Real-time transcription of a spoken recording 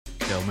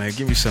Yo, man,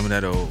 give me some of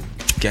that old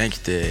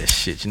gangsta ass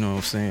shit, you know what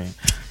I'm saying?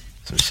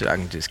 Some shit I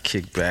can just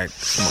kick back,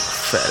 smoke a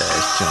fat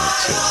ass joint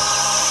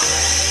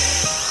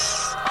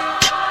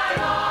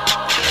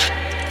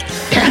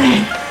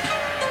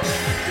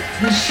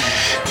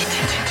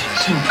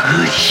Some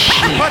good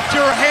shit. Put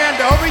your hand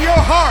over your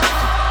heart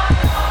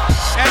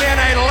and in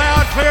a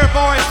loud, clear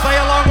voice say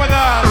along with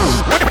us.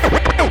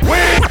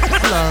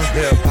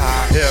 Hip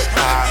hop, hip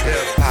hop,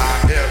 hip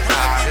hop, hip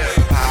hop, hip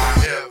hop,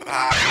 hip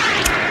hop.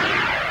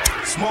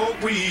 Smoke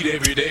weed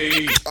every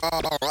day.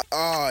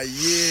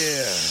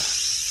 Yeah.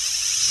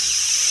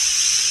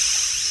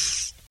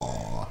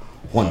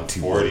 1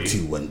 2 1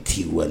 2 1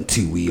 2 1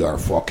 2. We are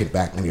fucking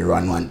back. Let me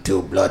run 1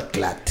 2 blood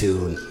clot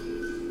tune.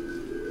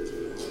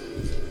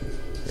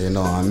 You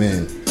know what I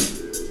mean?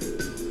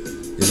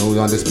 You know who's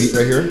on this beat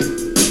right here?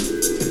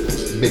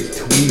 Big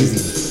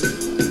Tweezy.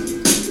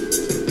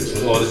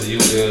 Oh, this is you,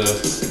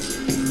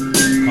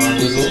 Con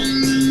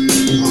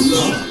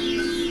Wizzle?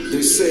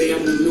 They say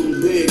I'm the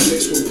new big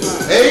mixed with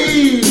pop.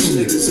 Hey!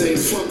 Niggas ain't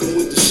fucking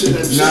with the shit I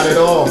Not at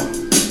all.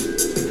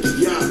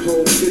 Yacht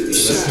hold 50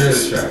 shots. Let's hear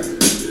the track.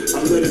 I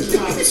let it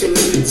pop till it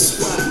hit the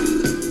spot.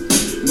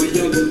 My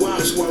younger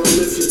watch while I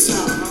lift your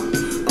top. I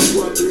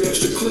brought 3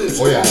 extra clips.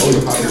 Oh yeah, oh the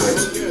copyright.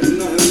 You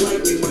nothing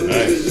like me, my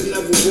nigga. You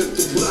never whipped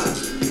the block.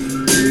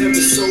 You never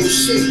sold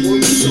shit, boy.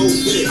 You sold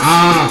bitch.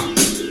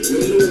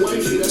 Your new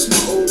wifey, that's my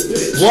old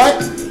bitch.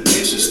 What?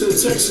 And she still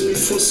texting me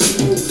for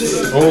some old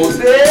dick. Old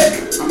dick?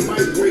 I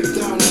might break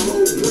down the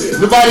whole brick.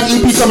 The body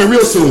EP coming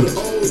real soon.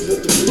 From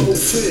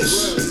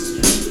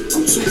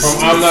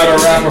I'm Not a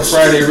Rapper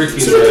Friday,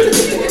 Ricky's right.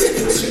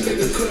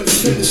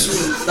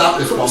 Stop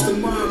this, bum.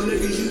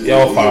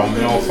 Yo, fam,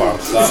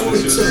 stop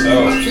this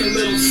yourself.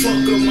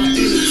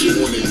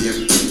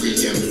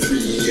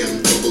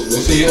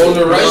 So you own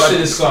the rights to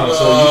this song,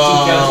 so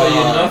YouTube can't tell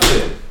you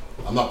nothing.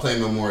 I'm not playing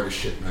no more of this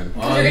shit, man.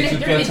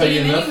 YouTube can't tell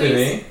you nothing,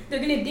 eh? They're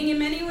gonna ding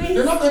him anyways.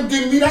 They're not gonna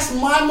ding me. That's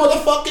my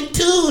motherfucking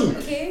tune.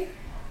 Okay.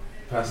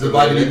 Pass The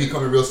body EP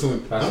coming real soon.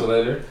 Pass the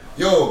letter.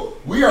 Yo,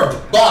 we are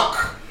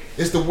back.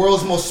 It's the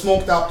world's most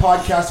smoked out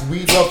podcast.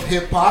 We love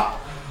hip hop.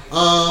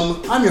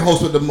 I'm your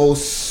host with the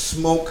most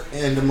smoke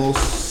and the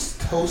most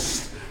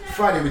toast,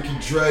 Friday Ricky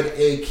Dread,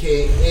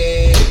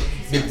 aka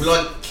the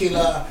Blunt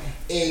Killer,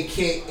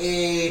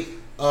 aka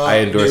I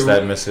endorse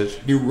that message.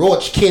 The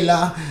Roach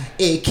Killer,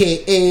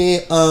 aka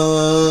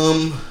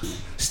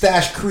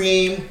Stash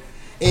Cream,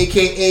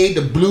 aka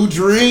the Blue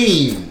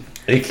Dream,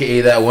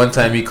 AKA that one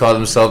time he called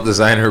himself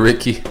Designer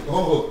Ricky.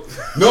 Oh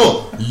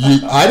no,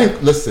 I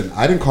didn't listen.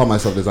 I didn't call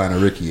myself Designer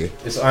Ricky.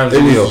 It's on It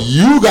video. was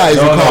you guys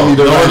who called me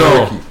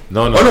Designer Ricky.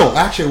 No. Oh no,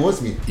 actually it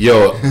was me.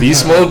 Yo,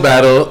 Beast Mode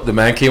Battle, the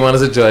man came on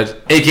as a judge,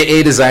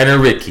 AKA Designer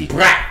Ricky.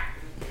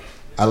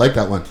 I like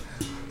that one.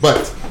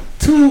 But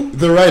to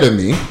the right of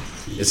me,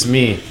 It's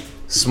me,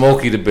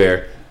 Smokey the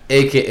Bear,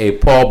 AKA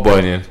Paul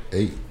Bunyan,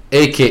 hey,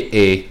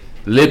 AKA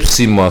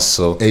Lipsy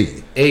Muscle,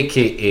 hey,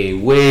 AKA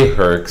Way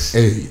Herx,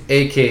 hey,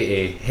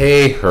 AKA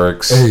Hey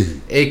Herx, Hey.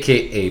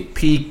 AKA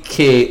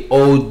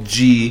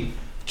PKOG,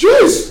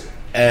 juice.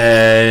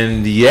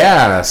 and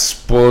yeah,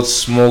 Sports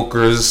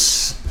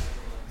Smokers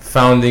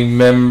founding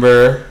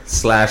member /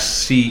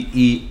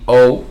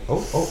 CEO.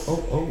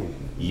 Oh.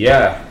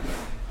 Yeah.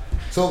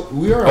 So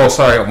we are. Oh,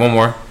 sorry, one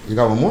more. You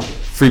got one more?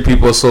 Free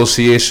People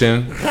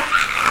Association. You know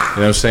what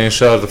I'm saying?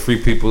 Shout out to Free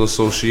People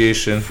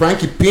Association.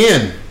 Frankie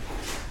Pien.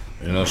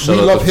 You know, shout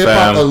We out love to hip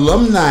hop fam.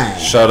 alumni.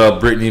 Shout out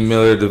Brittany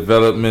Miller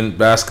Development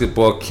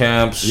Basketball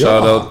Camps. Yeah.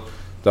 Shout out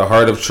the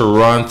Heart of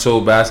Toronto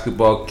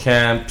Basketball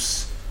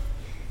Camps.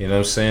 You know what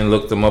I'm saying?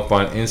 Look them up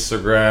on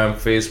Instagram,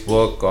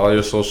 Facebook, all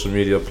your social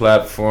media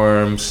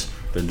platforms.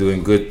 They're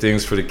doing good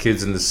things for the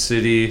kids in the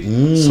city.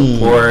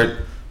 Support,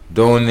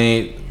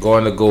 donate, go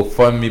on the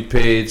GoFundMe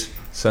page,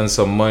 send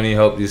some money,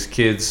 help these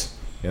kids.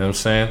 You know what I'm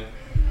saying?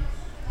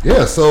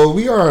 Yeah. So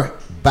we are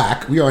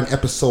back. We are on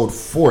episode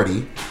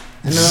 40.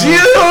 And,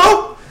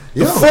 Zero!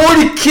 yeah.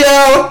 40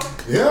 cal!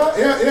 Yeah.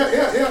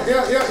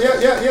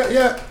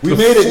 We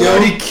made it,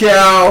 40 yo.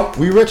 cal!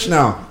 We rich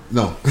now.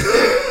 No.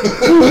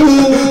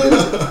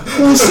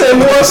 Who say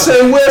what,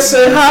 say where,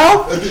 say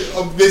how?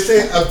 They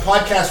say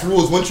podcast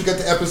rules. Once you get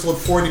to episode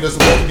 40, there's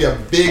supposed to be a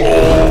big.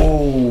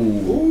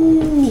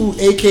 Ooh,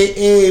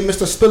 AKA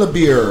Mr.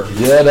 Spillabeer.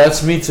 Yeah,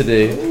 that's me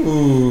today.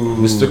 Ooh,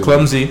 Mr.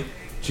 Clumsy.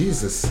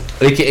 Jesus.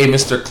 AKA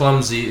Mr.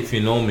 Clumsy, if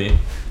you know me.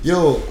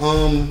 Yo,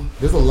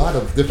 there's a lot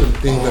of different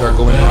things that are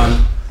going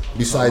on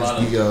besides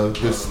the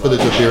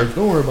spillage of beer.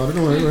 Don't worry about it.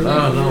 Don't worry.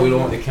 No, we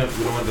don't want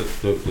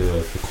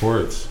the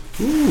chords.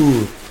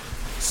 Ooh.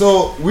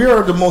 So we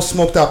are the most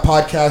smoked out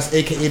podcast,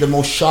 aka the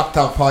most shocked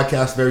out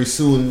podcast. Very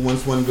soon,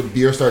 once when the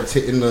beer starts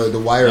hitting the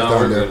wires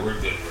down there. We're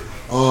good.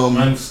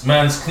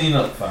 Man's clean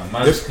up, fam.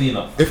 Clean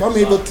up. If I'm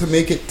able to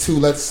make it to,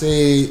 let's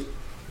say,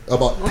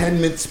 about 10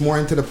 minutes more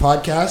into the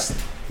podcast,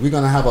 we're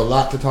gonna have a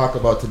lot to talk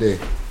about today.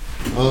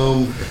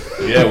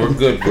 Yeah, we're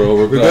good, bro.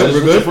 We're good.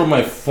 We're good? For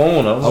my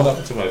phone. I don't know what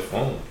happened to my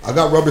phone. I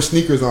got rubber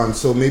sneakers on,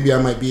 so maybe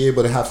I might be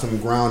able to have some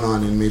ground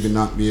on and maybe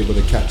not be able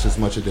to catch as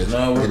much of this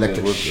No, we're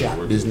electric good. shack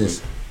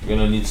business. We're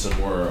gonna need some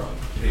more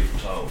paper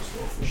towels,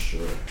 though, for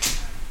sure.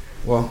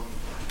 Well,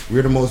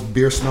 we're the most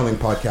beer smelling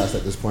podcast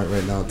at this point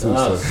right now too.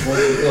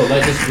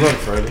 Like this blunt,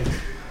 Friday.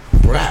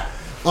 Rap.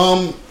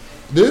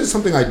 There is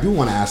something I do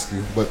want to ask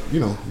you, but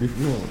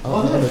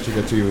I'll let you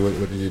get to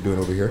what you're doing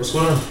over here. What's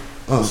going on?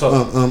 What's up?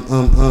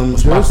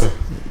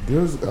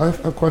 I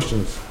have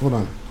questions. Hold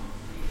on.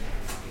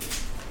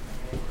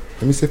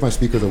 Let me see if my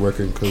speakers are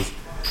working because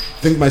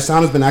I think my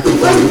sound has been acting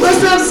funny.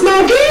 What's up,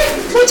 Smokey?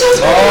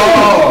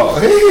 Oh,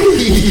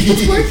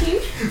 Hey. Working.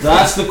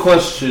 that's the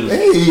question.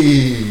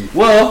 Hey.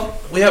 Well,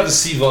 we have the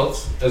C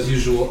vault as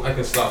usual. I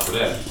can stop for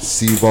that. Pull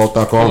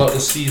cvault.com. out the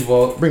C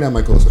vault. Bring that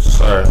mic closer.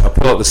 Sorry, I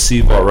pull out the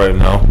C vault right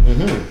now.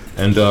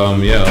 And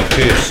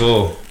okay.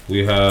 So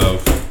we have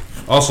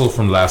also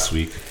from last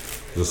week.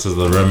 This is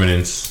the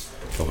remnants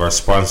of our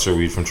sponsor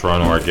weed from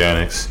Toronto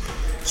Organics.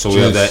 So we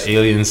have that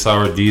Alien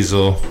Sour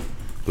Diesel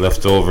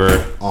left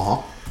over.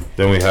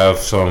 Then we have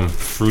some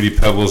Fruity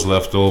Pebbles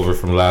left over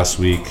from last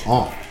week.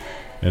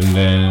 And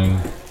then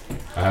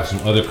I have some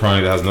other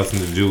chronic that has nothing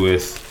to do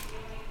with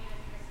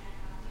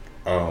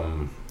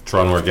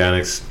Toronto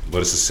Organics,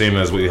 but it's the same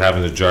as what you have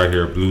in the jar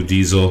here, Blue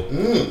Diesel.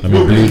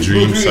 Blue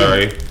Dream,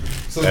 sorry.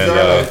 So And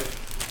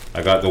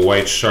I got the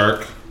White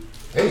Shark.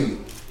 Hey.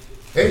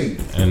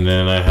 And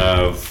then I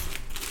have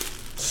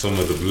some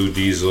of the Blue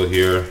Diesel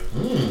here.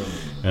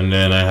 And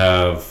then I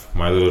have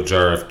my little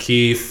jar of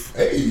Keef.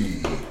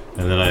 Hey.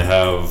 And then I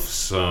have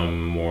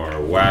some more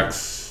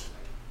wax.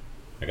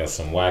 I got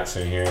some wax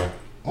in here.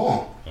 You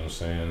know what I'm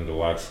saying? The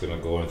wax is going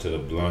to go into the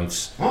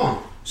blunts.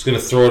 Just going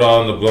to throw it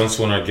all in the blunts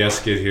when our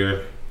guests get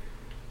here.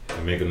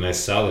 And make a nice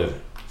salad.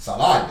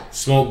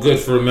 Smoke good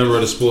for a member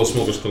of the Spoil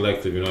Smokers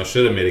Collective. I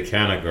should have made a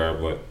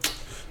Canagar, but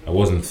I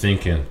wasn't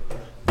thinking.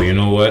 But you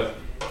know what?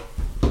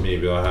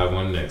 Maybe I'll have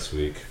one next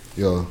week.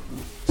 Yo,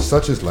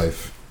 such is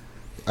life.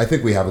 I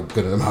think we have a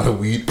good amount of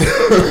weed.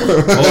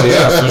 Oh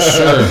yeah, for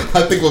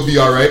sure. I think we'll be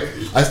all right.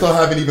 I still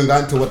haven't even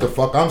gotten to what the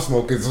fuck I'm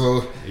smoking.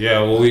 So yeah,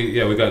 well we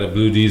got the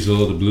Blue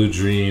Diesel, the Blue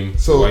Dream,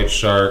 the White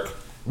Shark.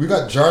 We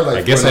got jar life.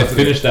 I guess I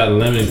finished that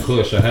lemon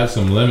kush. I had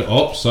some lemon.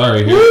 Oh,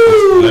 sorry, here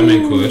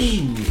lemon kush.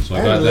 So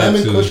I got that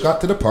lemon too. kush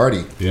got to the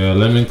party. Yeah,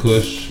 lemon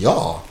kush.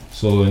 Yeah.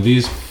 So in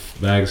these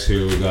bags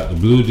here, we got the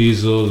Blue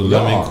Diesel, the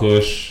lemon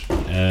kush,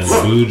 and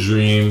the Blue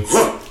Dream,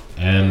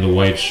 and the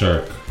White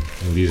Shark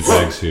in these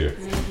bags here.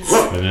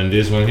 And then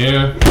this one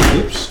here,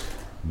 oops,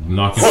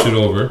 knocking shit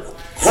over.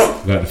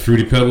 We got the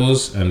Fruity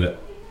Pebbles and the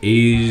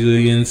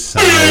Alien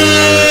Sour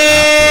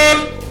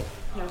Apple.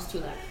 That was too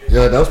loud.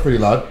 Yeah, that was pretty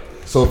loud.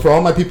 So for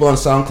all my people on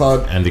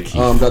SoundCloud And the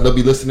Keef. that they'll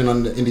be listening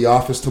in the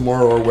office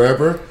tomorrow or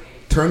wherever,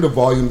 turn the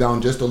volume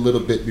down just a little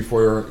bit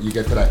before you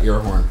get to that air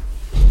horn.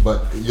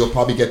 But you'll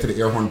probably get to the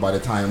air horn by the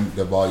time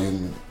the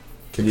volume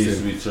kicks Needs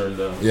in. to be turned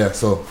down. Yeah,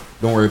 so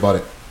don't worry about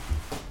it.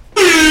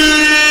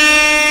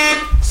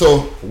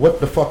 So what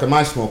the fuck am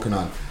I smoking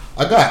on?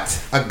 I got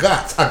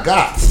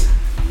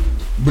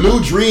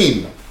Blue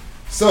Dream.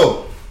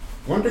 So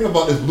one thing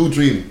about this Blue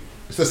Dream,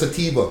 it's a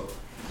sativa.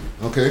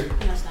 Okay. No,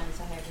 it's not. It's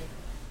a hybrid.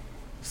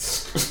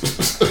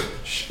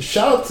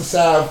 Shout out to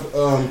Sav,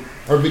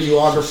 our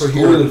videographer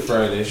here. Schooling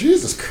Friday.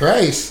 Jesus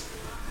Christ.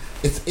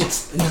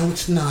 It's no,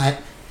 it's not.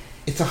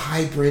 It's a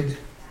hybrid.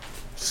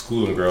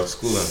 Schooling, girl.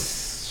 Schooling.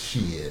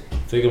 Shit.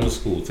 Take them to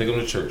school. Take them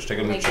to church. Take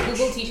them to Like church.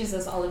 Google teaches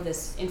us all of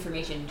this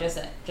information. Just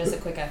a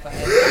quick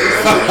FYI.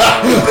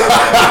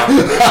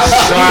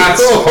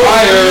 Shots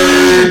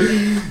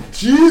fired.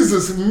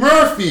 Jesus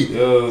Murphy.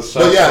 Yo,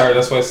 shots fired.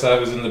 That's why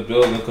Sav is in the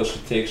building, because she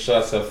takes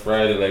shots at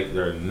Friday like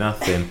they're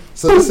nothing.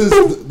 So this is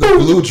the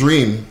Blue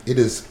Dream. It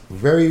is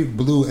very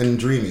blue and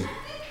dreamy.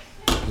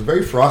 It's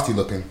very frosty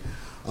looking.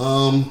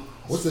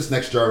 What's this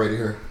next jar right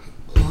here?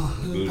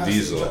 Blue Pass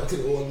Diesel. the jar to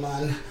the old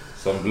man.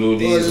 Some Blue Oh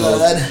Diesel.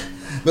 Lord.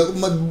 But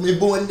my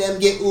bone them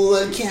get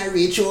old, can't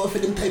reach over for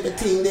them type of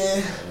thing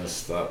there.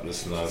 Stop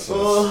this nonsense.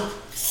 Oh,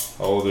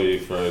 How old are you,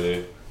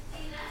 Friday?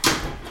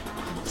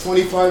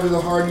 25 is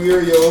a hard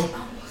year, yo. Almost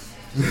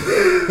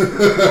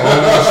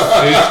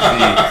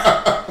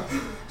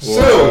 50.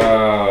 So,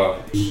 Wow.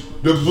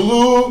 the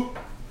Blue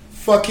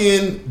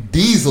fucking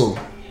Diesel.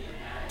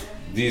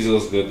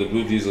 Diesel's good. The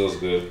Blue Diesel's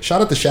good.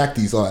 Shout out to Shaq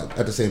Diesel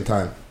at the same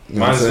time. You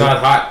know what I'm Mine's saying?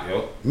 not hot,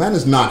 yo. Man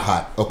is not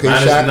hot, okay?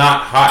 Mine Shaq, is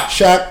not hot.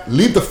 Shaq,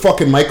 leave the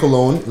fucking mic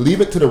alone.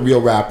 Leave it to the real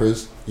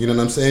rappers. You know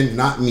what I'm saying?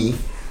 Not me.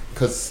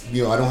 Because,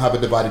 I don't have a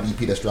divided EP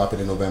that's dropping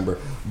in November.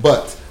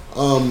 But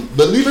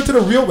leave it to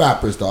the real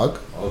rappers, dog.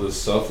 All this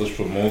selfish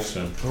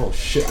promotion. Oh,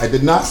 shit. I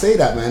did not say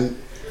that, man.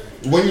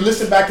 When you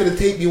listen back to the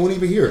tape, you won't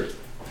even hear it.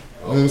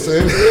 You know what I'm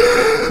saying?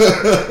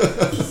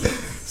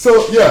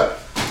 So, yeah.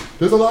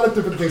 There's a lot of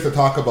different things to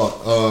talk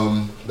about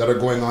that are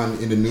going on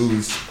in the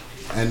news.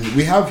 And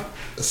we have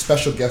a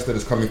special guest that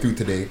is coming through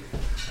today.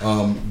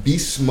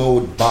 Beast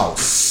Mode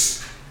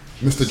Bouse.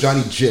 Mr.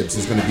 Johnny Jibs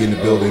is going to be in the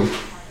building.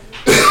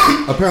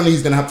 Apparently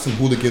he's going to have some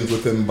hooligans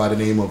with him by the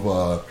name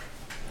of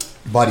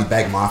Body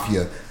Bag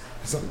Mafia.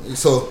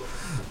 So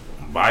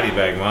Body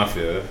Bag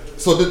Mafia.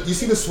 So you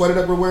see the sweater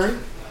that we're wearing?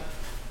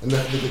 And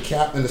the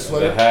cap and the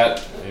sweater? The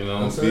hat,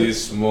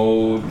 Beast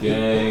Mode,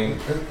 gang.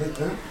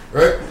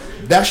 Right?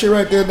 That shit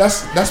right there,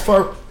 that's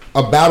for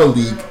a battle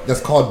league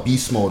that's called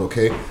Beast Mode,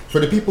 okay? For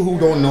the people who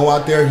don't know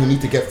out there who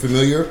need to get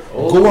familiar,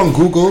 go on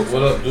Google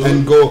What up, dude?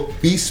 and go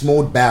Beast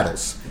Mode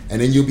Battles. And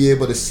then you'll be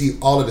able to see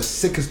all of the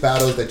sickest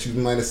battles that you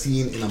might have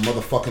seen in a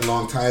motherfucking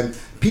long time.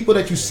 People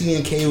that you see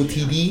in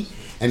KOTD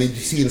and then you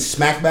see in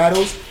Smack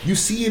battles, you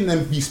see in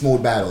them Beast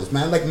Mode battles.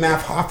 Man like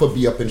Math Hoffa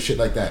be up and shit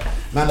like that.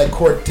 Man like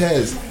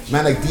Cortez,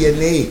 man like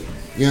DNA.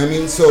 You know what I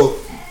mean? So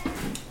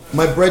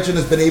my brethren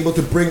has been able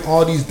to bring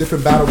all these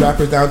different battle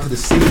rappers down to the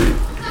city,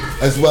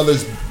 as well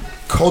as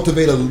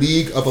cultivate a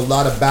league of a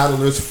lot of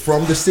battlers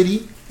from the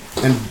city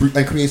and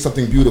create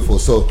something beautiful.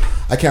 So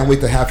I can't wait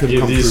to have him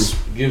come through.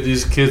 Give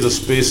these kids a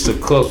space to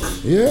cook.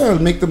 Yeah,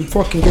 make them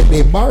fucking get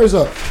their bars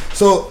up.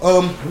 So,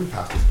 let me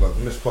pass this blunt.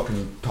 I'm just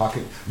fucking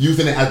talking,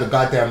 using it as the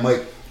goddamn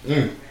mic.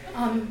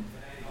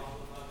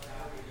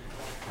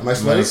 Am I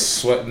sweating? Man,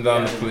 sweating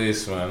down the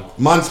place, man.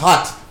 Man's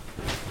hot.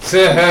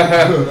 Take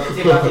off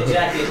your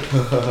jacket.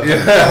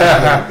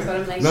 That's what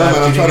I'm like. No,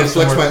 man, I'm trying to get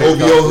some flex more my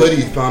picked OVO up?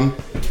 hoodie, fam.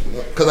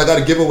 Because I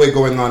got a giveaway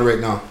going on right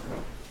now.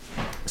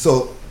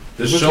 So,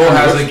 The which show camera-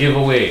 has a which-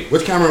 giveaway.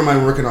 Which camera am I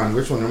working on?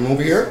 Which one? I'm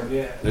over here?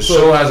 The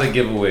show has a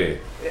giveaway.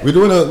 We're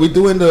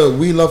doing the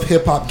We Love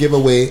Hip Hop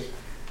giveaway.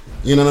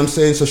 You know what I'm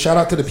saying? So shout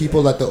out to the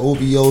people at the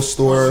OVO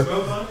store.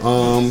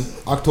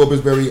 October's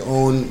very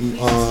own.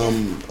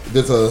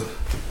 There's a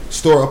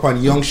store up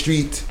on Yonge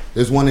Street.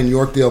 There's one in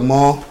Yorkdale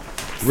Mall.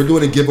 We're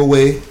doing a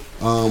giveaway.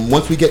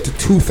 Once we get to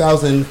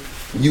 2,000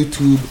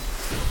 YouTube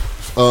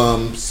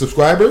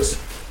subscribers.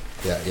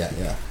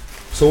 Yeah.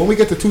 So when we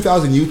get to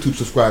 2,000 YouTube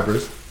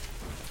subscribers,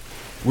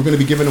 we're going to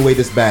be giving away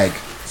this bag.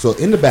 So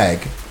in the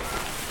bag,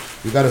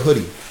 we got a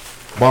hoodie.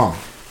 Bomb.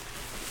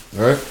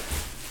 All right.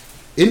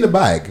 In the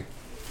bag,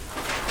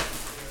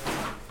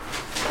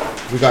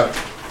 we got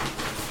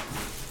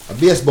a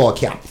baseball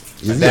cap.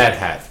 A dad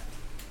hat.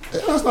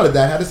 No, it's not a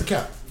dad hat. It's a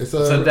cap. It's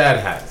a dad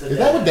hat. Is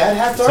that what dad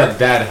hats It's are? a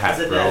dad hat,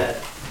 It's a bro. dad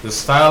hat. The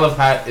style of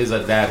hat is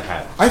a dad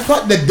hat. I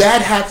thought the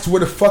dad hats were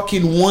the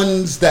fucking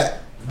ones that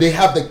they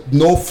have the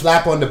no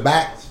flap on the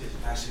back,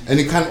 and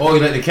they kind of. Oh, you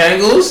like the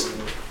Kangos?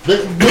 The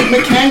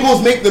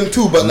McCangles make them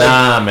too, but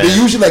Nah, like, man. they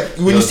usually like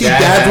when Yo, you see dad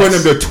dads wearing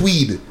them, hats. they're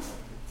tweed.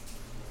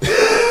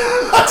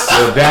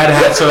 Your dad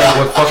hats are like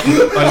what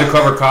fucking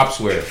undercover cops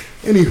wear.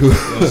 Anywho, You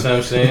know what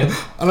I'm saying?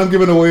 and I'm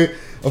giving away.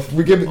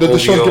 We give the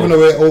show's OVO. giving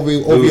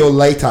away OVO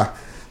later.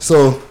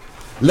 So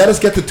let us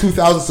get to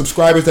 2,000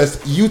 subscribers. That's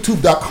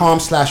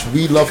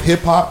YouTube.com/We Love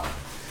Hip Hop.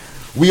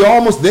 We are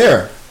almost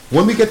there.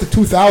 When we get to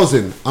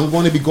 2,000, I'm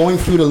going to be going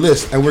through the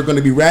list, and we're going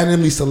to be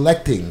randomly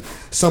selecting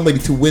somebody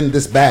to win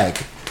this bag.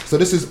 So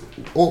this is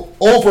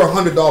over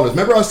 $100.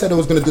 Remember I said I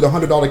was going to do the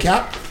 $100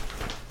 cap?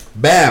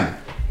 Bam!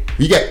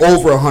 You get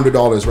over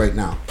 $100 right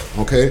now,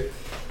 okay?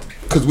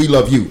 Because we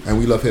love you and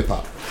we love hip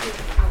hop.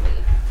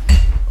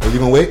 Are you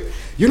gonna wait?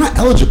 You're not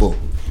eligible.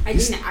 I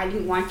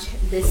didn't want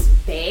this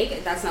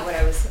bag. That's not what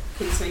I was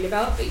concerned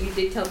about. But you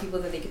did tell people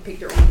that they could pick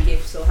their own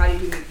gift. So how did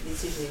you make the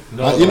decision?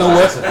 No, You know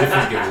what? That's a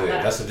different giveaway.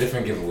 That's a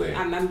different giveaway.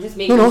 I'm just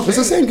making. No, sure. it's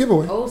the same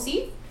giveaway. Oh,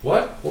 see.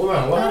 What? Hold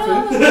on. What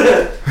happened?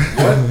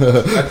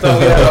 What? I thought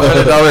we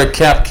had a $100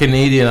 cap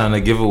Canadian on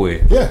the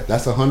giveaway. Yeah,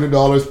 that's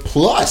 $100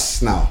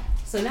 plus now.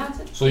 So now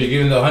it's So you're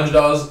giving the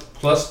 $100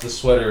 plus the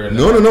sweater and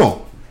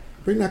No.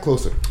 Bring that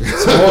closer.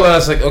 So hold on,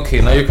 it's like,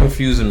 okay, now you're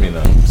confusing me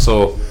now.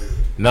 So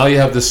now you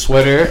have the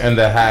sweater and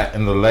the hat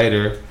and the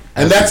lighter,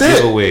 And as that's the it.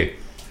 giveaway.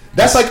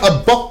 That's like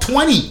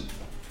 $120.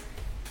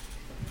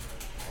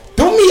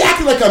 Don't me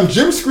acting like I'm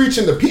Jim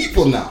Screeching the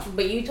people now.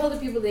 But you told the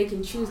people they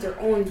can choose their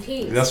own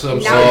things. That's what I'm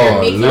now saying.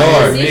 You're making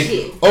Lord. a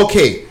decision.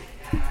 Okay.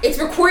 It's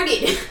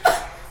recorded.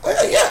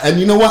 Yeah, and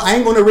you know what? I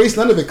ain't gonna erase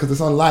none of it because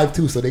it's on live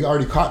too, so they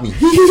already caught me. At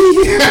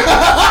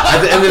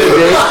the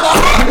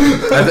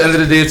end of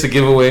the day, it's a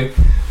giveaway.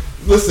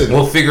 Listen,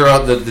 We'll figure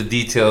out the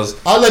details.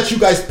 I'll let you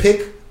guys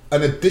pick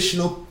an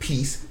additional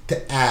piece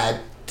to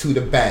add to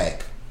the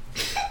bag.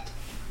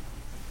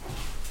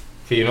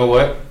 Okay, you know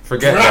what?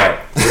 Forget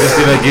that. We're just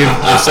gonna give,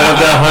 instead of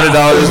that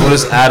 $100, we'll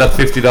just add a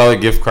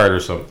 $50 gift card or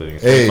something.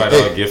 Hey,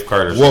 $5 gift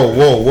card or Whoa,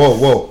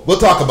 something. whoa. We'll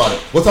talk about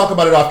it. We'll talk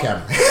about it off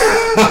camera.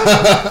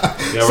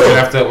 Yeah, we're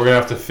gonna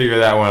have to figure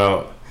that one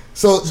out.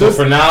 So So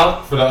for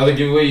now, for the other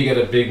giveaway, you get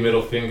a big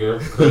middle finger,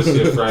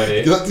 courtey of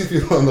Friday. you let these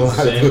people on the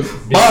Same.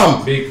 line.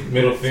 Bomb. Big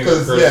middle finger,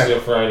 'Cause, courtesy yeah,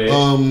 of Friday.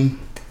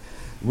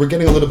 We're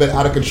getting a little bit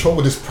out of control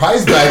with this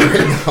prize bag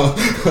right now.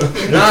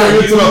 Nah,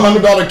 Turning into you- a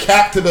 $100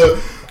 cap to the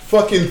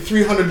fucking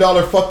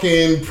 $300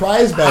 fucking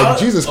prize bag. How-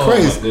 Jesus oh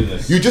Christ! my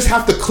goodness. You just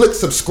have to click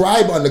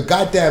subscribe on the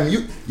goddamn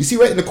you see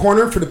right in the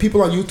corner for the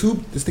people on YouTube.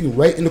 This thing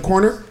right in the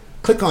corner.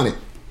 Click on it.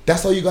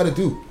 That's all you got to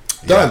do.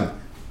 Done.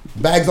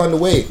 Bags on the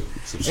way.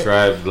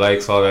 Subscribe,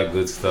 likes, all that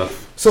good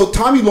stuff. So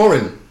Tommy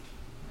Lauren.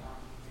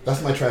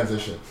 That's my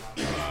transition.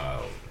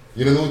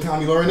 You don't know who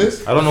Tommy Lauren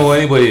is? I don't know who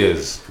anybody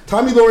is.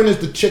 Tommy Lauren is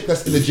the chick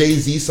that's in the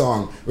Jay-Z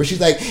song where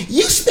she's like,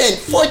 "You spent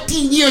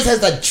 14 years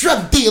as a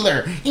drug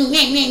dealer,"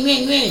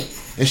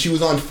 and she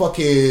was on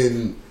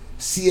fucking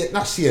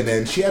not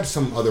CNN. She had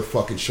some other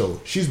fucking show.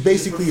 She's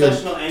basically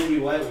Professional angry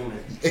white woman.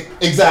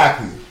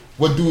 exactly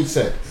what dude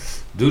said.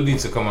 Dude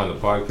needs to come on the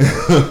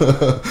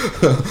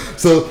podcast.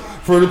 So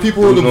For the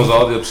people Who knows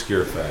all the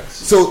obscure facts?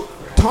 So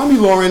Tommy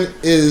Lauren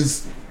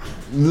is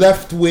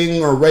left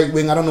wing or right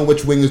wing. I don't know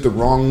which wing is the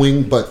wrong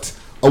wing, but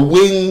a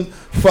wing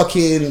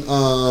fucking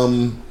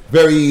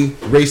very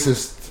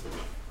racist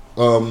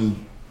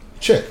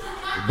chick,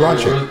 blonde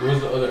chick.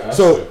 Where's the other aspect?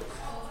 So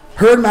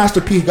her and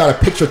Master P got a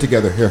picture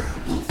together here.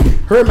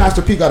 Her and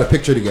Master P got a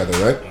picture together,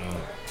 right?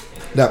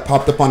 That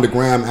popped up on the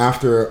gram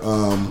after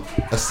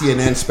a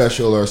CNN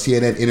special or a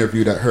CNN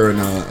interview that her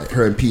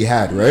and P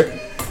had,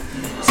 right?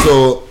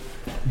 So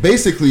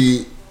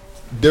basically,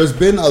 there's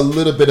been a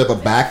little bit of a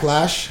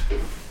backlash.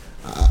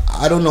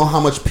 I don't know how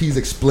much P's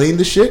explained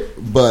the shit,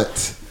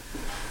 but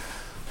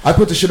I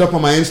put the shit up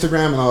on my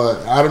Instagram.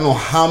 I don't know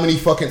how many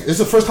fucking. It's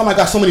the first time I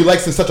got so many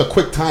likes in such a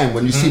quick time.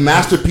 When you see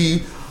Master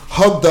P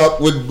hugged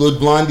up with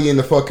Blondie in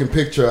the fucking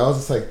picture, I was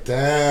just like,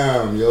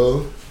 damn,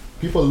 yo,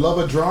 people love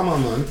a drama,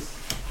 man.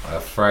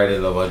 Friday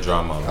love a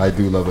drama. Man. I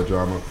do love a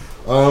drama.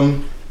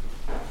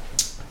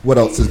 What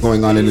else is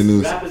going on in the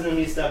news? Rappers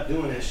need to stop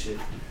doing that shit.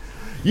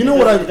 You know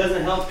what It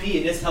doesn't help P.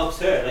 It just helps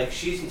her. Like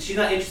she's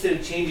not interested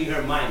in changing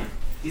her mind.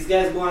 These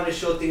guys go on the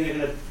show thinking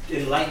they're gonna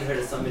enlighten her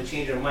to something and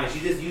change her mind.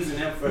 She's just using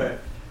them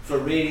for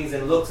ratings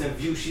and looks and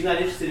views. She's not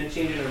interested in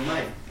changing her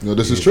mind. No,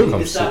 this is true.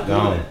 Come sit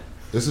down.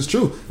 This is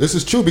true. This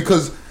is true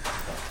because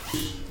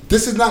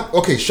this is not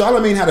okay.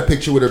 Charlamagne had a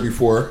picture with her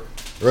before,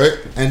 right?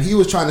 And he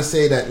was trying to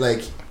say that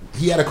like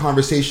he had a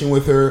conversation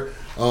with her.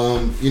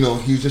 You know,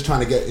 he was just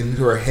trying to get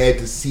into her head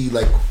to see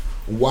like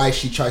why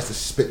she tries to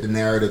spit the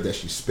narrative that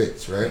she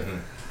spits, right?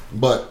 Mm-hmm.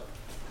 But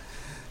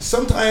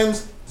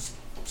sometimes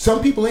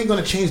some people ain't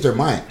gonna change their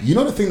mind. You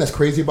know the thing that's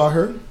crazy about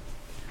her?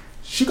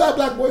 She got a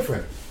black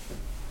boyfriend.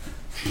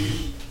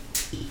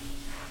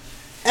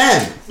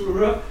 And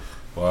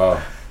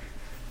wow.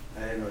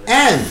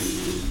 And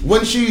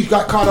when she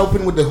got caught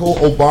open with the whole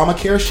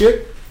Obamacare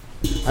shit,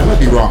 I might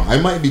be wrong. I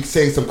might be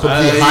saying some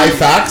complete high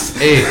facts.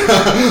 Hey,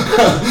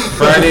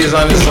 Friday's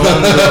on his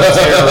own little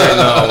tear right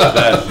now with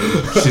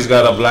that. She's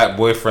got a black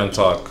boyfriend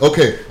talk.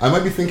 Okay, I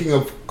might be thinking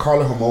of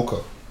Carla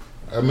Homolka.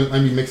 I might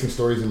be mixing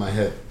stories in my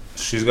head.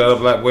 She's got a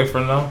black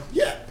boyfriend now?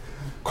 Yeah.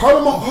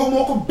 Carla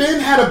Homolka Ben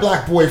had a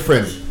black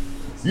boyfriend.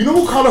 You know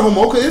who Carla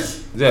Homolka is?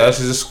 Yeah,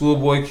 she's a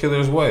schoolboy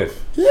killer's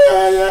wife.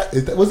 Yeah.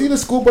 Was he the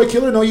schoolboy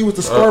killer? No, he was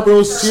the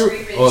Scarborough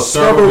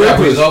Scarborough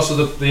Rapper. He's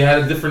also they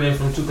had a different name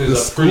for him too. The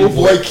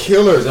schoolboy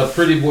killer. He's a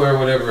pretty boy or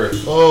whatever.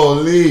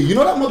 Holy. You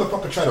know that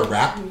motherfucker tried to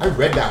rap? I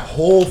read that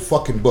whole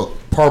fucking book.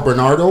 Paul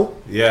Bernardo.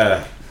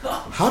 Yeah.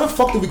 How the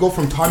fuck did we go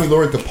from Tommy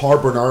Lauren to Paul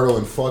Bernardo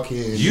and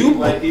fucking... You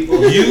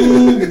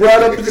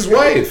brought up his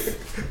wife.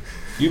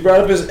 You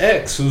brought up his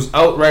ex, who's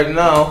out right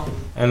now.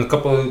 And a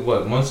couple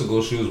of months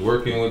ago, she was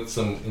working with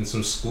in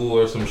some school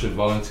or some shit,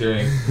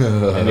 volunteering,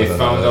 and they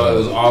found out it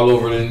was all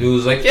over the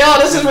news. Like, yo,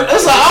 this is an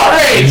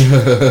outrage.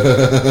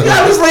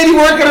 Yeah, this lady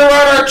working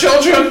around our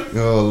children.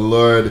 Oh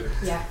Lord.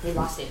 Yeah, they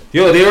lost it.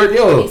 Yo, hey,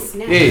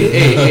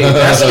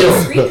 that's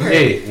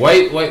hey,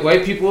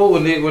 white people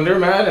when they're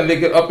mad and they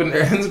get up in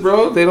their ends,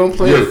 bro, they don't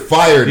play. You're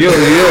fired. Yo.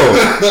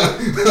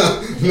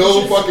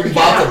 No fucking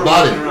bots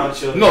about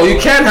it. No, you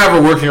can't have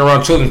her working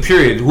around children.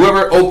 Period.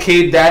 Whoever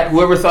okayed that,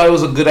 whoever thought it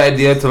was a good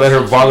idea to let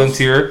her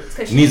volunteer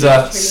needs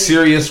a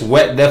serious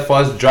wet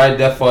defuzz, dry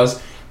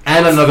defuzz,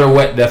 and another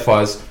wet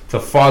defuzz to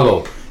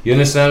follow. You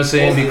understand what I'm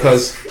saying?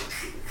 Because,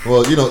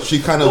 well, you know,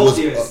 she kind of was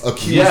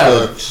accused.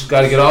 Yeah, she's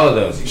got to get all of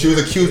them. She was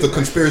accused of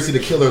conspiracy to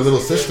kill her little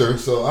sister.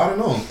 So I don't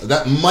know.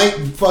 That might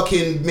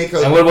fucking make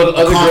a. And what about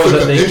the other girls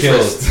that they killed?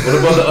 interest. What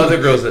about the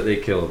other girls that they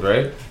killed?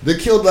 Right? They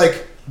killed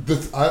like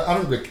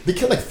they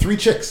killed like 3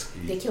 chicks.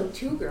 They killed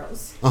 2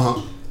 girls.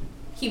 Uh-huh.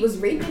 He was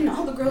raping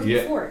all the girls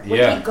before. What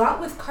he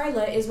got with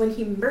Carla is when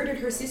he murdered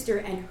her sister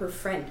and her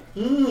friend.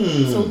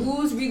 So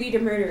who's really the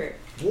murderer?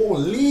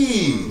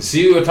 Holy.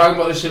 See, we were talking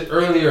about this shit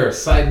earlier.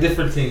 Side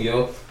different thing,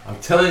 yo. I'm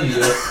telling you,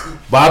 yo.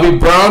 Bobby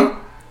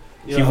Brown,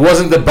 he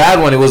wasn't the bad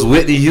one. It was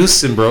Whitney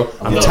Houston, bro.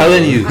 I'm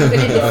telling you.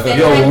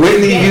 Yo,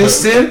 Whitney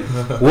Houston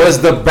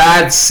was the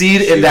bad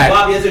seed in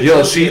that.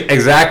 Yo,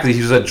 exactly. He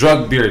was a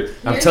drug beard.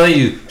 I'm telling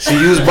you. She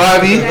used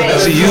Bobby.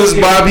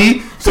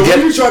 So what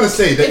are you trying to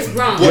say? That it's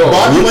wrong.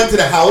 Bobby went to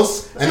the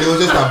house and it was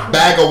just a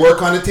bag of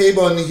work on the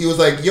table and he was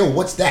like, yo,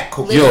 what's that?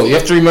 Cocaine? Yo, you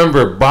have to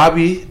remember,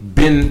 Bobby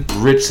been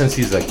rich since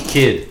he's a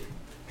kid.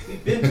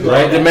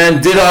 Right? The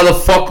man did all the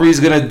fuckery he's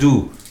gonna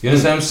do. You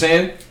understand what I'm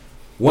saying?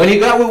 When he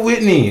got with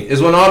Whitney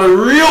is when all the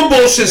real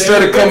bullshit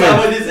started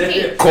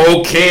coming.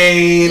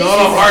 Cocaine, all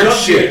the hard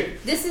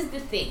shit. This is the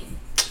thing.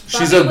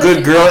 She's a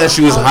good girl and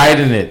she was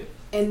hiding it.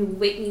 And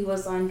Whitney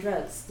was on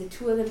drugs. The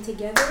 2 of them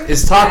together.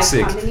 It's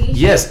toxic.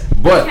 Yes,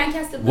 but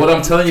what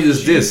I'm telling you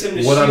is this.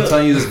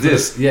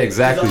 Yeah,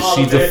 exactly.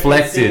 She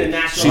deflected.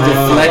 She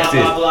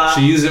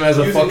used him as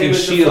a fucking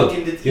shield.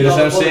 You know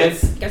what I'm saying?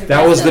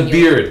 That was the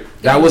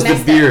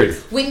beard.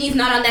 Whitney's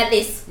not on that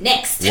list.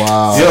 Next.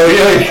 Wow. Yo.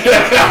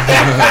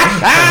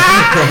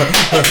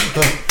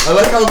 I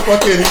like how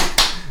fucking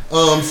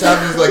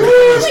Savage is like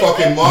this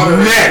fucking modern.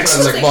 Next.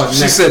 Like,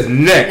 she said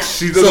next.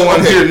 She doesn't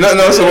want to hear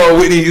nothing else about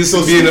Whitney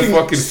Houston being a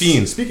fucking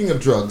fiend. Speaking of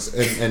drugs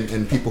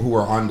and people who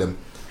are on them,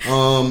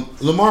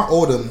 Lamar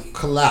Odom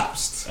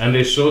collapsed. And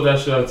they showed that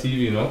shit on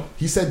TV, no?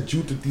 He said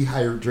due to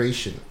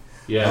dehydration.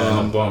 Yeah,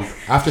 and a bump.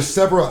 After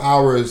several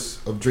hours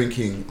of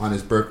drinking on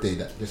his birthday,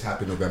 that just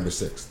happened November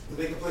 6th.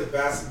 They can play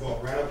basketball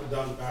right up and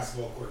down the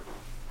basketball court.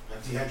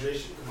 Like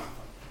dehydration, come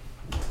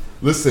on.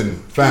 Listen,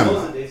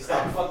 fam. They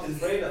fucked his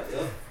brain up,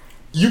 yo.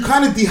 You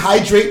kind of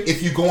dehydrate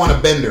if you go on a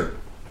bender.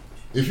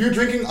 If you're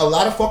drinking a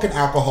lot of fucking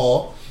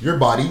alcohol, your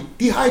body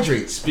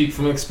dehydrates. Speak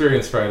from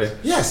experience, Friday.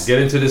 Yes.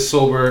 Get into this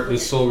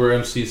sober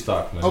MC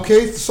stock, man.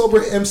 Okay,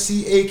 sober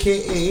MC,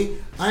 aka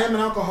I am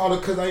an alcoholic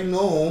because I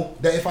know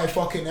that if I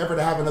fucking ever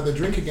to have another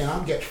drink again,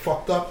 I'll get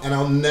fucked up and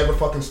I'll never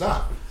fucking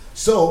stop.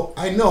 So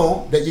I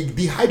know that you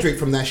dehydrate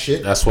from that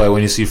shit. That's why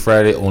when you see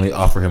Friday, only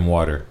offer him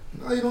water.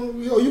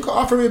 You can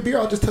offer me a beer,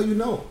 I'll just tell you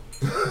no.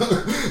 You know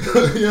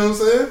what I'm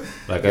saying?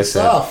 Like I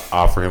said,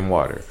 offer him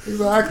water.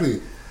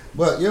 Exactly.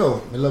 But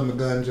yo, I love my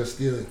gun, just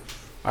steal it.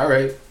 All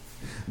right.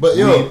 But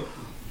yo,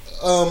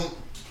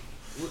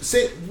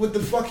 say with the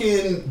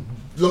fucking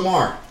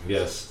Lamar.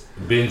 Yes,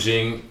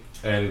 binging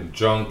and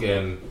drunk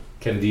and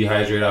can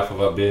dehydrate off of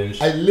a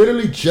binge. I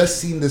literally just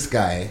seen this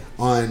guy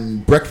on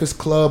Breakfast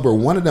Club or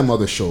one of them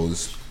other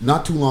shows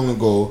not too long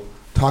ago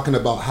talking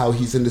about how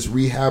he's in this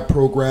rehab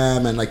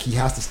program and like he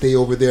has to stay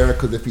over there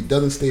because if he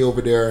doesn't stay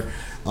over there,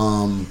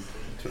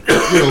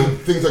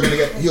 things are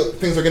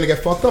gonna get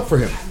fucked up for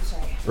him.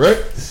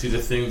 Right? See the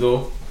thing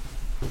though,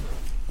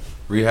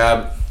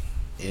 rehab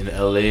in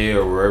LA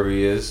or wherever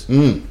he is,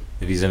 if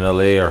he's in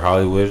LA or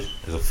Hollywood,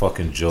 is a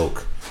fucking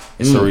joke.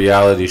 It's a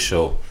reality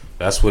show.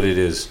 That's what it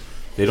is.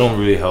 They don't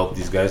really help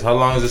these guys. How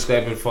long has this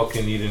guy been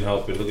fucking needing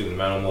help? Look at the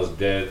man almost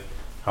dead.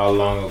 How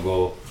long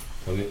ago?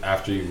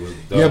 After he was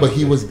done. Yeah, but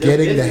he was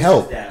getting the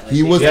help.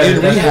 He was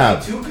in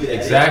rehab.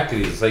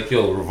 Exactly. It's like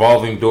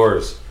revolving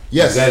doors.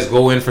 Yes. These guys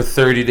go in for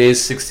 30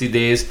 days, 60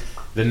 days.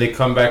 Then they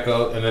come back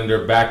out and then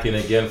they're back in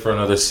again for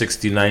another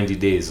 60, 90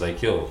 days.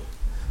 Like, yo,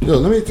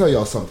 let me tell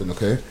y'all something,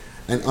 okay?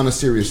 And on a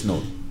serious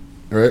note,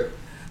 all right?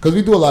 Because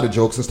we do a lot of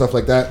jokes and stuff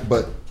like that,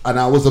 and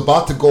I was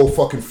about to go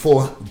fucking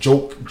full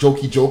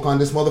jokey joke on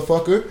this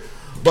motherfucker,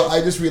 but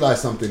I just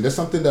realized something. There's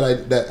something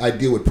that I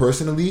deal with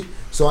personally,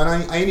 so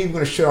I ain't even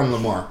going to shit on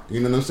Lamar. You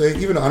know what I'm saying?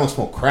 Even though I don't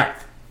smoke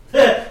crack.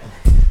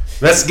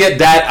 Let's get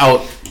that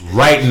out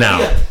right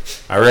now.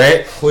 All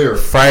right? Clear.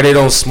 Friday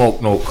don't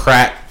smoke no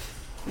crack.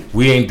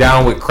 We ain't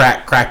down with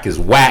crack. Crack is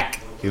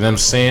whack. You know what I'm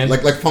saying?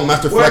 Like Funk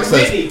Master Flex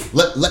says.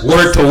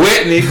 Word to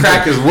Whitney,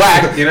 crack is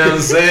whack. You know what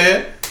I'm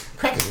saying?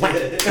 Crack is whack.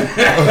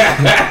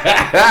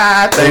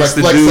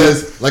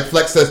 Like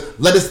Flex says,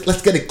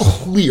 let's get it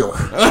clear.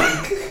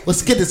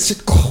 Let's get this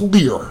shit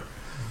clear.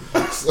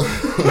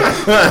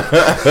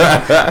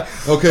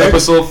 Okay.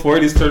 Episode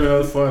 40 is turning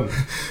out fun.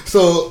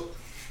 So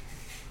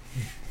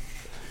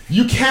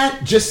you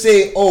can't just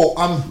say, "Oh,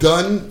 I'm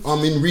done.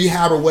 I'm in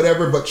rehab or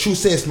whatever," but you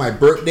say it's my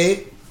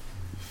birthday.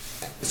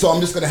 So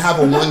I'm just going to have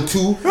a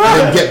 1-2 and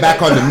then get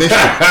back on the mission.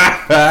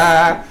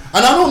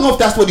 And I don't know if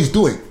that's what he's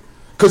doing.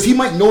 Because he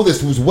might know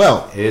this as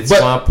well. It's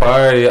my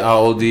party.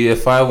 I'll OD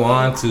if I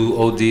want to.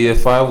 OD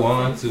if I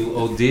want to.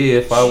 OD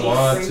if I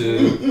want to.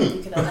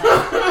 You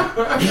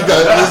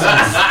guys,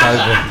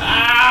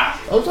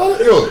 I'm trying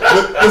to...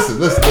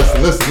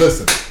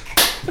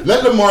 listen.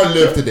 Let Lamar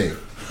live today.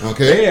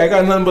 Okay. Hey, I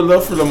got nothing but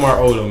love for Lamar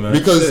Odom, man.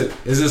 Because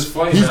it's just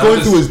funny. He's going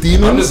through his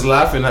demons. I'm just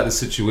laughing at the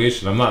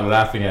situation. I'm not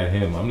laughing at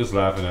him. I'm just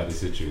laughing at the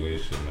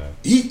situation, man.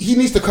 He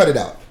needs to cut it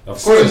out. Of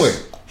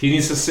course. He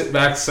needs to sit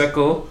back,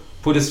 settle,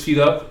 put his feet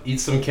up, eat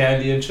some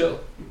candy, and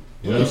chill.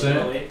 You know what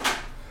I'm saying?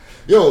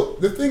 Yo,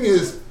 the thing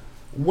is,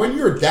 when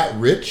you're that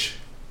rich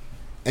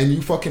and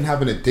you fucking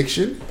have an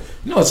addiction,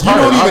 no, it's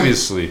hard,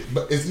 obviously.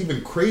 But it's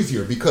even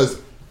crazier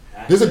because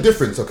there's a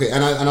difference, okay?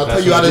 And I'll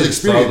tell you out of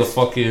experience. All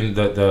the fucking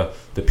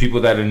the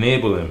people that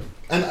enable him.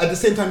 And at the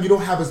same time, you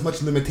don't have as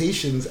much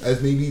limitations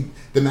as maybe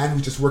the man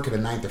who's just working a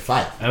 9 to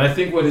 5. And I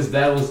think what his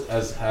dad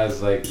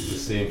has like the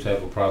same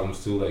type of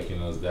problems too. Like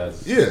his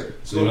dad's. Yeah.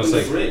 So it's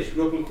like rich,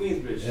 grew up in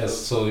Queensbridge. Yes.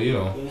 So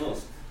who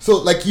knows? So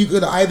like you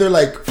could either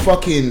like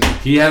fucking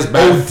he has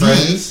bad OD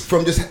friends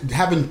from just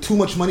having too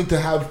much money to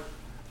have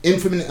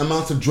infinite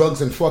amounts of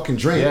drugs and fucking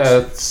drinks. Yeah,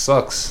 it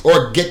sucks.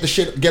 Or get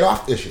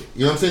off this shit.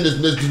 You know what I'm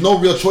saying? There's no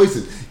real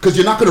choices because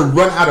you're not gonna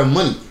run out of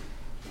money.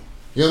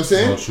 You know what I'm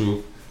saying? No,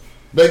 true.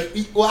 Like,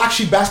 well,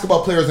 actually,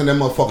 basketball players and them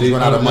motherfuckers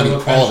run out of money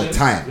all the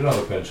time. You don't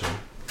have a pension.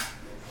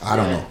 I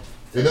don't know.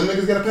 Did them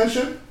niggas get a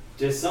pension?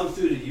 There's some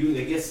dude that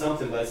they get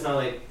something, but it's not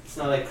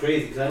like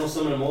crazy. Because I know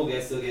some of them old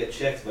guys still get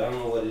checks, but I don't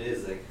know what it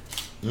is like.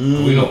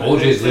 We know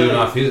OJ's living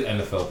off his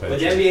NFL pension. But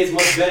the NBA is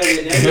much better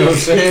than you know what I'm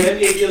saying?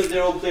 The NBA deals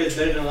their old players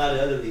better than a lot of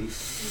other leagues.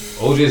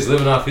 OJ's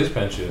living off his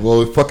pension.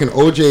 Well, fucking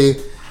OJ,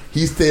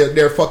 he's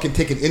there fucking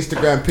taking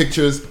Instagram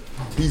pictures.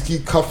 He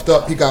cuffed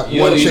up. He got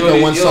one chick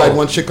on one side,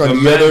 one chick on the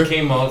other. The man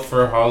came out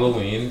for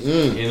Halloween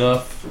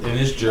in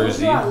his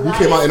jersey. He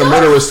came out in a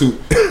murderer suit.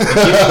 He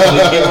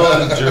came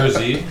out in his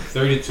jersey,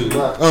 32. He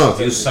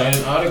was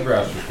signing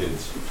autographs for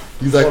kids.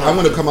 He's like, I'm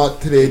gonna come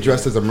out today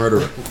dressed as a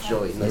murderer. You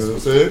know what I'm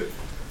saying?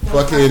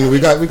 Fucking, we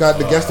got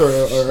the guests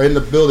are in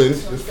the building,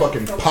 just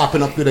fucking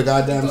popping up through the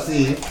goddamn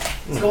scene.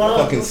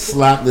 Fucking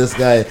slap this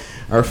guy.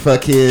 Our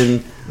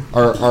fucking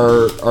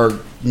our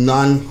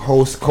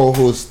non-host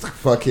co-host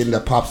fucking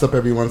that pops up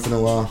every once in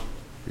a while.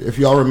 If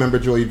y'all remember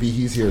Joey B,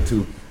 he's here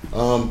too.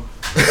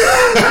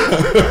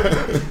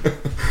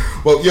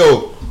 Well,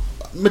 yo,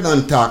 me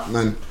done talk,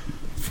 man.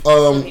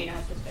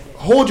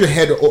 Hold your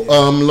head,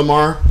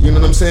 Lamar. You know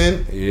what I'm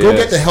saying? Yes. Go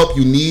get the help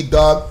you need,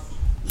 dog.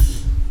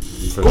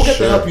 For Go get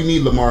sure. the help you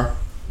need, Lamar.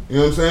 You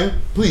know what I'm saying?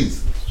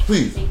 Please.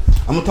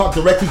 I'm gonna talk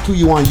directly to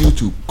you on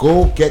YouTube.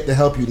 Go get the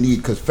help you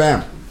need, cause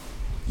fam,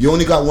 you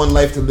only got one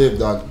life to live,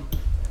 dog.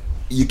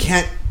 You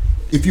can't.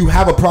 If you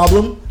have a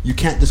problem, you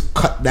can't just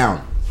cut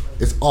down.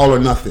 It's all or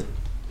nothing.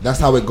 That's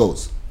how it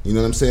goes. You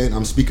know what I'm saying?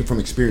 I'm speaking from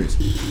experience.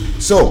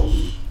 So,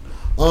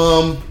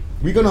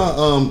 we're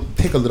gonna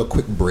take a little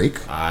quick break.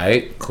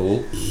 Alright,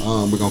 cool.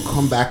 We're gonna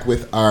come back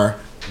with our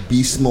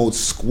Beast Mode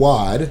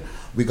squad.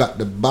 We got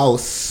the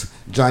boss,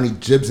 Johnny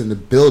Jibbs, in the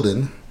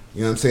building.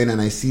 You know what I'm saying? And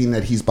I seen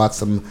that he's bought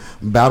some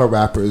battle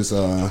rappers.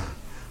 I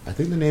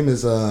think the name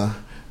is the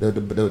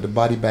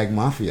Body Bag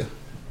Mafia.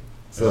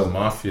 So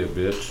Mafia,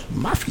 bitch.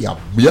 Mafia,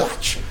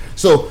 bitch.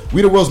 So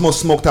we the world's most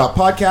smoked out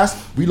podcast.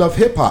 We love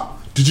hip hop.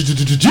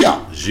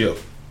 Jill.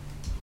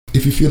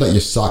 If you feel like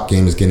your sock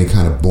game is getting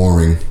kind of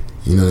boring,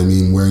 you know what I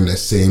mean? Wearing that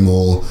same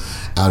old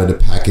out of the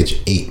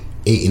package 8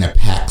 in a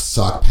pack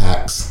sock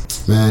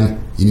packs, man,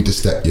 you need to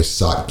step your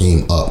sock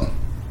game up.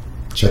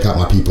 Check out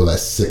my people at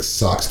Six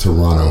Socks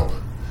Toronto.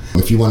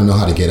 If you want to know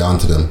how to get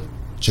onto them,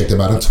 check them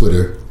out on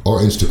Twitter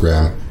or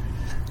Instagram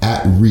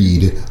at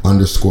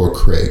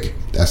Reid_Craig.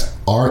 That's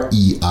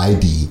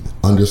REID_CRAIG.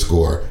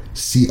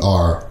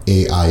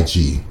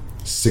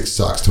 Six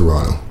Socks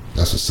Toronto.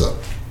 That's what's up.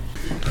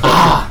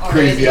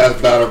 Crazy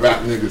ass battle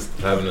rap niggas.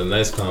 Having a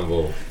nice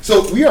convo.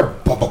 So we are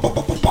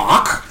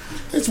back.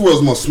 It's the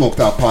world's most smoked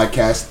out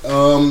podcast.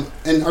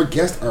 And our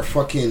guests are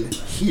fucking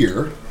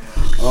here.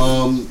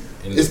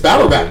 It's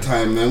battle rap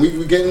time, man.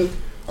 We getting.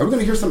 Are we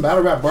gonna hear some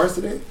battle rap bars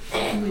today?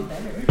 We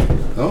better.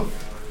 No.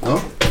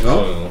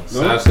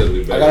 Sam said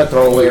we better. I gotta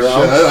throw away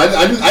around.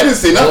 I didn't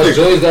say nothing. I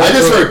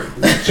just heard.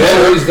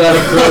 Joey's got to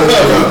throw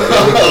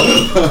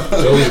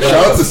away.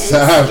 Shout out to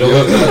Sam.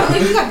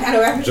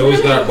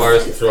 Joey's got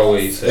bars to throw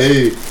away. He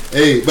said.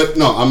 Hey, but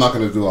no, I'm not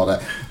gonna do all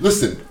that.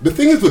 Listen, the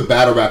thing is with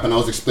battle rap, and I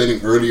was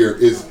explaining earlier,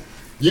 is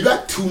you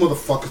got two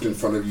motherfuckers in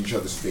front of each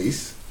other's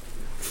face,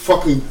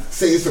 fucking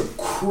saying some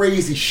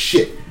crazy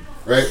shit,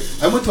 right?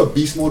 I went to a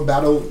Beast Mode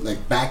battle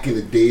like back in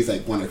the days,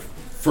 like when I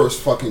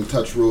first fucking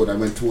touched road. I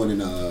went to one in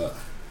the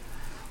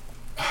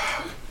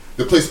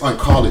place on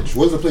College.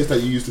 What was the place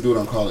that you used to do it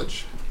on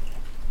College?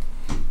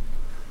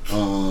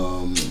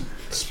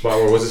 Spot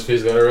where what's his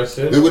face got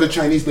arrested? Where the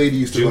Chinese lady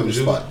used to run the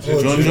spot. June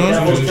was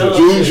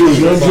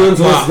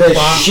the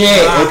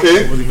shit.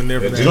 Okay. Wasn't even there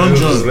for that. June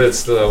was lit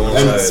still at one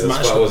side. The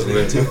spot wasn't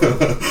lit.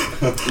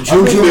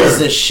 June was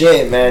the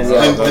shit, man.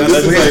 And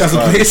this is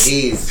like,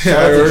 Jeez.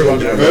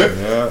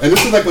 and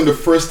this is like one of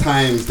the first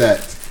times that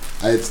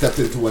I had stepped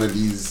into one of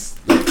these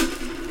like,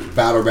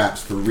 battle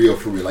raps for real.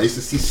 I used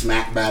to see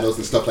smack battles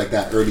and stuff like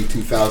that early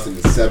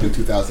 2007,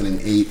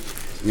 2008.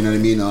 You know what I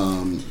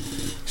mean?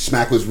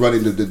 Smack was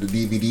running the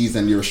DVDs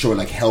and they were showing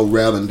like Hell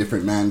Rel and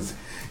different mans,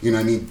 you know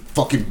what I mean,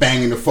 fucking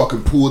banging the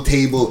fucking pool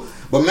table.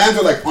 But mans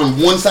are like on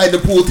one side of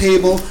the pool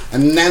table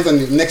and the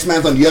next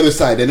man's on the other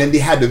side. And then they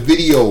had the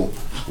video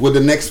with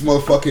the next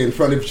motherfucker in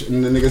front of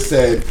and the nigga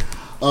said,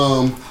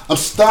 I'm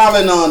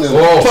starving on him.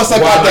 Whoa, plus I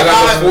got the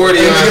 40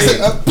 on him. said,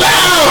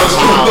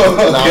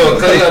 Yo,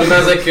 cause the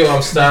man's like, yo,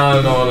 I'm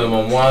styling on him.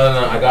 I'm wilding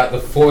on. I got the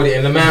 40,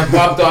 and the man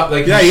popped off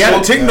like. Yeah, he had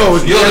a ting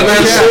nose. Yo, the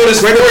man showed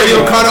his 40,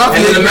 cut off,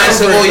 and then the man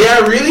said, "Oh yeah,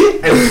 really?"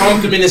 And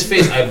pumped him in his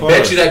face. I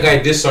bet you that guy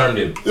disarmed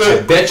him.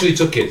 I bet you he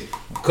took it.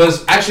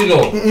 Cause actually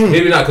no,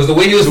 maybe not. Cause the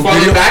way he was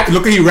falling back,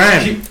 look at he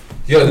ran.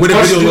 Yo, with a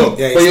video look.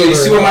 But yo, you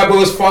see when my boy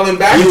was falling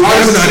back? He's gripping.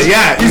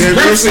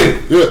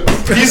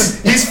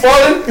 He's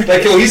falling.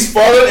 Like yo, he's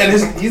falling, and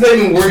he's not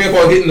even worrying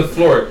about hitting the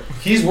floor.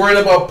 He's worried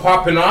about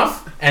popping off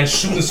and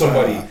shooting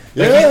somebody.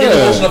 Like he's in the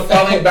motion of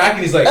falling back,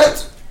 and he's like,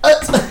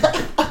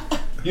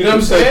 you know what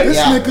I'm saying? This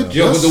nigga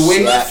Yo, but the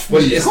way, slapped me.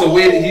 it's the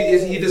way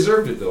that he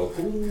deserved it though.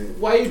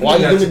 Why you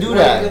gonna do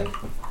that?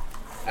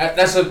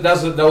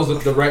 That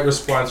was the right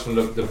response from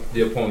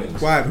the opponent.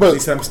 Why? Because he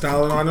said I'm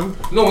styling on him?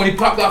 No, when he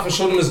popped off and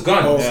showed him his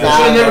gun. Oh, You should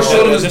have never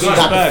showed him his gun.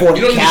 Got the 40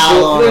 You don't need to cal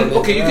show. on it.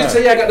 Okay, you can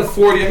say I got the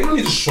 40. You don't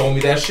need to show me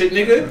that shit,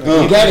 nigga.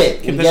 You get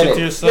it. You get it.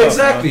 Yeah,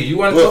 exactly. You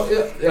want to?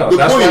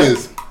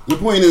 The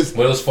point is.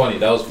 Well, it was funny.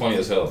 That was funny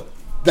as hell.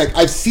 Like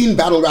I've seen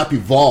battle rap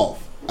evolve.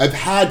 I've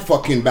had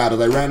fucking battles.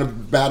 I ran a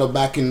battle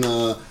back in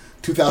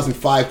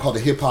 2005 called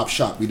the Hip Hop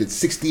Shop. We did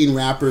 16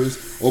 rappers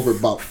over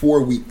about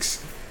 4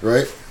 weeks,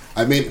 right?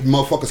 I made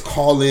motherfuckers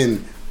call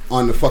in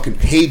on the fucking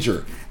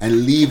pager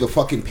and leave the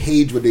fucking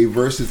page with their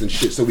verses and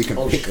shit so we can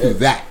pick through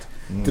that.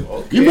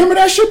 You remember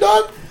that shit,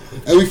 dog?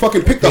 And we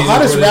fucking picked the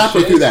hottest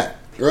rapper through that,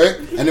 right?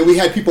 And then we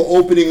had people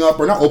opening up,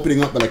 or not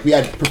opening up, but like we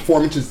had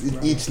performances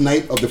each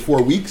night of the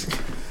 4 weeks.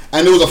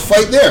 And there was a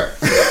fight there.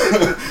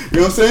 You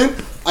know what I'm saying?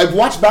 I've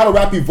watched battle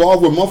rap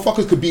evolve where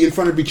motherfuckers could be in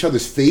front of each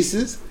other's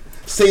faces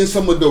saying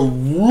some of the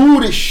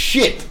rudest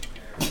shit.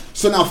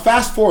 So now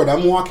fast forward,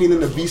 I'm walking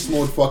in the Beast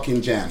Mode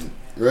fucking jam,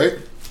 right?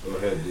 Go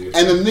ahead, dude.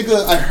 And the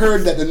nigga, I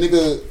heard that the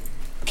nigga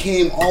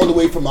came all the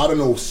way from, I don't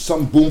know,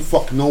 some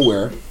boomfuck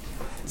nowhere.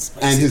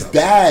 And his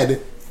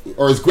dad,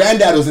 or his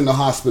granddad was in the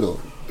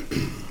hospital.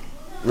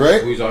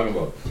 Right? Who are you talking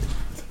about?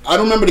 I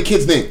don't remember the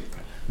kid's name.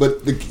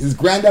 But his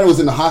granddad was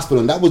in the hospital,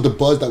 and that was the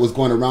buzz that was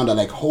going around. That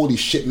like, holy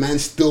shit, man,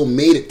 still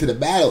made it to the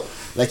battle.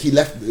 Like he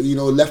left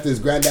his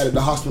granddad at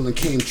the hospital and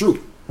came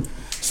through.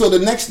 So the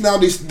next now,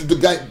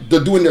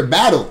 they're doing their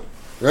battle,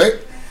 right?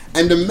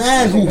 And the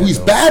man who he's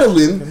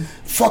battling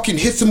fucking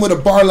hits him with a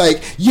bar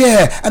like,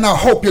 yeah, and I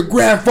hope your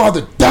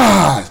grandfather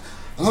dies.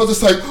 And I was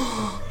just like,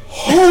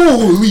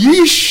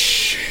 holy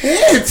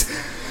shit!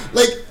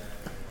 Like,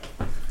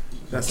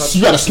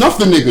 you gotta snuff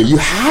the nigga. You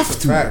have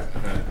to.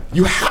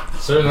 You have.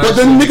 But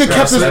then nigga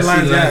kept his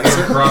line down.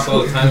 I cross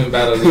all the time in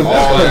battle league.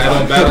 That's why I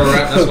don't battle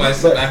rap. That's why I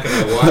sit back and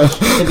I watch.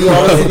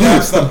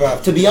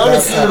 To be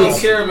honest, I don't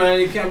care, man.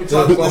 You can't be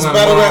talking about my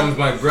mom,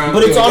 my grandma.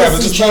 But it's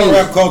honestly just battle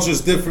rap culture is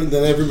different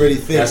than everybody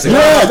thinks.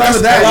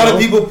 That's a lot of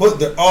people put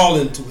their all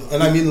into it,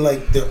 and I mean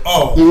like their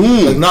all,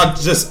 like not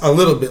just a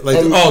little bit,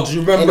 like all. Do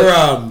you remember?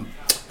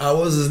 What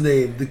was his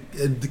name? The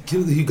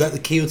kid who got the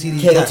KOTD.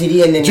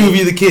 KOTD and then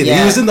Juvie the kid. Yeah.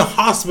 He was in the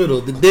hospital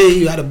the day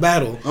he had a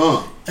battle.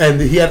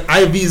 And he had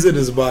IVs in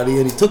his body,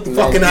 and he took the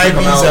fucking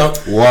IVs out,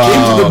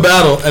 came to the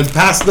battle, and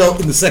passed out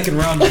in the second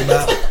round of the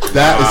battle.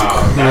 That is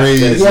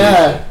crazy.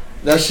 Yeah.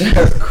 That shit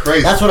is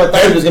crazy. That's what I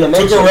thought he was going to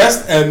mention. Took a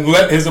rest and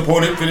let his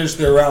opponent finish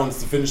their rounds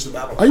to finish the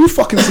battle. Are you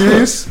fucking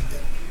serious?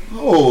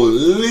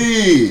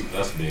 Holy.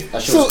 That's big.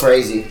 That shit was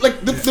crazy.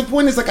 Like, the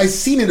point is, like, I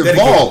seen it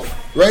evolve,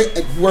 right?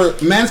 Where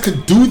mans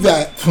could do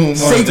that.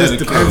 Say just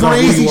depends on who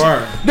crazy. you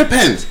are.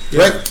 Depends,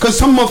 right? Because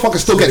some motherfuckers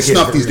still get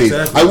snuffed these days.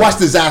 Exactly. I watched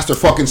Disaster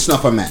fucking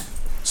snuff a man.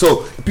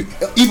 So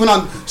even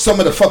on some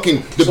of the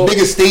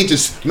biggest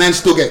stages, man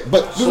still get.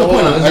 But so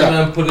does that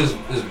man put his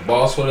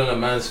ball sweat in a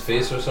man's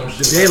face or some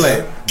shit?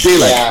 Daylight.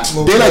 Yeah.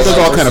 Daylight does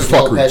all kind of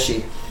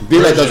fuckery.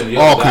 Daylight does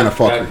all kind of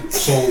fuckery.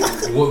 So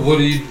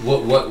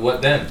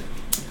what then?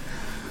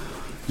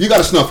 You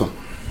gotta snuff him.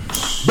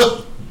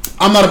 But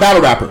I'm not a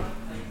battle rapper,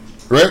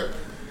 right?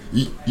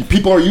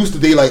 People are used to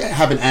Daylight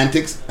having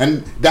antics,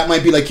 and that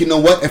might be like, you know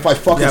what? If I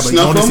fucking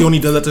snuff him, he only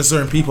does that to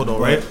certain people, though,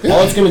 right? Yeah.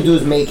 All it's gonna do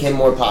is make him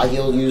more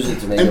He'll use it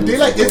to make him. And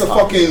Daylight is a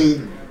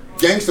fucking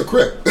gangster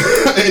crip.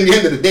 In the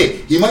end of the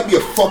day, he might be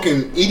a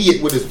fucking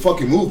idiot with his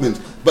fucking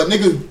movements, but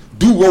niggas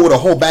do roll with a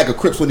whole bag of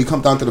crips when he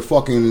comes down to the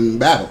fucking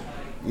battle.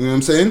 You know what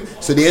I'm saying?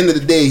 So at the end of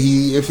the day,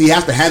 if he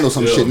has to handle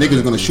some shit, niggas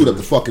are gonna shoot up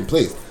the fucking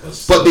place.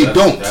 But they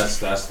don't. That's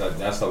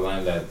the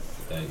line that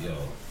yo.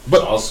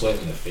 But all sweat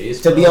in the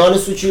face. To be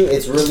honest with you,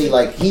 it's really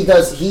like he's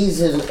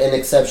an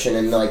exception,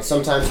 and like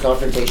sometimes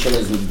confrontation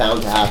is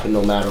bound to happen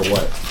no matter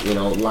what. You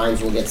know,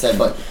 lines will get said,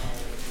 but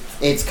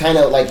it's kind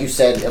of like you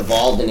said,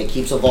 evolved, and it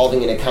keeps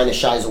evolving, and it kind of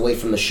shies away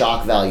from the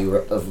shock value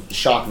of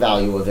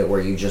it,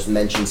 where you just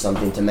mention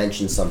something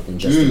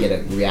just to get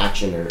a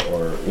reaction or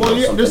well,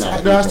 yeah,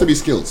 there has to be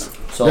skills.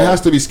 So there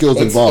has to be skills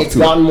involved it's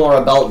too. It's gotten more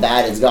about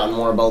that. It's gotten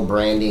more about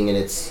branding, and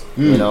it's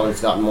you know, it's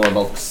gotten more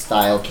about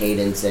style,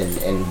 cadence, and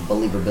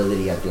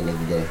believability at the end of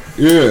the day.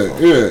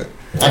 Yeah.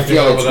 I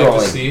feel it's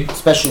growing,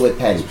 especially with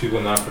Penn.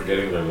 People not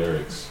forgetting their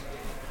lyrics.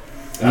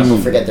 People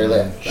forget their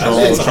lyrics.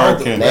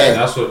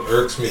 That's what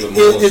irks me the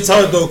most. It's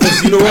hard though,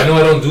 because you know what? I know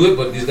I don't do it,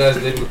 but these guys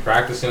they've been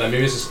practicing. Like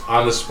maybe it's just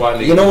on the spot.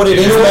 And you know what it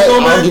is?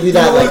 I'll give you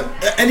that. Like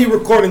any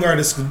recording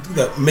artist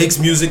that makes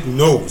music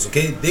knows.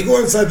 Okay, they go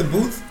inside the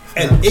booth,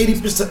 and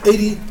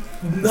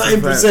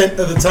 89%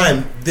 of the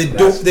time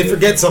they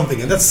forget something,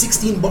 and that's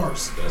 16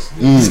 bars.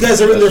 These guys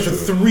are in there for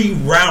 3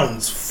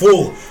 rounds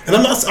full, and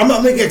I'm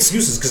not making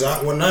excuses because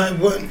when I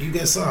went, you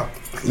guys saw.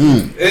 We're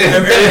gonna get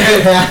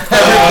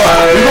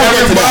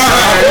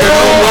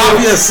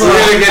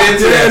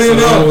into that.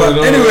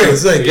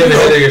 Anyways, like get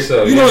ahead of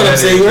yourself. You know what I'm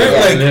saying, right?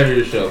 Like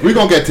we're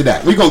gonna get to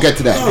that. We're gonna get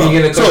to that. Are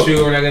you gonna coach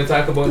you? We're not gonna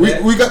talk about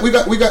that. We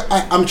got.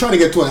 I'm trying to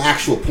get to an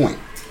actual point,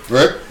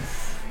 right?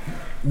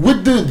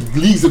 With the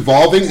leagues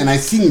evolving, and I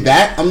seen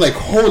that, I'm like,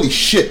 holy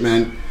shit,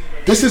 man,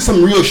 this is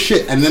some real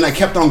shit. And then I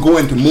kept on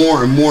going to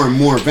more and more and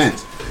more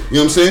events. You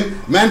know what I'm saying?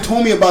 Man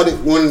told me about it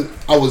when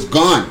I was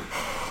gone,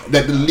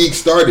 that the league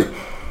started.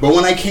 But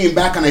when I came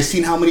back and I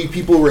seen how many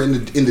people were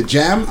in the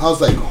jam, I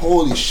was like,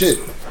 holy shit,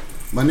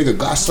 my nigga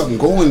got something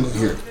going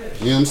here.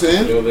 You know what I'm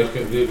saying?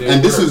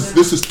 And this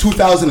is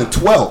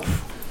 2012,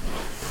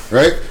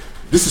 right?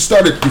 This is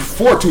started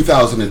before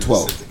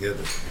 2012.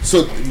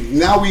 So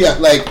now we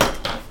at like,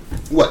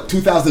 what,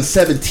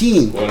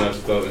 2017? Going on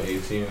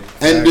 2018.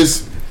 And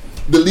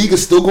the league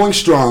is still going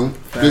strong.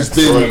 There's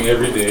been growing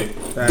every day.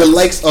 The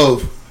likes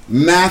of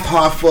Math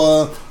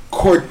Hoffa,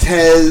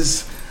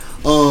 Cortez,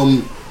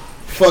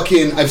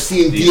 fucking, I've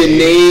seen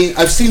DNA.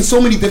 I've seen so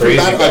many different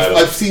battles.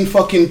 I've seen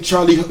fucking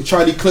Charlie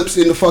Clips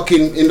in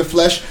the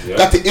flesh. Yep.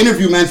 Got to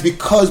interview mans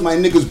because my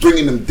niggas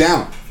bringing them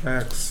down.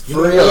 Facts.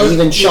 For real,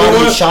 even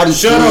Shoddy shout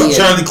out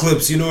Charlie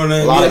Clips. You know what I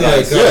mean? A lot of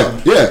guys.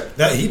 Yeah.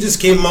 That he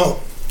just came out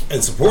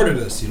and supported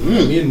us. You know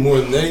what I mean? More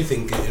than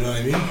anything, you know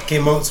what I mean?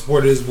 Came out,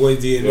 supported his boy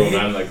DNA. Yo,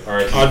 man, like,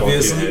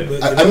 obviously,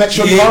 but, I met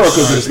Sean Clara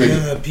because of this nigga.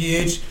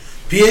 Yeah,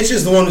 PH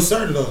is the one who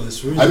started all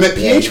this. Really. I met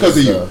PH because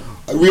of you.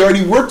 We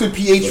already worked with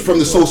PH from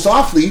the So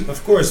Softly.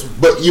 Of course.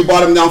 But you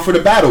brought him down for the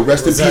battle.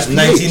 Rest in peace,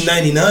 PH.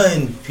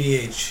 1999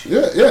 PH.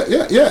 Yeah.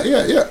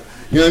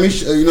 You know what I mean?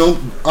 You know,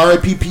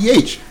 R.I.P.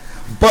 PH.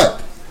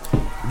 But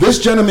this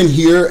gentleman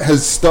here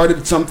has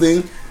started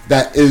something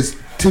that is,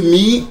 to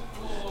me,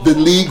 the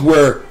league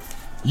where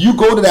you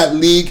go to that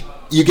league,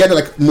 you get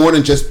like more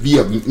than just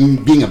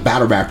being a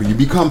battle rapper. You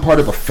become part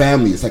of a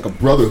family. It's like a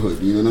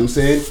brotherhood. You know what I'm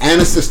saying?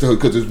 And a sisterhood,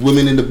 because there's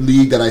women in the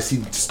league that I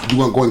see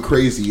going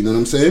crazy. You know what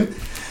I'm saying?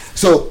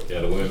 So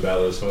yeah, the women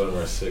battlers, some of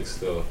them are sick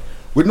still.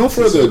 With no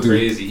further ado,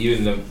 crazy.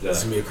 Even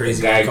the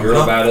crazy guy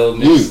girl battle,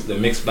 the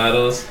mixed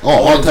battles. Oh,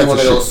 all types of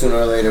shit. Sooner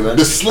or later, man.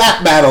 The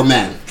slap battle,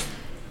 man.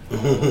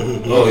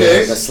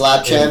 Okay, the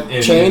slap chain.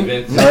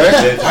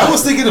 I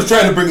was thinking of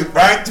trying to bring it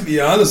back, to be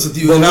honest with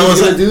you. But and I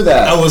was gonna do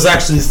that. I was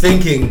actually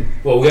thinking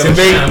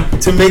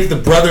to make the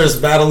brothers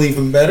battle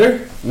even better.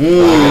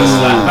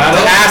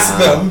 To ask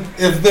them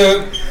if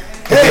they're.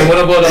 Hey, what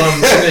about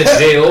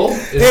J.O.?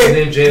 Is his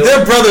name J.O.?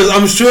 They're brothers.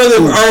 I'm sure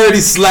they've already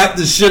slapped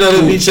the shit out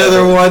of each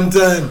other one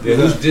time. Yeah,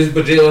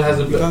 but J.O. has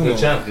a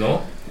champ,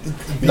 no?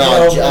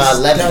 No,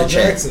 Lev's the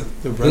champ.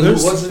 The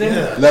brothers? What's his name?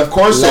 Yeah. Lev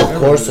Corso. Lev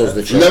Corso's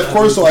the champ. Lev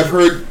Corso. I've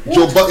heard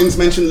Joe Buttons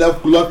mention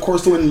Lev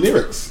Corso in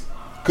lyrics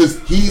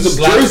because he's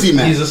a Jersey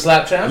man. He's a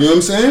slap champ. You know what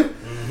I'm saying?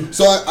 Mm-hmm.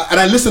 So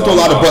I listen to a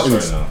lot of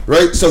Buttons,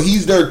 right? So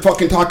he's there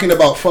fucking talking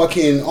about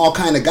fucking all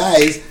kind of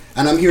guys.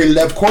 And I'm hearing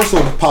Lev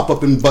Corso pop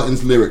up in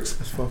Buttons' lyrics.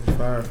 That's fucking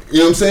fire. You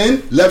know what I'm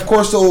saying? Lev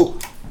Corso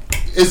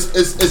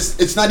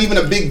it's not even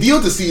a big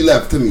deal to see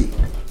Lev to me.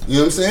 You know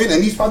what I'm saying?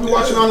 And he's probably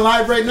watching on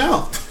live right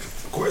now.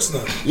 Of course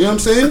not. You know what I'm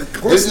saying?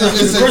 Of course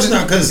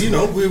not. Because you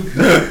know you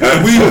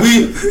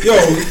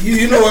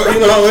know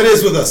how it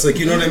is with us. Like,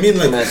 you know what I mean?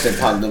 Like,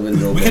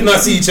 we could not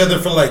see each other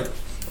for like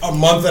a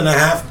month and a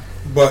half,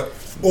 but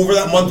over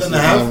that month and a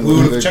half, we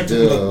would have checked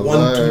in like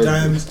 1-2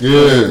 times.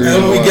 Yeah. And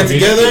then when we get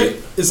together,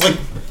 it's like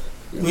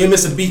we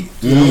miss a beat.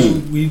 You know,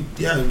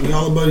 we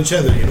all about each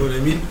other. You know what I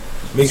mean?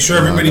 Make sure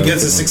everybody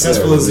gets as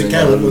successful as they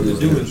can with what they're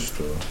doing.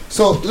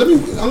 So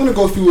I'm gonna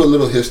go through a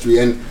little history,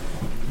 and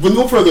with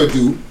no further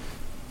ado,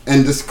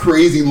 and this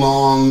crazy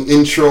long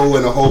intro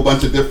and a whole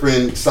bunch of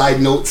different side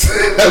notes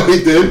that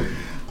we did,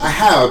 I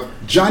have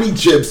Johnny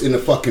Jibbs in the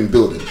fucking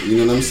building. You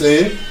know what I'm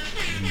saying?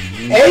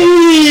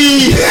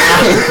 Hey! I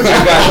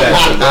got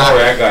that. Don't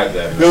worry, I got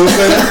that. You know what I'm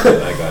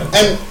saying? I got it.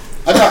 And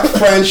I got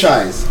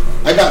Franchise.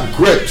 I got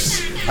Grips.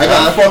 I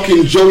got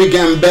fucking Joey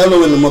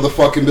Gambello in the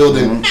motherfucking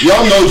building.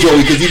 Y'all know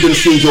Joey because you've been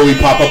seeing Joey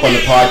pop up on the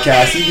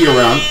podcast. He be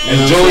around.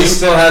 And Joey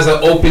still has an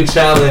open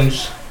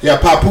challenge. Yeah,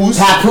 Papoose.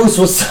 Papoose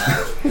was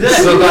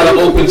still got an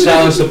open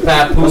challenge to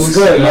Papoose.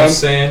 Good, you know man. what I'm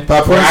saying?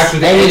 Papoose.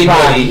 Actually,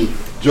 anybody.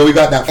 Joey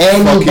got that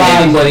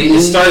Anybody.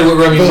 It started with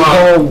Remy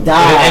Ma. It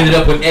ended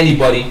up with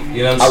anybody.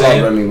 You know what I'm saying?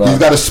 I love Remy Ma. He's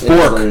got a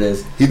spork. It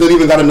is. He don't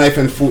even got a knife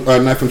and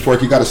fork.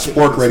 He got a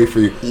spork ready for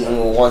you.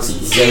 Once at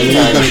the same He's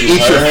time. gonna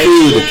eat your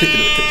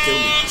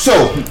food.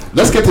 So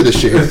let's get to this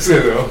shit. Let's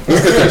get to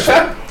this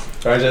shit.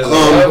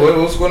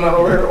 What's going on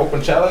over here?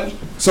 Open challenge?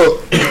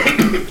 So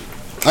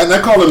I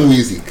call him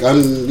Weezy.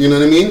 You know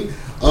what I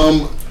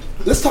mean?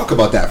 Let's talk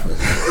about that first.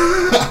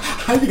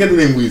 How did you get the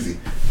name Weezy?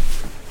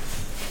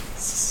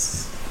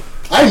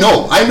 I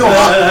know,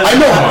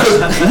 because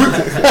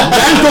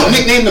men don't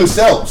nickname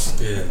themselves.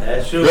 Yeah,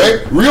 that's true.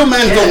 Right? Real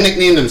men don't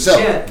nickname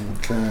themselves. Yeah.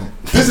 Okay.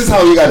 This is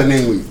how you got the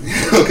name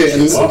Weezy. Okay.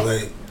 And so,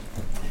 like,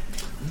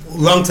 a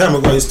long time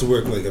ago, I used to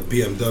work like a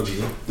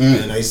BMW,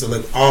 and I used to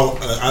like I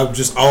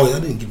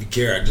didn't give a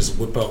care. I just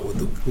whip out with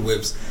the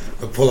whips.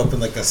 I pull up in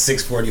like a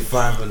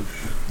 645, and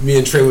me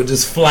and Trey would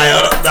just fly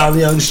out down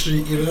Young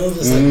Street, you know,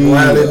 just like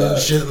wilding and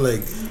shit,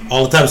 like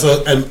all the time.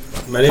 So, and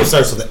my name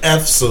starts with an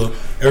F, so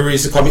everybody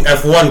used to call me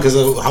F1 because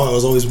of how I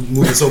was always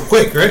moving so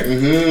quick, right?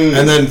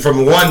 And then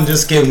from 1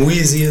 just came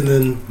Weezy, and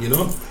then, you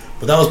know,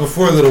 but that was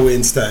before Lil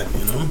Wayne's time,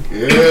 you know.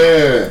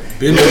 Yeah.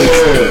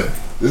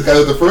 This guy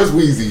was the first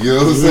Weezy, you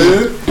know what I'm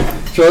saying?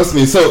 Trust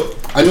me. So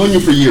I known you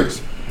for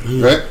years,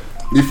 right?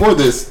 Before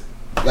this,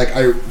 like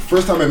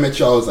first time I met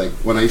y'all was like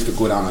when I used to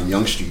go down on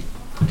Young Street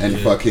and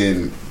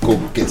fucking go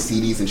get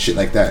CDs and shit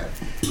like that.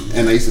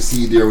 And I used to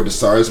see you there with the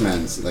SARS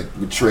mans, like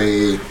with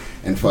Trey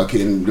and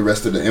fucking the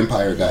rest of the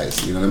Empire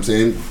guys. You know what I'm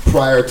saying?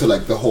 Prior to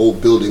like the whole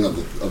building of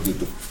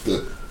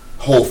the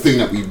whole thing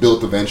that we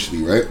built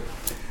eventually, right?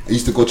 I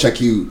used to go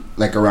check you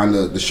like around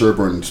the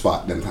Sherburne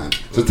spot them times.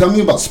 So tell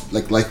me about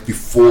like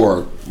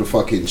before the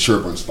fucking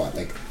Sherburne spot,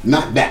 like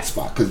not that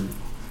spot, because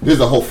there's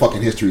a whole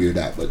fucking history of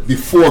that, but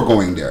before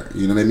going there,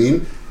 you know what I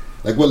mean?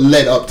 Like what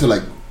led up to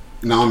like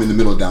now I'm in the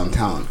middle of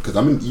downtown, because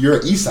you're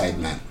an East Side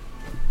man.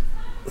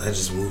 I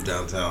just moved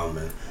downtown,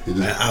 man.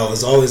 I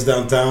was always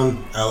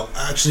downtown.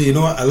 Actually, you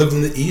know what? I lived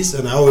in the East,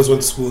 and I always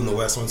went to school in the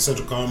West. I went to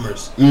Central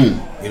Commerce. You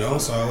know,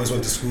 so I always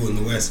went to school in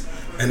the West.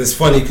 And it's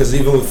funny because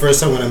even the first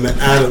time when I met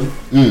Adam,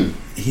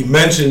 he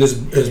mentioned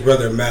his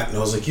brother Matt, and I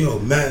was like, yo,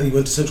 Matt, he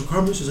went to Central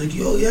Commerce. He's like,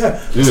 yo,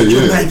 yeah. I was like,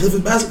 yo, Matt, he played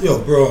with basketball.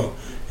 Yo, bro,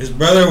 if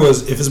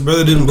his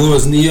brother didn't blow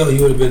his knee out, he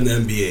would have been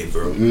in the NBA,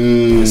 bro.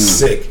 He was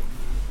sick.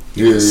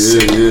 Yeah.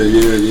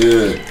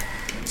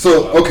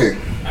 So, okay.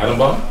 Adam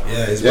Bomb?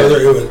 Yeah, his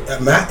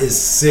brother, Matt is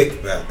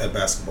sick at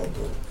basketball,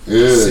 bro.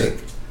 Yeah. Sick.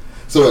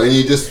 So, and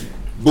you just,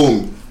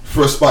 boom,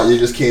 first spot, you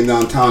just came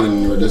downtown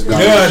and you were just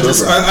down I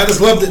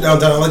just loved it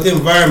downtown. I like the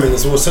environment.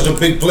 It was such a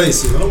big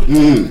place, you know?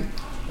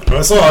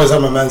 I still always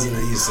have my mans in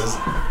the East. That's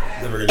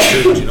never going to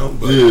change, you know?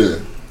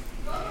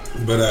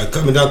 But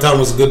coming downtown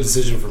was a good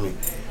decision for me.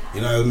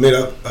 You know, I met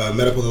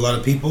up with a lot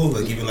of people,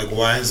 like even like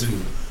Wise, who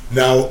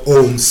now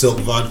owns Silk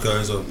Vodka,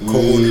 as a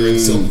co-owner in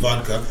Silk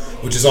Vodka,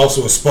 which is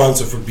also a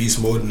sponsor for Beast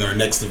Mode in our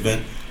next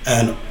event,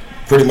 and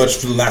pretty much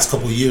for the last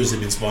couple of years they've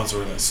been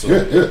sponsoring us. So,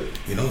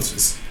 you know,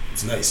 it's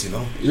nice, you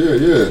know.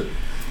 Yeah.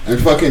 And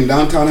fucking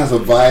downtown has a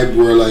vibe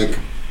where, like,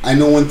 I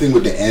know one thing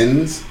with the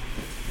ends,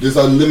 there's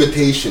a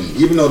limitation,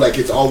 even though like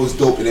it's always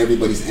dope in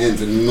everybody's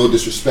ends, and no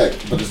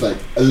disrespect, but it's like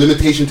a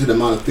limitation to the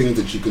amount of things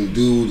that you can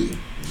do.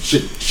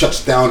 Shit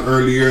shuts down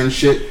earlier and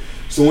shit.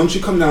 So once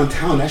you come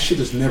downtown, that shit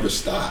just never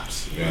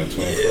stops. Yeah,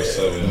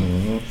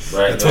 24/7.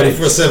 Right,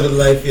 24/7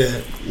 life.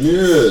 Yeah.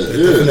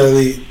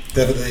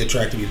 Definitely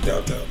attracted me to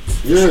downtown.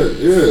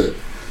 Yeah.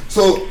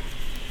 So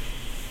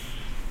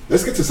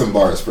let's get to some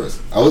bars first.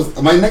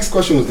 My next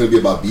question was gonna be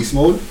about Beast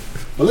Mode,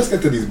 but let's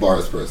get to these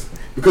bars first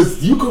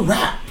because you could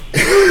rap.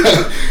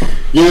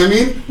 You know what I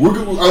mean?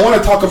 I want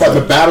to talk about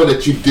the battle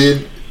that you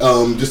did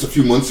just a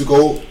few months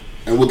ago,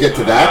 and we'll get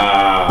to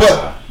that.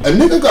 But a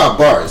nigga got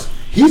bars.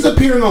 He's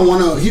appearing on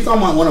one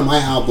of my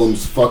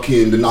albums,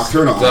 fucking the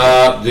Nocturnal.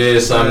 Stop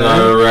this! I'm not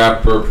a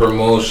rapper.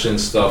 Promotion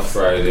stuff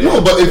Friday.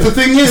 No, but if the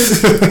thing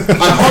is, I'm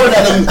hard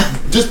at him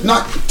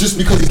not just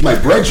because he's my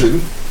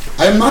brethren.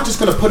 I'm not just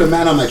gonna put a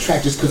man on my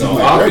track just because he's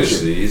my obviously,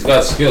 brethren. he's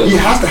got skills. He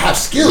has to have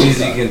skills.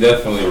 Easy can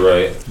definitely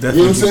write. You know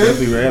what I'm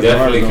saying?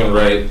 Definitely can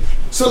write.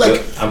 So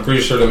like, I'm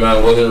pretty sure the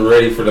man wasn't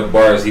ready for the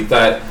bars. He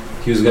thought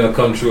he was gonna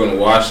come through and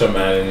wash a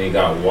man, and he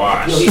got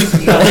washed. Easy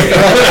 3-0,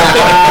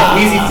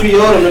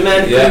 the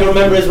man couldn't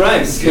remember his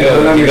rhymes. He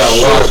got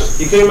washed.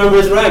 He couldn't remember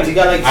his rhymes. He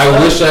got like. I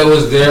wish I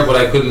was there, but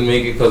I couldn't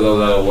make it because I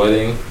was at a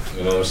wedding.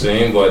 You know what I'm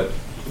saying? But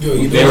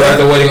they were at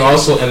the wedding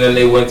also, and then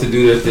they went to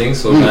do their thing.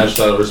 So matched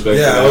out of respect.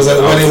 Yeah, I was at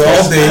the wedding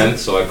all day, man,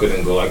 so I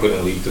couldn't go. I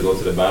couldn't leave to go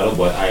to the battle,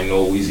 but I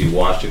know Weezy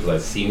washed it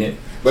because I've seen it.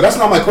 But that's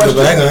not my question.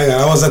 But hang on.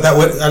 I was at that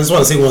wedding. I just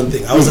want to say one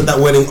thing. I was at that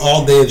wedding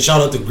all day, and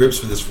shout out to Grips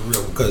for this, for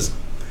real, because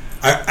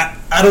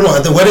I don't know,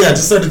 at the wedding I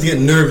just started to get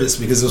nervous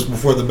because it was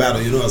before the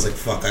battle. You know, I was like,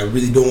 fuck, I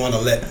really don't want to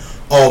let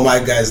all my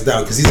guys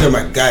down because these are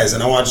my guys,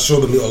 and I want to show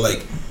them, you know,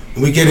 like,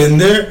 when we get in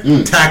there,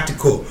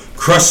 tactical,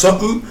 crush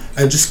something,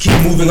 and just keep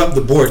moving up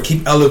the board,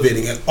 keep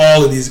elevating, and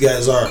all of these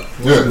guys are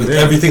with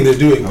everything they're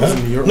doing. I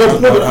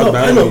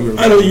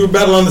know you were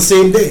battling on the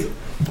same day.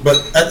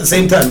 But at the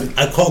same time,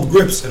 I called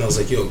Grips, and I was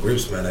like, yo,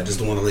 Grips, man, I just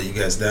don't want to let you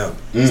guys down.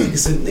 He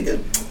said, nigga,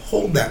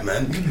 hold that,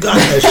 man. You got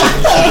that shit.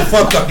 Shut the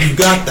fuck up. You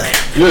got that.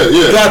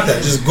 You got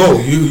that. Just go.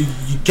 You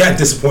can't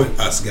disappoint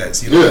us,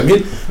 guys. You know what I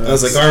mean? And I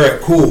was like, all right,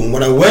 cool. And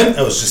when I went,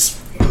 I was just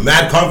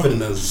mad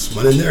confident. I was just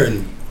went in there,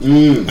 and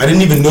I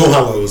didn't even know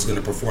how I was going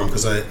to perform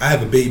because I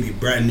have a baby,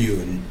 brand new,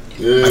 and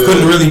I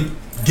couldn't really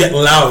get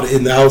loud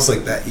in the house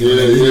like that. You know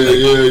what I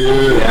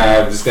mean?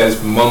 Yeah, this guy's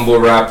mumble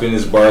rapping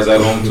his bars at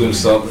home to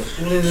himself.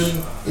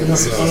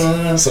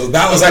 So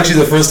that was actually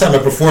the first time I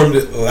performed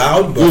it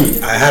loud,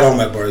 but I had all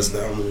my bars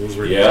down. It was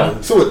really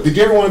cool. So did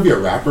you ever want to be a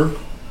rapper?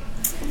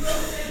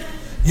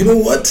 You know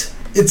what?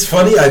 It's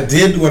funny, I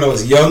did when I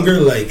was younger,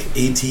 like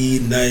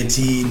 18,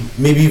 19,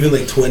 maybe even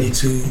like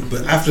 22.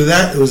 But after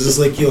that, it was just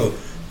like, yo,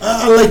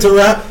 I like to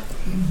rap,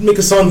 make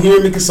a song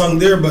here, make a song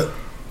there, but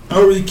I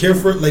don't really care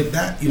for it like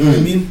that. You know what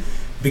I mean?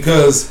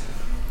 Because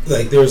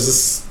like there's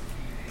this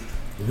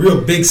real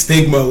big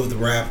stigma with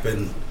rap,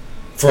 and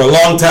for a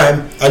long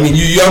time, I mean,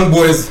 you young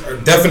boys are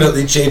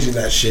definitely changing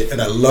that shit,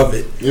 and I love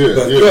it.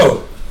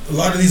 Yo, a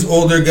lot of these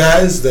older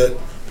guys that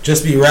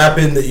just be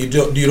rapping that you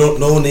don't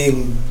know,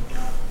 named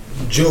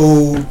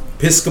Joe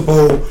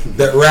Piscopo,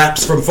 that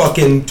raps from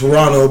fucking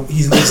Toronto.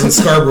 He lives in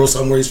Scarborough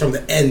somewhere. He's from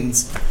the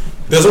ends.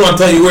 Doesn't want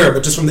to tell you where,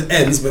 but just from the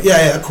ends. But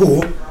yeah,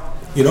 cool.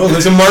 You know,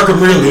 lives in Markham,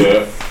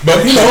 really.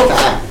 But you know.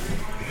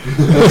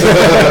 That's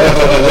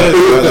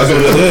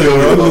what it is,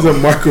 bro. Those are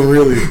Marco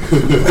really.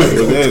 That's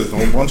what it is.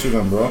 Don't bunch of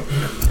them, bro.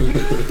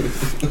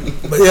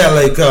 But yeah,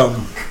 like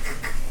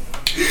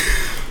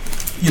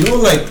you know,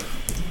 like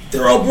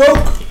they're all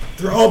broke.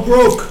 They're all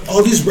broke.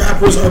 All these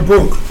rappers are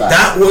broke.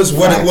 That was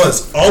what it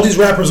was. All these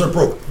rappers are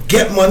broke.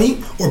 Get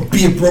money or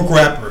be a broke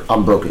rapper.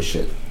 I'm broke as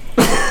shit.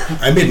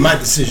 I made my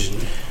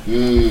decision.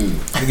 You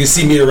can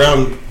see me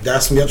around,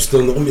 gas me up,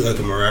 still know me like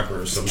I'm a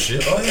rapper or some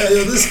shit. Oh yeah,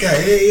 yo, this guy.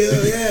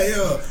 Hey,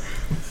 yo.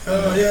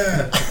 Oh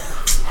yeah.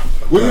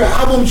 When your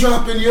album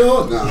dropping,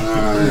 yo? No.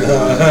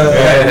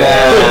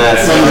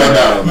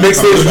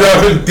 Mixtapes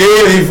dropping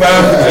daily,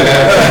 fam.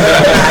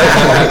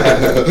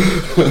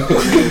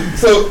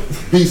 So,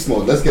 Beast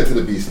Mode. Let's get to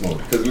the Beast Mode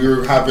because we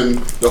were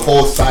having the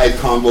whole side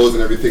combos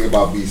and everything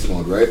about Beast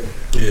Mode, right?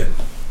 Yeah.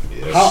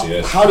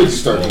 How did you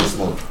start Beast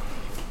Mode?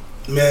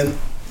 Man,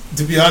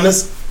 to be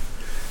honest,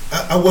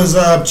 I was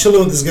chilling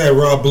with this guy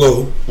Rob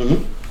Blow,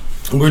 and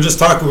we were just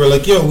talking. We were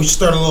like, "Yo, we should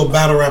start a little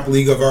battle rap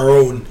league of our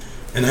own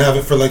and have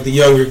it for like the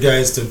younger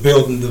guys to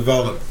build and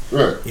develop."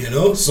 Right. You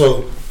know,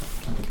 so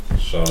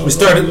Shout we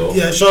started.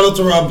 Shout out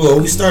to Rob Blow.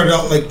 We started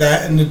out like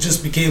that, and it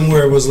just became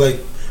where it was like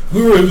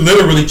we were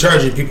literally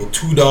charging people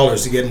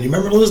 $2 to get in. You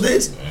remember those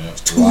days? Yeah.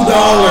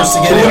 $2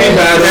 to get in.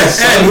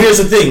 And here's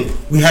the thing: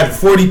 we had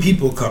 40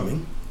 people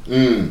coming.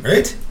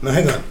 Right? Now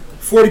hang on.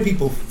 40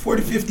 people,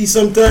 40, 50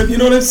 sometime, you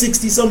know what I'm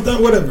 60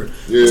 sometime, whatever.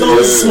 Yeah, it's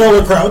always a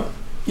smaller crowd,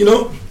 you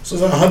know? So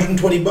it's like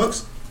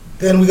 $120.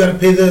 Then we gotta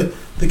pay the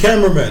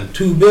cameraman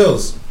 $2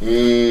 bills.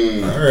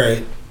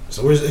 Alright.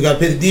 So we gotta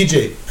pay the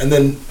DJ. And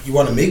then you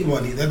wanna make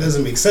money. That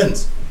doesn't make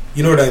sense.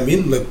 You know what I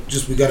mean? Like,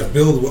 just we gotta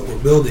build what we're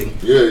building.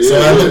 So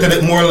I looked at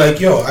it more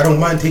like, yo, I don't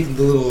mind taking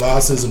the little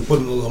losses and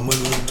putting a little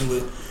money into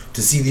it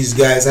to see these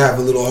guys have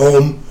a little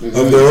home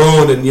of their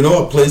own and, you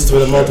know, a place for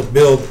them all to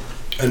build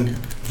and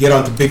get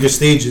onto bigger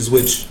stages,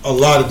 which a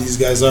lot of these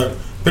guys are.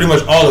 Pretty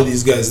much all of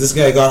these guys. This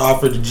guy got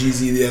offered to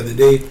GZ the other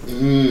day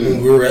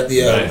when we were at the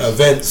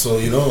event. So,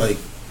 you know, like,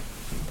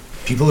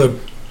 people are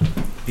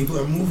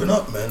moving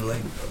up, man.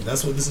 Like,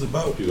 that's what this is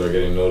about. People are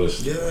getting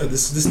noticed. Yeah,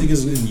 this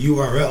nigga's in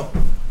URL.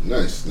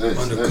 Nice.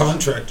 Under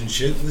contract and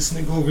shit. This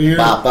nigga over here.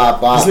 Bop,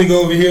 bop, bop. This nigga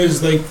over here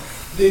is like,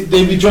 they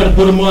be trying to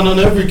put him on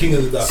every King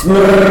of the Dot.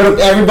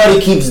 Everybody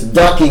keeps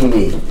ducking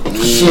me.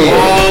 Shit.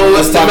 Oh,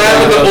 let's talk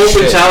about the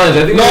open challenge.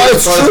 I think no,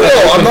 it's true.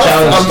 I'm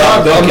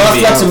not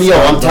flexing. Yo,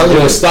 I'm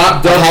telling you.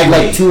 Stop ducking I had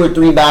like 2 or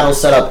 3 battles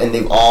set up, and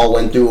they've all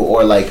went through,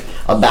 or like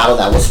a battle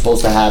that was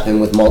supposed to happen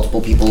with multiple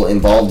people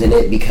involved in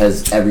it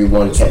because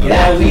everyone kept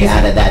backing me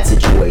out of that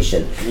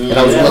situation. And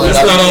I was willing.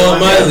 That's not all in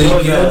my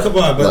league, you know. Come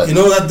on, but you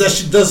know that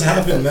shit does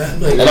happen, man.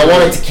 Like, and I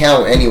want it to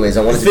count, anyways.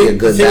 I want it to be a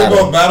good battle. The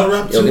thing about battle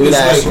rap too is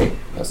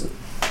like,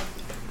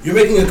 you're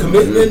making a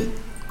commitment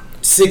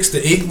 6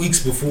 to 8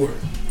 weeks before,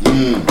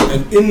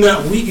 and in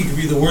that week it could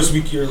be the worst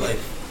week of your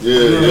life.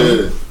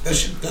 That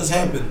shit does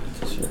happen.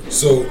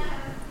 So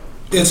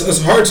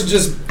it's hard to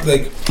just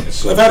like.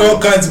 I've had all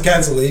kinds of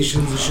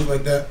cancellations and shit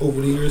like that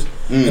over the years,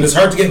 and it's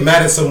hard to get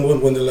mad at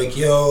someone when they're like,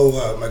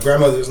 "Yo, my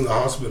grandmother's in the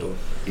hospital."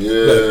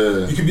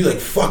 Like, you could be like,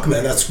 "Fuck,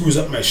 man, that screws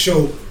up my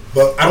show,"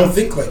 but I don't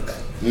think like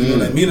that. You know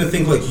what I mean? I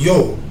think like,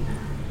 "Yo,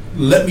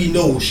 let me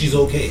know she's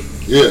okay."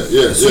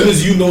 As soon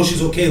as you know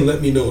she's okay,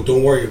 let me know.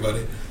 Don't worry about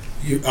it.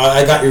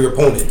 I got your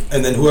opponent,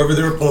 and then whoever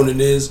their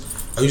opponent is,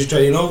 I usually try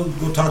to, you know,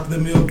 go talk to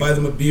them, you know, buy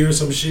them a beer or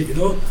some shit, you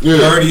know.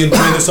 They're already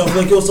enjoying themselves,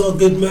 like, yo, it's all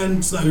good, man.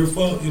 It's not your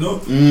fault, you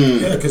know.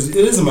 Yeah, because it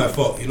isn't my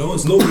fault, you know.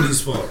 It's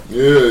nobody's fault.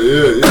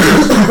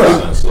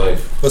 That's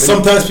life. But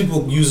sometimes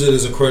people use it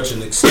as a crutch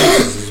and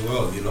excuses as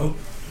well, you know.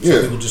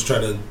 Some people just try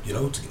to, you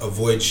know, to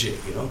avoid shit,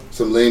 you know.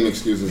 Some lame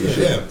excuses and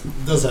shit. Yeah,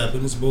 it does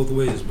happen. It's both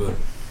ways, but.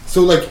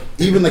 So, like,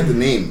 even, like, the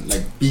name,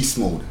 like, Beast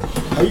Mode.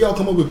 How y'all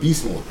come up with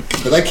Beast Mode?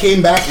 Because I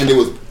came back and there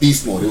was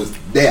Beast Mode. It was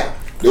there.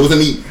 There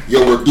wasn't any,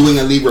 yo, we're doing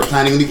a league, we're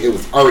planning a league. It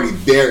was already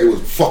there. It was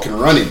fucking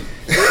running.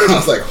 I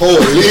was like, holy,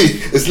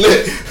 it's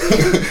lit.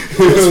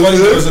 It's funny,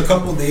 there was a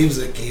couple names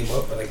that came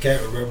up, and I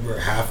can't remember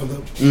half of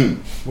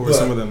them. What were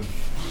some of them?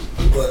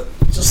 But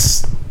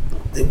just,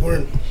 they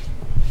weren't.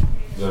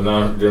 They're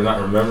not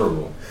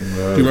memorable. Do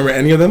you remember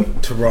any of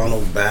them? Toronto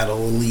Battle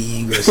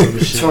League or some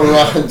shit.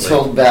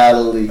 Toronto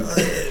Battle League.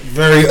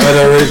 Very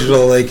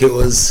unoriginal, like it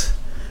was.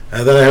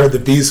 And then I heard the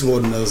Beast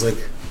Mode, and I was like,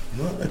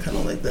 well, I kind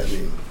of like that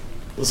name.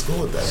 Let's go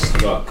with that.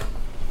 Stuck.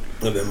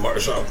 And then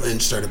Marshawn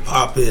Lynch started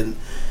popping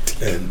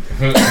and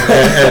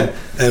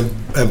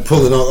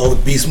pulling out all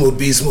the Beast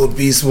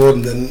Mode,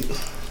 and then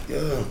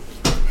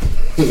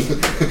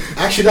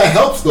Actually, that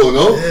helps though,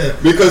 no? Yeah.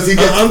 Because he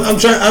gets. I'm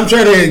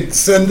trying to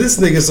send this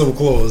nigga some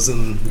clothes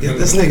and get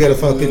this nigga to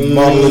fucking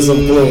model us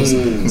some clothes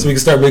so we can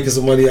start making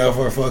some money off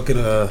our fucking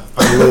our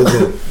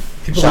logo.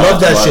 People love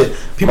that shit.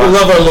 People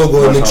love our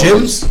logo in the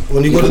gyms.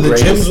 When you go to the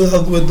gyms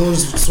with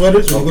those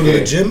sweaters, when you go to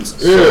the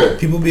gyms,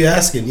 people be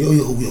asking, yo,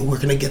 where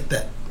can I get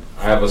that?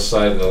 I have a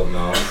side note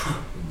now.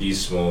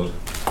 Beast Mode.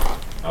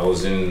 I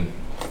was in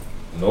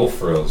No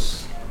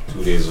Frills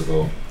 2 days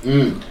ago.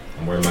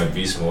 I'm wearing my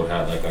Beast Mode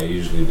hat like I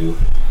usually do.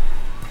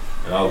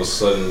 And all of a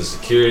sudden, the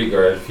security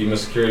guard, female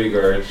security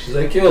guard, she's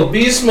like, yo,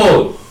 Beast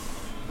Mode.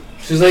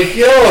 She's like,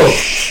 yo,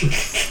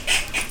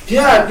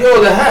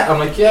 the hat. I'm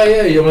like, yeah.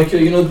 I'm like, yo,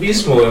 you know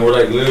Beast Mode. And we're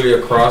like literally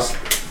across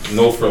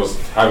No Frills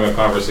having a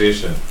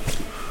conversation.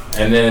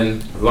 And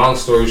then, long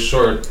story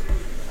short,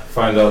 I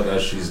find out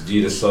that she's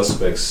D, the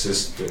suspect's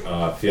sister,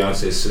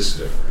 fiance's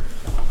sister.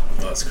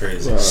 Oh, that's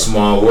crazy.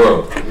 Small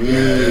world. You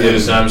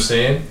understand what I'm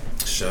saying?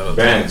 Shout out.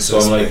 Bang. So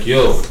I'm like,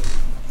 yo,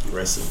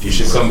 you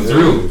should come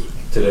through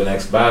to the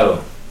next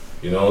battle,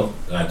 you know.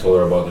 And I told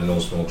her about the No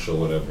Smoke show,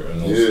 whatever,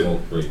 and No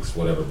Smoke breaks,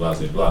 whatever, blah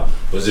blah blah.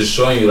 But it's just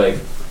showing you, like,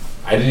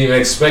 I didn't even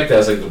expect that.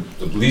 It's like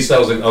the least I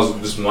was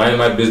just minding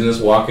my business,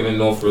 walking in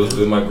No Frills,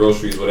 doing my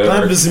groceries, whatever.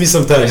 That happens to me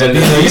sometimes. And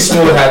then the Beast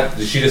Mode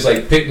she just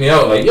like picked me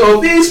out, like, yo,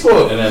 Beast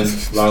Mode. And then,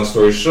 long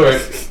story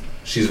short,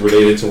 she's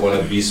related to one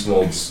of Beast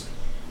Mode's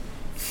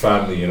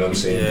family, you know what I'm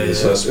saying? Yeah, The yeah.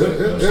 suspect. You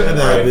know what I'm saying? And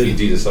I've RIPD,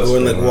 the been suspect.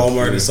 going like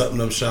Walmart or something,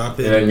 I'm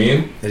shopping. You know what I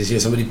mean? And you hear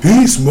somebody,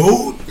 peace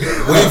mode.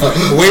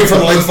 Away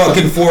from like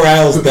fucking 4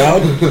 aisles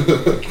down.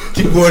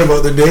 Keep going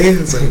about their day.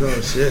 It's like,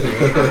 oh shit.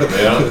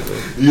 Yeah.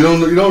 You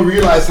don't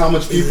realize how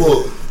much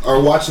people are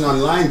watching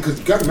online, because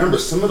you gotta remember,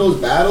 some of those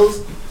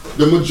battles,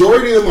 the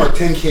majority of them are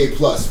 10K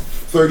plus,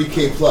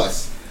 30K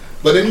plus.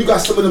 But then you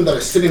got some of them that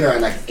are sitting there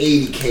at like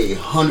 80K,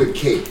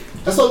 100K.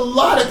 That's a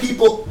lot of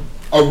people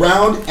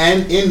around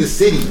and in the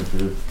city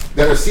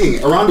that are seeing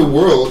it, around the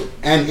world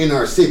and in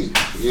our city.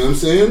 You know what I'm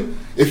saying?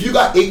 If you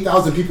got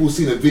 8,000 people who've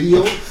seen a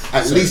video,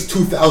 at least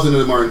 2,000 of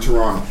them are in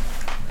Toronto.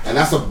 And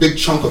that's a big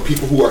chunk of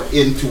people who are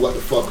into what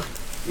the fuck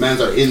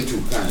mans are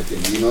into kind of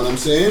thing. You know what I'm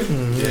saying?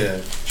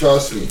 Yeah.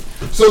 Trust me.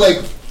 So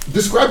like,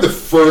 describe the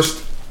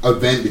first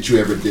event that you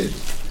ever did.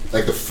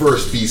 Like the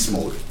first Beast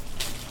Mode.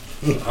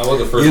 How was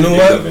the first You know big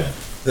what? event?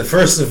 The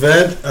first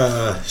event,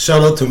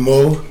 shout out to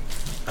Mo.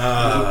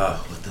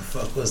 What the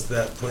fuck was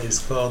that place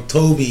called?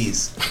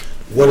 Toby's.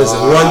 What is it?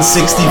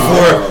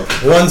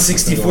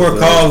 164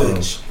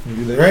 College.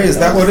 Right? Is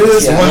that what it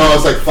is? Yeah. No,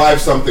 it's like 5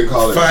 something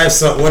college. 5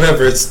 something,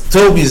 whatever. It's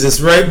Toby's. It's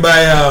right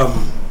by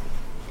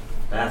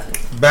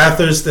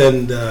Bathurst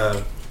and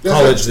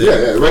College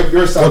there. Yeah, right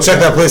there. Go check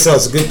that place out.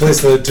 It's a good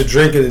place to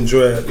drink and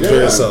enjoy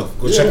yourself.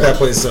 Go check that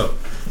place out.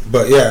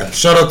 But yeah,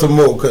 shout out to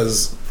Mo,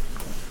 because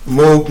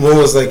Mo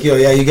was like, yo,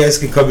 yeah, you guys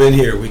can come in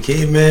here. We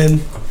came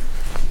in.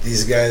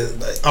 These guys,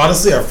 like,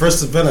 honestly, our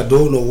first event, I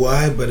don't know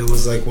why, but it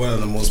was like one of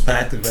the most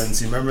packed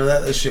events. You remember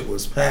that? That shit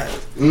was packed,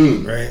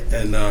 right?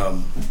 And I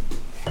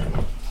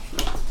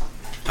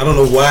don't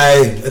know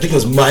why. I think it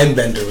was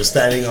Mindbender was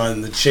standing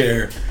on the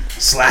chair,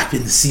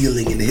 slapping the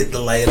ceiling and hit the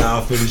light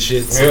off and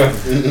shit. So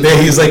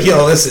then he's like,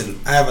 yo, listen,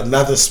 I have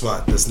another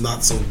spot that's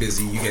not so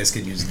busy. You guys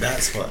can use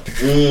that spot.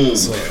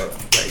 So,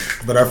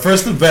 but our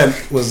first event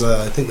was,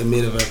 I think the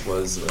main event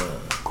was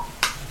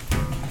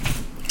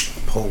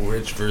Paul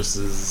Rich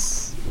versus...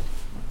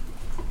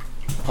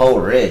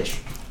 Paul Rich.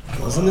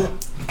 Wasn't it?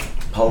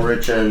 Paul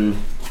Rich and...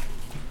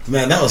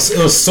 Man, it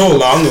was so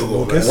long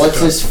ago. Man.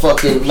 What's his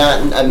fucking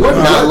not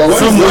Logan?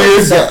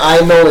 I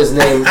know his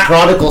name.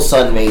 Prodigal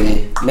Son,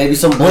 maybe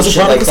some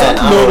bullshit like that.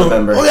 I don't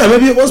remember. Oh yeah,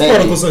 maybe it was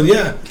Prodigal Son.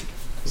 Yeah.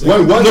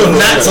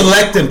 Nat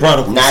Select and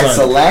Prodigal Son. Nat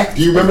Select.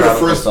 Do you remember the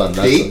first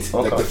date?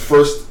 Like the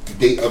first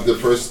date of the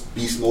first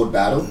Beast Mode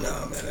battle?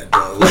 No, man,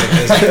 I don't.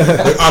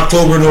 Like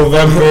October,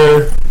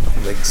 November.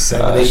 Like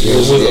 7, 8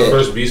 years. Who was the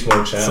first Beast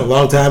Mode champ? It's a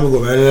long time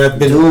ago, man. And I've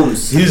been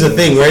Dooms. Here's the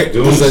thing, right?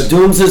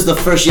 Dooms is the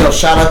first. Yo,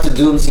 shout out to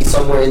Dooms. He's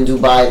somewhere in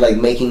Dubai, like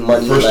making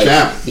money, first like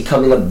champ.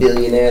 becoming a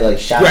billionaire. Like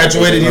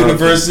graduated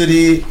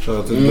university. He's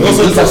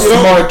a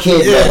smart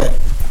kid. Yeah.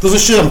 Those are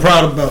shit I'm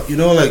proud about. You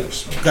know, like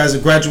guys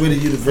that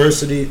graduated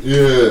university.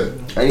 Yeah.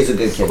 And he's a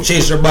good kid.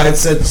 Changed their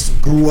mindsets,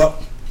 grew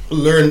up,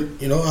 learned,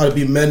 you know, how to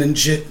be men and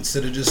shit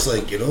instead of just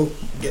like, you know,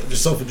 getting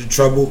yourself into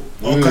trouble.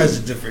 All kinds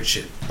of different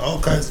shit.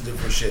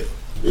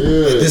 Yeah.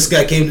 Like this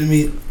guy came to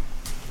me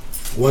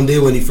one day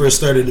when he first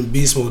started in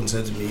Beast Mode and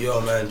said to me,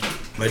 yo, man,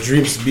 my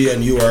dream is to be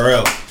on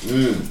URL.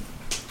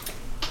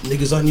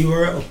 Niggas on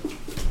URL.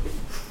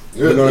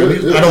 You know what I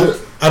mean?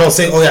 I don't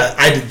say, oh yeah,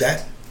 I did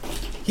that.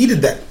 He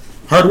did that.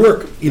 Hard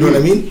work. You know what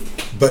I mean?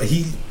 But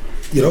he,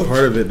 you know,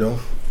 part of it though.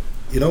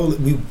 You know,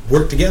 we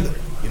work together.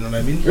 You know what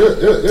I mean?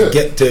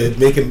 Yeah. To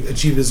make him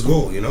achieve his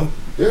goal. You know?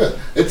 Yeah.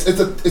 It's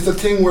a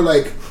thing where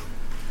like,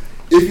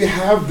 if you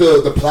have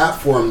the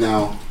platform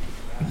now,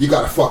 you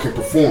gotta fucking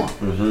perform.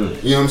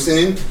 You know what I'm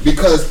saying?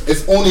 Because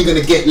it's only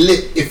gonna get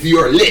lit if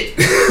you're lit.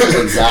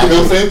 Exactly. You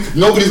know what I'm saying?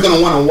 Nobody's gonna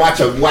want to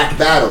watch a whack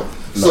battle.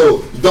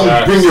 So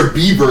don't bring your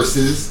B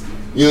verses.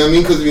 You know what I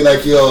mean? Because you're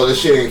like, yo, this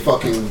shit ain't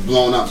fucking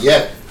blown up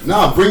yet.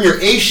 Nah, bring your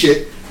A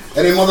shit,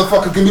 and then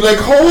motherfucker can be like,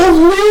 holy,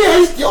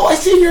 I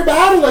seen your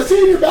battle.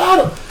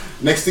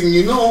 Next thing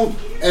you know,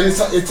 and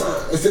it's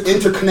an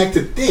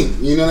interconnected thing.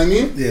 You know what I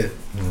mean? Yeah.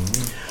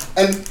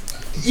 And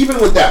even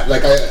with that,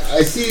 like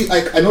I see,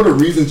 like I know the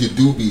reasons you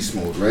do Beast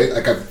Mode, right?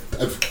 Like I've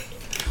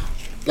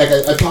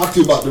talked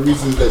to you about the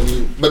reasons that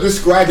you, but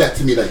describe that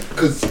to me, like,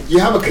 because you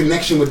have a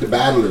connection with the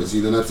battlers,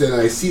 you know what I'm saying?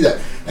 And I see that,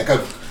 like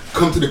I've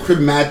come to the crib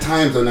mad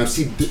times and I've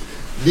seen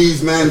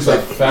these mans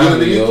like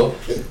family, you know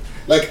what I mean?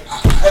 Like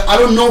I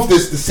don't know if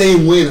there's the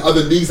same way in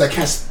other leagues. I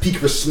can't speak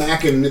for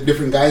Smack and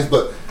different guys,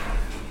 but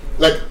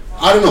like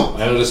I don't know.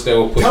 I know this guy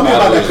will put. Tell me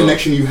about that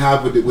connection you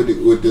have with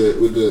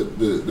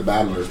the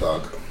battlers,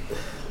 dog.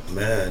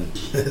 Man,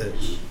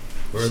 these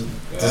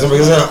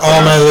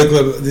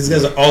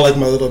guys are all like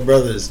my little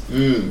brothers.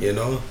 You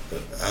know,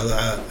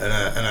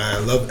 I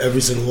love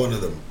every single one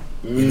of them.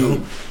 You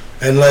know,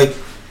 and like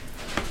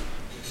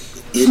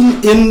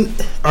in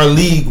our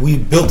league, we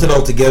built it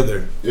all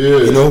together.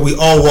 You know, we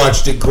all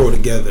watched it grow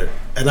together.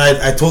 And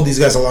I told these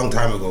guys a long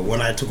time ago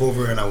when I took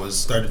over and I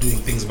started doing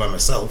things by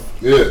myself.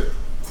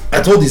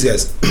 I told these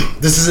guys,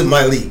 this isn't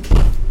my league.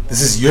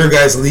 This is your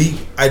guys' league.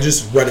 I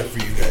just run it for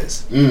you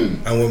guys.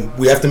 And when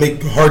we have to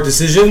make hard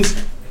decisions,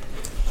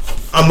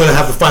 I'm going to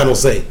have the final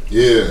say.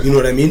 You know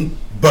what I mean?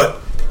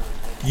 But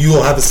you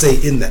will have a say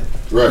in that.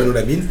 You know what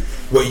I mean?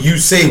 What you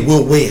say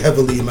will weigh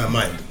heavily in my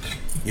mind.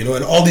 You know,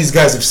 and all these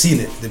guys have seen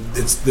it.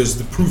 There's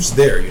the proofs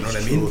there. You know what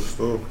I mean?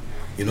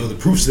 You know, the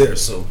proof's there.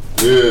 So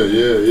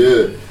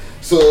yeah.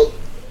 So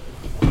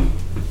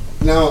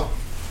now,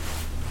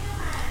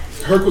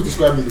 Herc was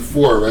describing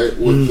before, right,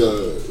 with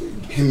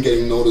him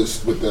getting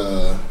noticed with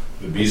the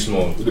beast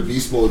mode, with the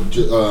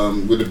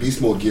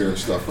beast mode gear and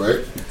stuff,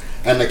 right?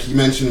 And like he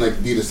mentioned,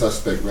 like D the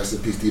Suspect, rest in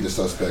peace, D the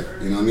Suspect.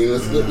 You know what I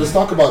mean? Let's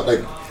talk about,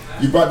 like,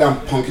 you brought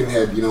down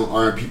Pumpkinhead, you know,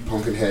 R.I.P.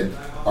 Pumpkinhead,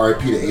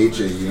 R.I.P. to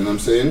AJ. You know what I'm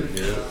saying?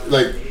 Yeah.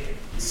 Like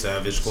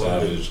Savage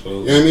Clothes. You know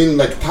what I mean?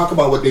 Like, talk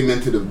about what they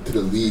meant to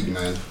the league,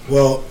 man.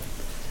 Well,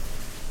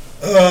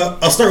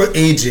 I'll start with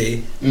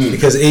AJ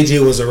because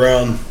AJ was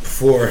around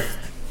before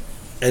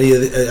any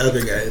of the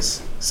other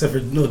guys, except for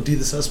D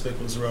the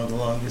Suspect was around the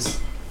longest.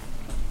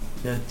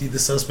 Yeah, D the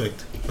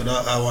Suspect. But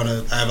I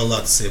have a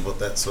lot to say about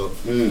that, so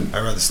I'd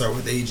rather start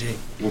with AJ.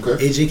 Okay.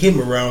 AJ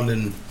came around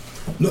and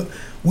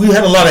we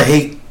had a lot of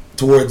hate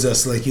towards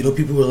us. Like, you know,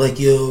 people were like,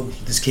 yo,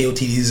 this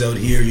KOTD's out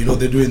here, you know,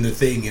 they're doing their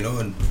thing, you know,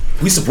 and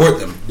we support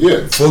them.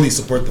 Yeah. Fully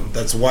support them.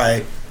 That's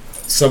why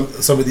some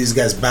of these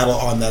guys battle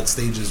on that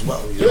stage as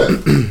well. You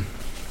know?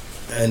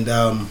 And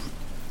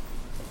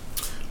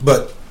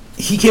but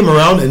he came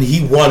around and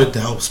he wanted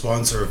to help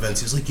sponsor events.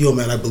 He was like, yo,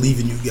 man, I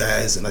believe in you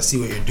guys and I see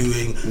what you're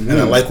doing and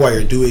I like why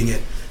you're doing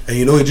it. And,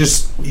 you know, he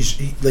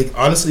like,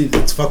 honestly,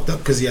 it's fucked up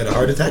because he had a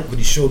heart attack, but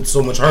he showed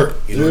so much heart.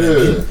 You know what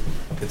I mean?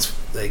 It's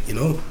like, you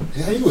know.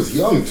 Yeah, he was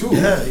young too.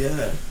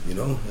 Yeah. You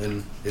know,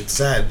 and it's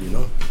sad, you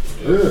know.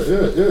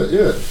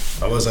 Yeah.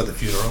 I was at the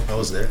funeral. I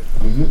was there.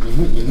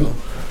 You know.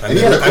 And he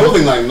had a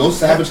clothing line, no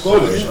Savage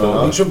Clothing.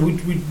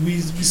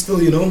 We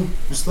still, you know,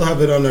 we still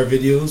have it on our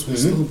videos. We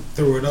still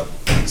throw it up.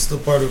 It's still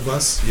part of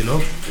us, you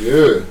know.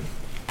 Yeah.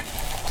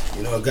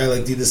 You know, a guy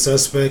like D the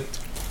Suspect.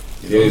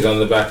 Yeah, he's on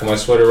the back of my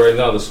sweater right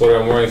now. The sweater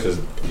I'm wearing says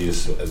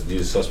D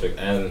the Suspect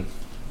and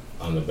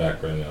on the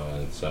back right now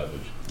and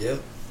Savage.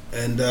 Yep.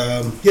 And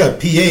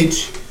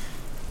PH,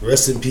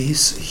 rest in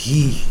peace.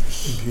 He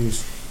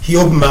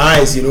opened my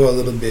eyes, you know, a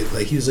little bit.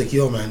 Like, he was like,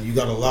 yo, man, you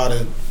got a lot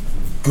of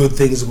good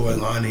things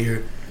going on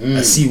here.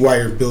 I see why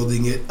you're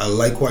building it. I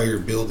like why you're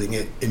building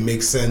it. It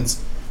makes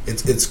sense.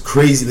 It's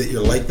crazy that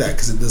you're like that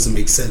because it doesn't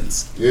make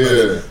sense.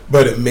 Yeah.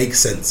 But it makes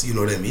sense. You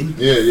know what I mean?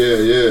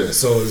 Yeah.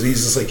 So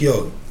he's just like,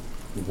 yo,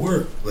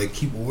 work. Like,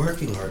 keep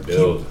working hard.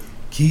 Build.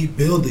 Keep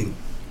building.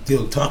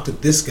 Yo, talk to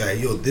this guy.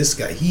 Yo, this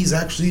guy. He's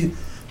actually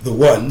the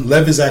one.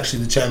 Lev is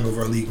actually the champion of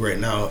our league right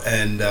now.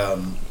 And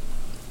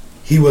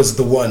he was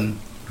the one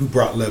who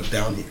brought Lev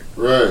down here.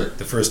 Right.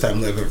 The first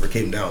time Lev ever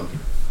came down.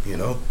 You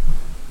know?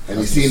 And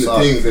he's seen the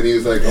things, and he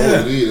was like,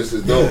 "Oh, dude, this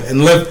is dope." Yeah.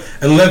 And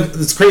Lev,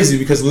 it's crazy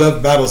because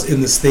Lev battles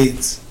in the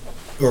States,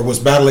 or was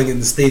battling in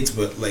the States,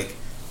 but like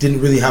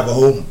didn't really have a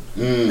home.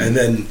 And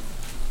then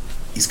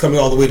he's coming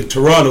all the way to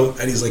Toronto,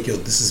 and he's like, "Yo,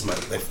 this is my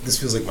life. This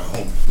feels like my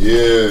home.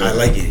 Yeah, I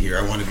like it here.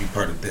 I want to be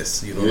part of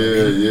this." You know? What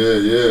I mean?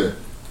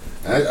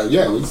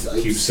 Yeah. I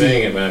keep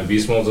saying it, man.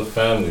 Beast Mode's a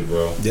family,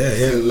 bro.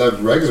 Yeah.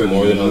 Love regular. It's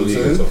more than a league.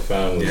 It's a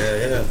family.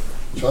 Yeah.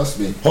 Trust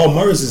me. Paul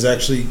Morris has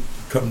actually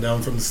come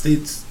down from the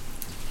States.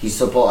 He's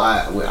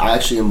I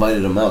actually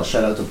invited him out.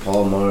 Shout out to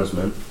Paul Morris,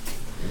 man.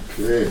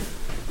 Okay.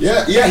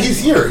 Yeah, he's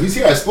here.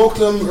 I spoke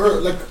to him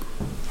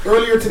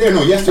earlier today.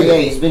 No,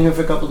 yesterday. Yeah, he's been here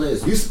for a couple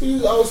days.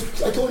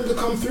 I told him to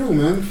come through,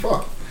 man.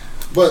 Fuck.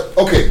 But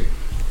okay.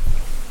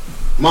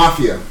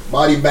 Mafia,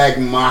 body bag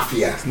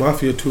mafia. It's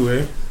Mafia 2,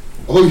 eh?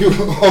 Oh, you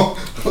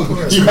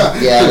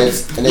got, yeah, and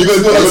it's you gonna do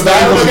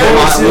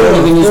we don't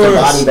even use the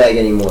body bag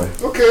anymore.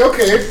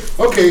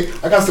 Okay.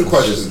 I got some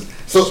questions.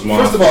 So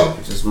first of all,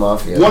 just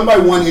mafia. One by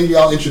one,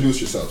 y'all introduce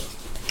yourselves.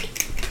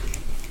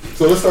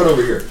 So let's start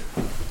over here.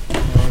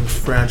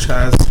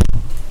 Franchise.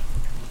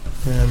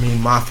 Yeah, I mean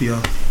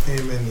Mafia.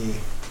 A-Many.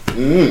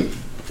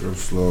 Grip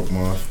Slug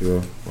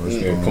Mafia.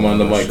 Come on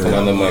the mic,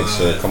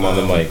 sir. Come on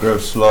the mic.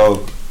 Grip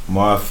Slug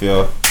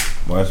Mafia.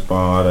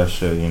 Westbound, all that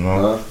shit, you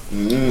know.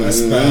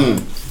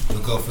 Westbound.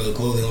 Look out for the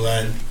clothing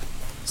line.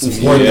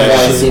 Support you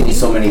guys see me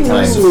so many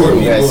times. Support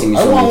you guys see me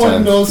so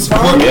many times.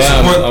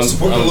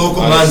 Support the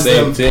local lines.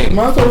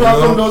 Might as well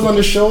rock on those on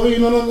the show, you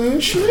know what I mean?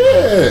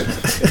 Shit.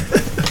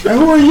 And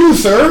who are you,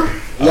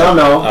 sir? Y'all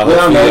know.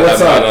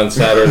 What's up? On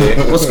Saturday.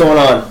 What's going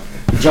on?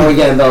 Joey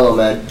Gambello,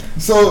 man.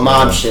 So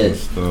mob shit.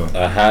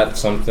 A hat,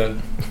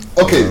 something.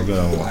 Okay,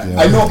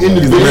 I know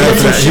individually.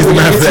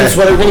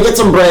 We're gonna get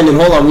some branding.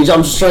 Hold on, I'm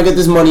just trying to get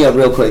this money up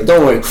real quick.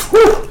 Don't worry.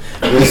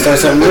 We're gonna start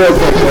something real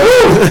quick,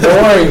 bro.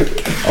 Don't worry.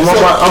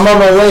 I'm on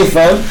my way,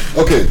 fam.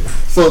 Okay,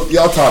 so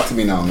y'all talk to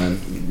me now, man.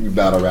 You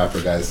battle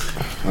rapper guys.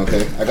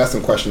 Okay, I got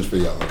some questions for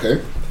y'all.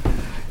 Okay,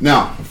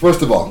 now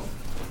first of all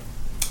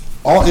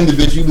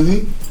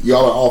individually,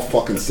 y'all are all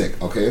fucking sick.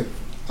 Okay.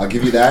 I'll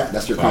give you that.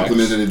 That's your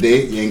compliment of the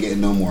day. You ain't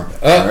getting no more.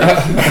 All right?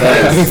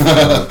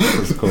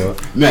 That's cool.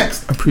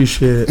 Next.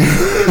 Appreciate it.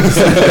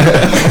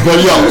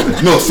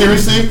 But no,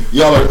 seriously,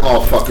 y'all are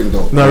all fucking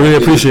dope. No, I really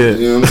appreciate it.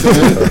 You know what I'm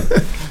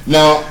saying?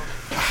 Now,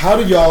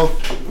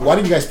 why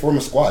did you guys form a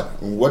squad?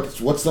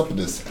 What's up with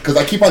this? Because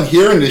I keep on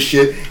hearing this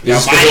shit.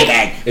 Is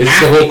this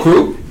the whole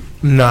crew?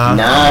 Nah,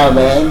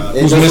 man.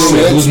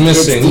 Who's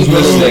missing?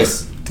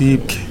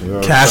 Deep.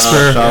 Yo,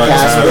 Casper.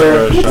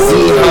 Casper. Z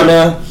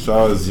Hunter.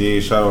 Shout out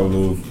Z. Shout out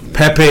Luke.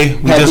 Pepe.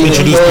 We just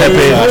introduced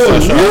Pepe.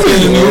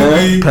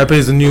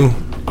 Pepe's the new.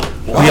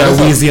 We got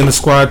Weezy in the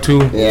squad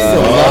too.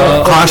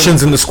 Yeah.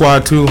 Caution's in the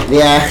squad too.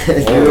 Yeah.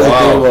 If you really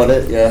think about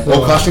it, yeah.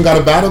 Oh, Caution got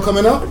a battle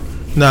coming up?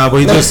 Nah, but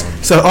he just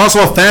so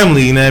also a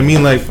family. You know what I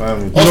mean? Like you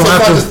don't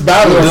have to. It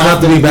doesn't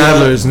have to be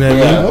battlers. You know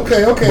what I mean?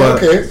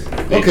 Okay.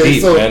 They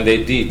deep, So man.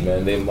 They deep,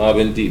 man. They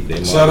mobbing deep.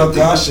 They Shout out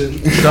mobbing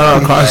Caution. Shout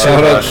out Caution.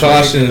 Shout out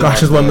Caution.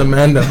 Caution's one of the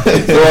men.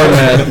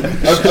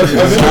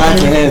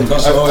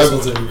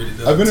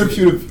 I've been a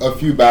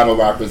few battle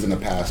rappers in the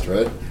past,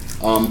 right?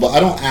 But I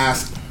don't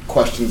ask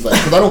questions like,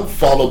 because I don't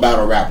follow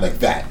battle rap like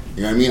that.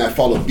 You know what I mean? I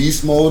follow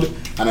Beast Mode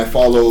and I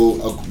follow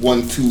a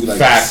 1-2 like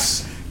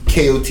Facts.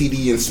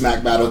 KOTD and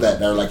Smack Battle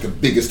that are like the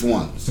biggest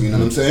ones. You know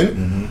what I'm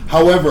saying?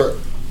 However,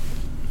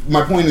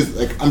 my point is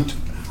like I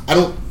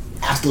don't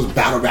ask those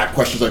battle rap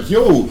questions like,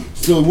 yo,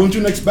 so when's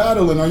your next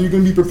battle and are you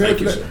gonna be prepared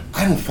for that?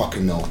 I don't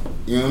fucking know.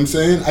 You know what I'm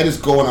saying? I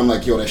just go and I'm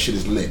like, yo, that shit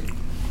is lit.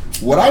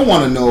 What I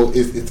want to know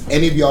is if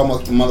any of y'all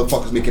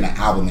motherfuckers making an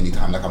album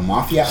anytime, like a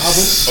Mafia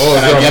album. Oh,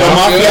 can I get a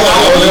Mafia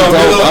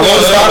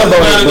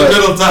album?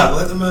 Middle top.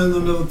 Let the man in the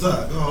middle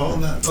top. Oh,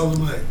 hold that. Hold the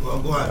mic. Well,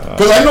 go ahead.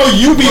 Because I know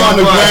you be on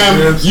the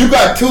gram. You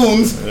got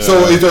tunes.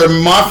 So is there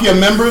Mafia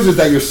members? Is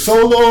that your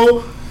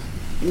solo?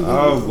 We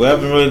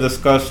haven't really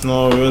discussed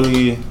no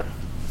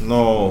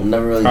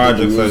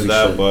projects like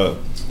that, but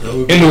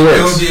in the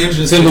works.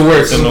 It's in the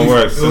works. In the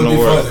works.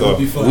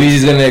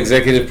 Weezy's gonna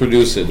executive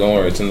produce it. Don't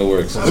worry, it's in the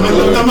works. I'm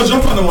gonna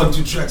jump on the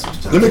 1-2 tracks.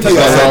 Let me tell you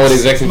That's all with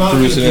something. executive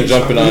producing and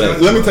jumping on it.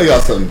 Let me tell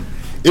y'all something.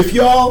 If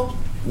y'all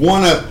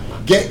wanna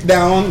get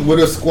down with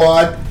a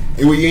squad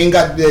and where you ain't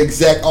got the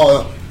exec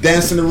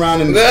dancing around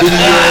in the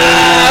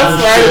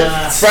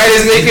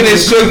Friday's making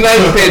his Suge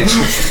Knight pitch.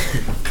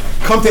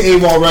 Come to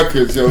AWOL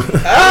Records, yo.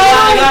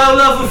 I got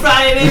love for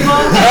Friday,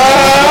 man.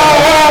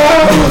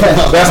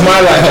 That's my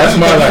line. That's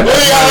my line.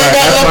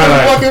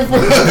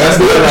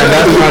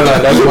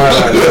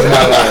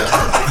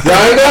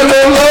 Y'all ain't got no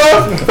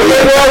love for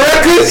AWOL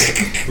Records.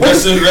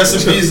 Rest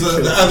in peace,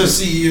 the other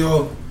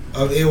CEO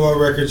of AWOL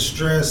Records,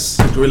 Stress.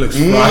 Skrillex.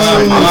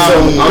 I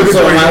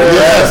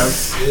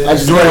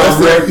just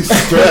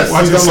Stress.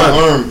 He's on my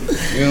arm.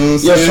 You know what I'm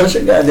saying? Yo, shut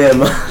your goddamn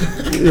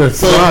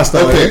mouth.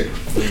 Okay.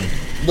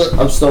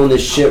 I'm stoned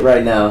as shit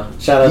right now.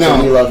 Shout out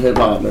to We Love Hip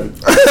Hop, man.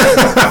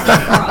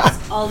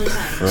 All the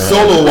time.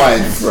 Solo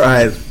wise,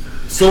 Right. do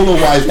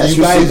That's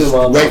you guys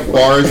your write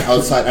bars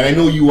outside? And I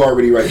know you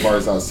already write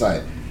bars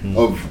outside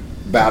of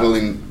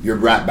battling your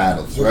rap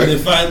battles, Where can they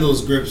right? find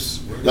those grips?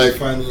 Where can Like- they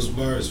find those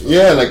bars?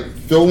 Yeah, like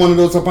throw one of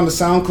those up on the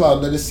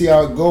SoundCloud. Let us see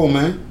how it go,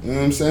 man. You know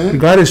what I'm You saying?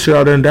 got his shit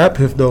out there in that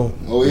piff though.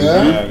 Oh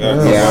yeah.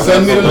 Yeah.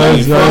 Send me the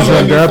link. Yeah,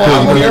 Send me the yeah,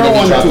 file. I'm here They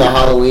on dropped the too.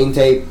 Halloween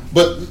tape.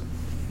 But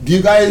do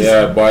you guys?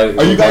 Yeah,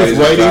 Are you guys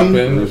writing?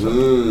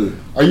 Mm.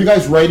 Are you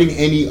guys writing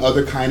any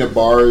other kind of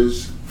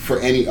bars for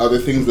any other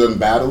things than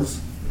battles?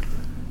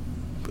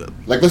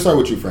 Like, let's start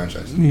with you,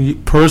 Franchise.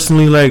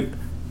 Personally, like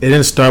it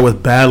didn't start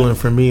with battling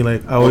for me.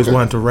 Like I always Okay.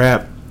 wanted to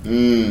rap,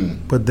 Mm.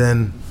 but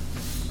then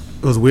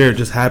it was weird. It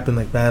just happened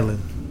like battling.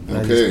 And I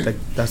Okay. just, like,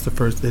 that's the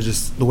first. It's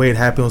just the way it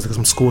happened was like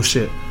some school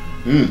shit.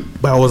 Mm.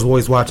 But I was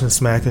always watching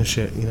Smack and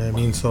shit. You know what I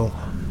mean? So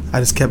I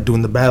just kept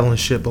doing the battling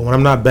shit. But when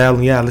I'm not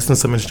battling, I listen to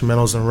some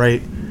instrumentals and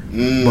write.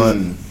 But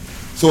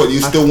So you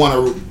still want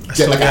to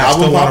get like an I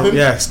album still wanna- popping?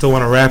 Yeah, I still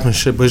want to rap and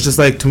shit. But it's just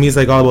like, to me, it's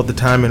like all about the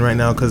timing right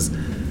now. Because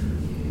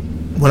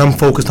when I'm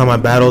focused on my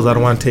battles, I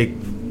don't want to take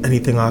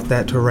anything off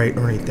that to write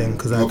or anything.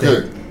 Because I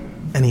think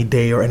any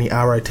day or any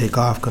hour I take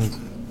off can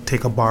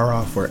take a bar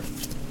off or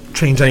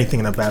change anything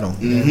in a battle.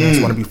 And I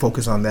just want to be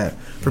focused on that.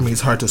 For me,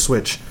 it's hard to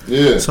switch.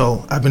 Yeah.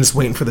 So I've been just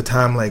waiting for the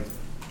time, like,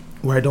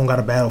 where I don't got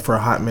to battle for a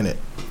hot minute.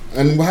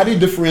 And how do you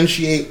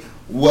differentiate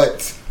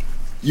what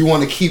you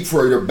want to keep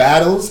for your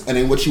battles and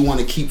then what you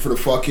want to keep for the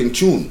fucking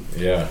tune?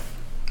 Yeah.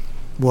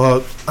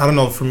 Well, I don't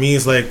know. For me,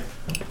 it's like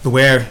the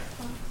way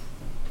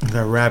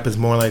I rap is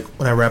more like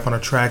when I rap on a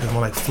track, it's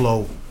more like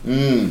flow.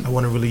 I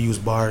want to really use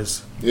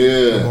bars.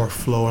 Yeah. More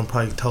flow and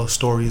probably tell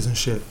stories and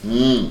shit.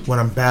 When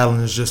I'm battling,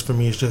 it's just for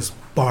me, it's just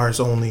bars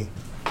only,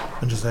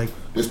 and just like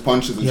just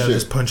punches and shit. shit.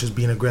 Just punches,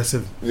 being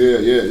aggressive. Yeah.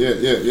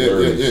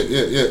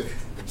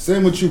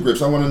 Same with you,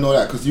 Grips. I want to know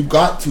that because you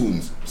got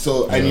tunes.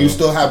 So and you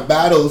still have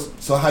battles.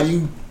 So how do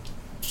you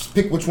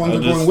pick which ones are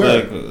going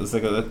where? It's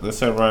like let's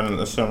say I'm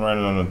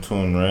writing on a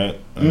tune, right?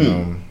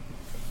 And,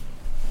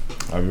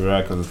 I'll be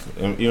right because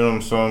even when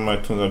I'm sewing my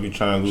tunes, I'll be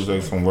trying to lose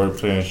like some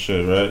wordplay and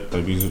shit, right?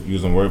 I'll be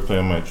using wordplay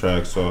on my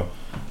track. So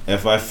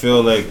if I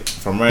feel like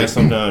if I'm writing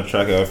something on a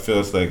track, I feel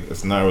it's like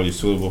it's not really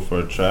suitable for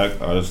a track,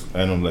 I'll just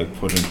end up like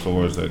putting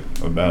towards like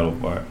a battle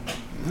part.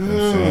 You know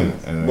what I'm saying?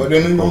 And But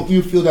then don't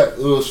you feel that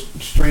it'll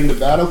strain the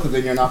battle because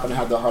then you're not gonna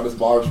have the hardest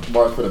bars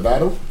for the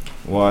battle?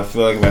 Well, I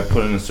feel like if I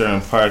put in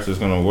certain parts, it's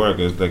gonna work.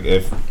 It's like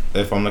if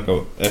I'm like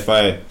if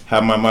I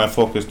have my mind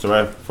focused to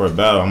write for a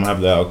battle, I'm gonna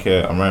have that.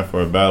 Okay, I'm writing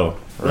for a battle,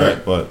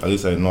 right? But at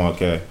least I know,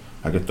 okay,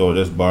 I can throw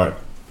this bar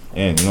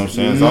in. You know what I'm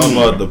saying? It's all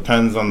about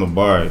depends on the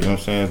bar. You know what I'm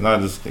saying? It's not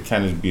just it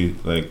can't just be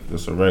like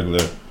just a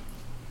regular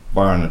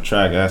bar on the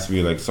track. It has to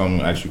be like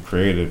something actually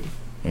creative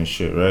and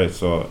shit, right?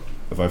 So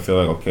if I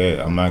feel like, okay,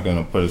 I'm not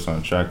gonna put this on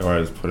the track, or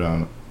I just put it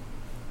on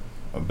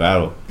a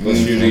battle. Plus,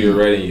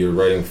 usually you're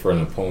writing for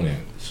an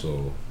opponent,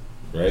 so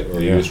right?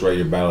 Or you just write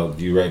your battle.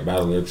 Do you write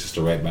battle lyrics just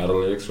to write battle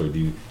lyrics, or do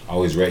you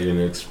always write your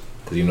lyrics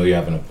because you know you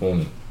have an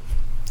opponent?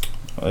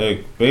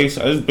 Like I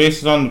just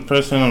base it on the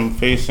person I'm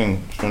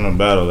facing from the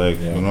battle. Like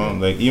you know,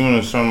 like even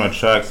with some of my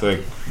tracks,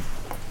 like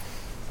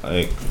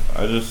I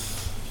just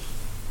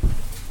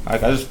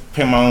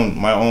paint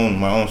my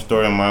own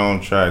story on my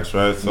own tracks,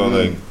 right? So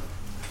like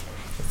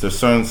if there's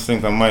certain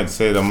things I might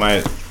say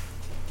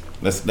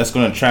that's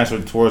gonna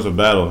transfer towards a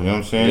battle, you know what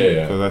I'm saying?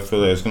 Yeah. Because I feel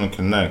like it's gonna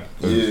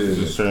connect.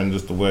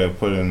 Just the way I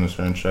put it in a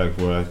certain track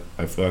where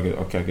I feel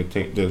like I could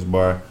take this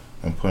bar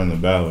and put it in the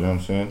battle, you know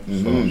what I'm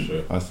saying?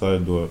 So that's how I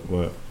do it.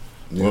 But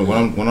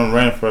when I'm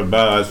writing for a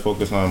battle, I just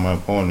focus on my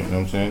opponent, you know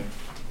what I'm saying?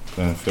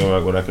 And I feel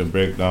like what I could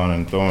break down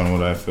and throw in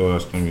what I feel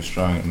that's gonna be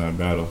strong in that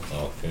battle.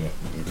 Okay.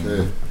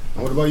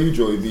 And what about you,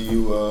 Joey? Do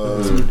you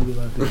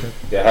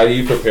how do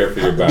you prepare for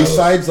your battle?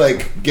 Besides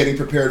like getting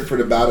prepared for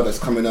the battle that's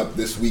coming up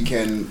this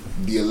weekend,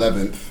 the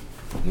 11th.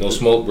 No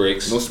smoke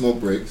breaks. No smoke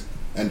breaks.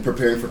 And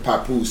preparing for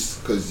Papoose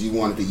because you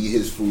wanted to eat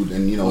his food,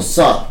 and you know what's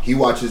up? He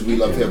watches We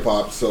Love Hip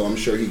Hop, so I'm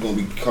sure he's gonna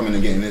be coming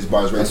and getting his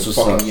bars ready to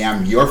fucking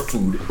yam your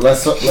food.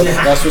 That's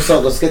what's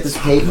up. Let's get this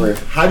paper.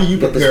 How do you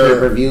get prepare? This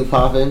pay-per-view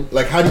popping?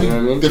 Like how do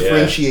you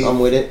differentiate? I'm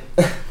with it.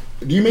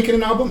 Do you make it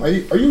an album? Are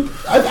you?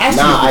 I've asked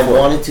you. I've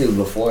wanted to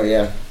before.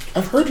 Yeah.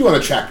 I've heard you on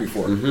a track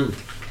before.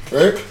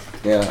 Right?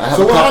 Yeah. I have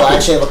a couple. I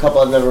actually have a couple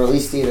I've never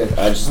released either.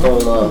 I just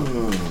don't.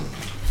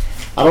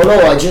 I don't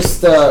know. I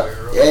just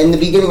in the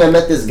beginning I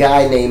met this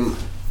guy named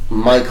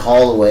Mike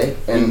Holloway,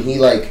 and he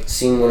like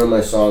seen one of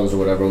my songs or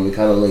whatever, and we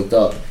kind of linked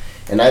up.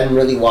 And I didn't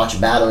really watch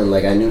battling,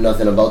 like I knew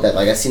nothing about that.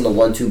 Like I seen the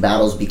 1-2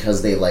 battles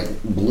because they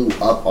like blew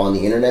up on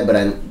the internet, but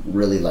I didn't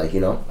really like, you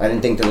know, I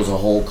didn't think there was a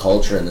whole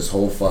culture in this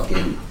whole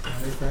fucking.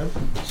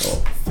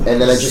 So,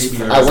 and then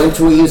I went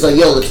to. He was like,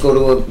 "Yo, let's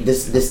go to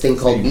this thing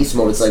called Beast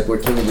Mode. It's like where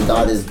King of the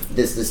Dot is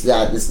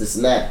this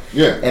and that."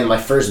 Yeah. And my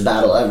first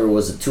battle ever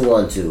was a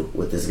 2-on-2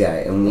 with this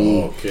guy, and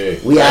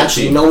we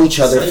actually know each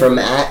other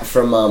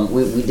from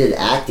we did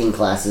acting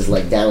classes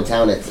like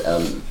downtown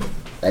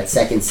at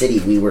Second City.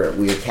 We were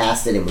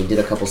casted and we did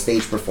a couple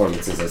stage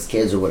performances as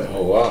kids or whatever.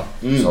 Oh wow!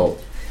 So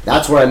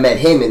that's where I met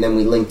him, and then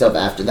we linked up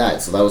after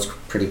that. So that was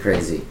pretty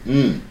crazy.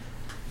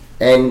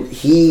 And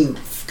he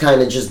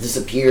kind of just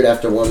disappeared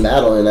after one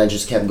battle, and I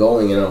just kept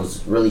going, and I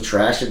was really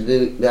trash at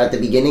the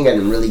beginning. I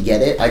didn't really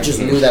get it. I just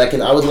knew that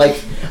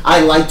I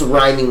liked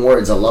rhyming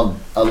words. I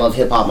love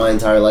hip hop my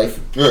entire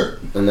life. Sure.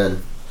 And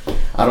then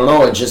I don't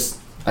know, I just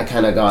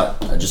kind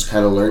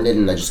of learned it,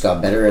 and I just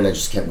got better, and I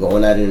just kept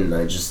going at it, and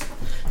I'm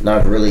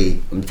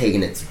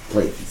taking it to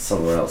play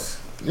somewhere else.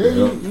 Yeah,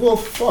 you know? Well,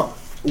 fuck.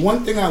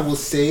 One thing I will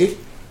say,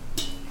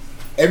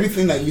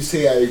 everything that you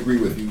say I agree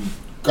with. You've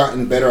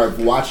gotten better. I've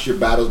watched your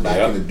battles back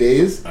in the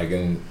days. I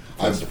can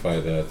testify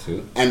to that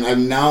too. And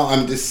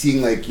I'm just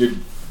seeing like you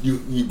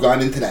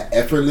got into that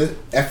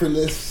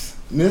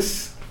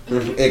effortlessness.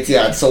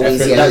 It's so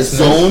easy. That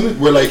zone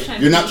where like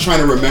you're not trying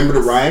to remember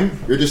the rhyme.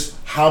 You're just,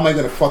 how am I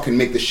gonna fucking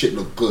make this shit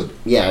look good?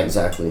 Yeah,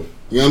 exactly.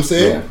 You know what I'm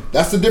saying? Yeah.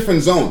 That's the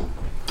different zone.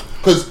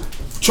 Because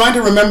trying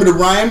to remember the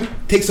rhyme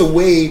takes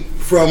away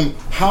from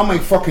how am I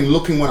fucking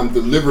looking when I'm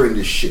delivering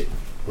this shit,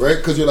 right?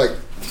 Because you're like,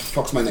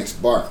 fuck's my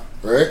next bar,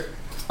 right?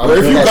 Or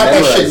if you got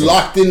that shit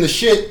locked in the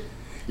shit,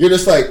 you're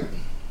just like,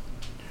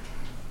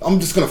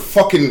 I'm just gonna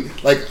fucking,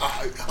 like,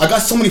 I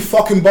got so many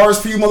fucking bars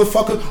for you,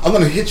 motherfucker. I'm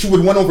gonna hit you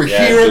with one over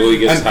here,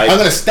 and I'm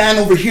gonna stand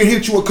over here,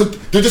 hit you with, cause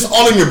they're just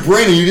all in your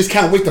brain, and you just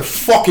can't wait to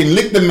fucking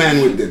lick the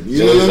man with them.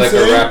 You know what I'm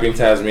saying? Like a rapping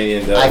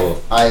Tasmanian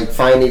devil. I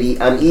find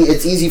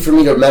it's easy for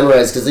me to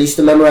memorize, because I used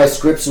to memorize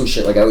scripts and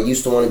shit. Like, I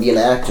used to want to be an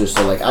actor,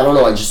 so, like, I don't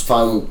know, I just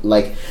found,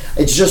 like,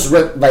 it's just,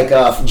 like,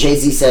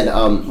 Jay-Z said,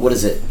 what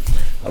is it?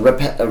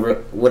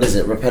 What is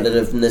it?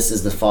 Repetitiveness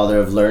is the father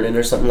of learning,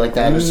 or something like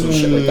that, or some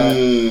shit like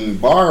that.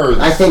 Bars.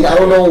 I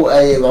don't know.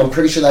 I'm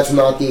pretty sure that's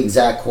not the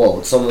exact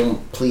quote. Someone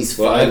please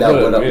find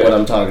out what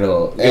I'm talking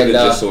about. And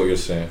just what you're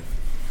saying.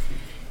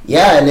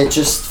 Yeah, and it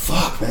just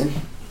man.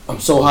 I'm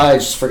so high, I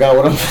just forgot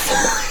what I'm.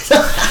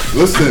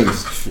 Listen,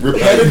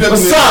 repetitiveness.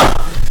 What's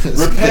up?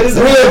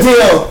 Real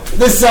deal.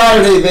 This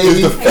Saturday, baby.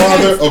 Is the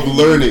father of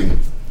learning.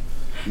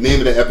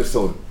 Name of the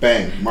episode.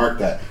 Bang. Mark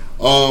that.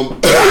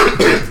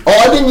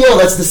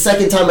 That's the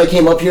second time I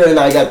came up here and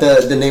I got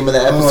the name of the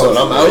episode.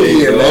 I'm out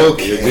here, man.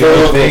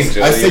 Okay.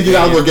 I said you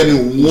guys were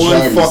getting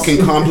one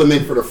fucking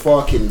compliment for the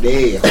fucking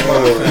day.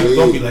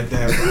 Don't be like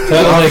that.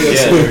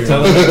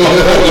 Tell him.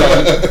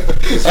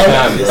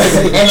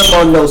 And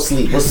I'm on no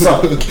sleep. What's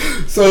up?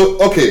 So,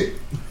 okay.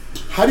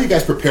 How do you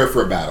guys prepare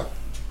for a battle?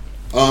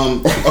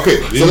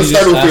 Okay, so let's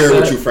start over here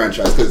with you,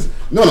 Franchise. Because,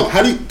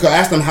 I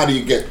asked them how do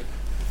you get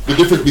the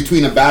difference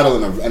between a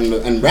battle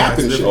and rap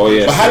and shit. Oh,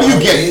 yeah, but how do you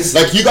get,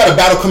 like, you got a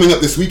battle coming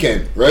up this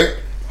weekend, right?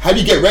 How do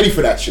you get ready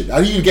for that shit?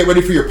 How do you get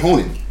ready for your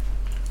opponent?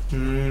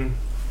 I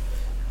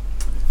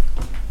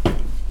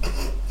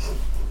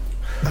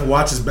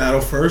watch his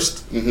battle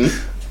first.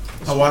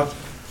 I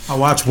I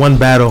watched one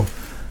battle.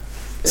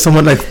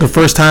 Someone like the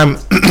first time.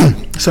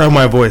 Sorry,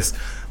 my voice.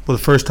 But the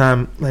first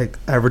time like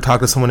I ever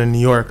talked to someone in New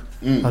York,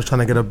 I was trying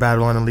to get a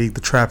battle on a league,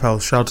 the Trap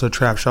House. Shout out to the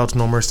Trap. Shout out to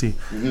No Mercy.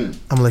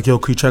 I'm like, yo,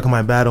 could you check on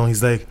my battle? And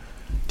he's like,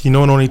 do you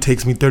know it only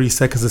takes me 30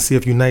 seconds to see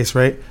if you nice,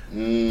 right?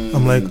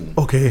 I'm like,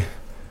 okay.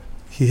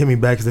 He hit me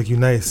back. He's like, you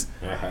nice.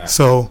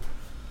 So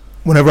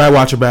whenever I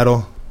watch a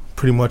battle,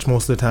 pretty much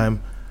most of the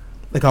time,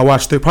 like I'll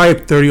watch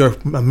probably 30 or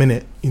a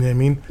minute. You know what I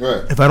mean?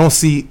 Right. If I don't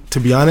see, to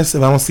be honest,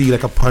 if I don't see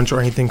like a punch or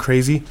anything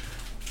crazy,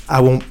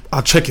 I'll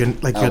check your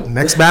your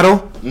next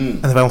battle, and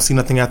if I don't see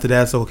nothing after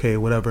that, it's okay,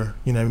 whatever.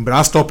 You know what I mean? But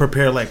I'll still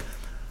prepare. Like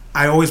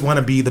I always want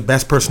to be the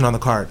best person on the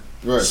card.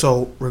 Right.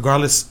 So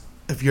regardless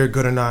if you're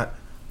good or not,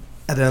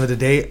 at the end of the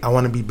day, I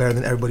want to be better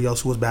than everybody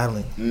else who was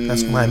battling.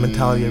 That's my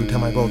mentality every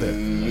time I go there.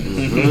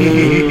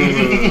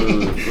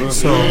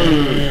 So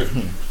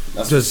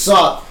That's just what's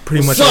up.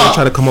 pretty What's much I up?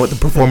 try to come up with the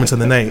performance of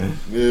the night.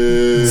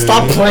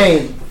 Stop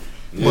playing.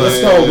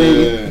 Let's go,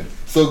 baby.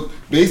 So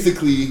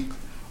basically,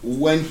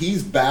 when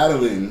he's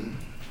battling,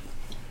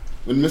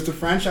 when Mr.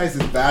 Franchise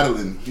is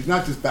battling, he's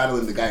not just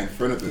battling the guy in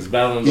front of him. He's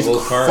battling the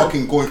whole card.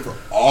 Fucking going for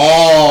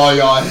all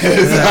y'all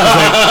heads.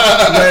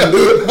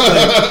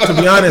 To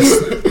be honest,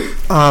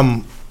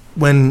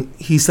 when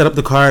he set up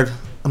the card,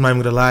 I'm not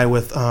even gonna lie,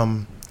 with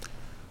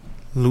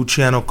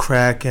Luciano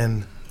Crack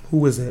and who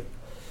was it?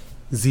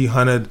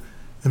 Z100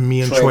 and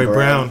me and Troy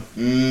Brown.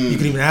 You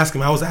can even ask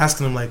him. I was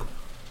asking him like,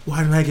 why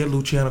didn't I get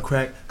Luciano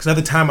Crack? Because at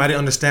the time I didn't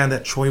understand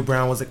that Troy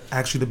Brown was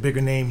actually the bigger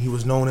name. He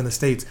was known in the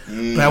States,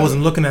 but I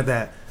wasn't looking at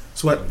that.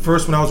 So at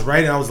first when I was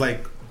writing, I was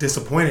like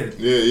disappointed.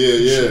 Yeah.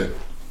 You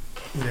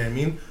know what I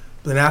mean?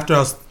 But then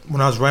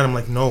when I was writing, I'm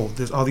like, no,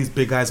 there's all these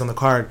big guys on the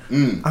card.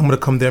 I'm gonna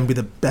come there and be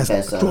the best.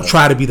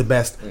 Try to be the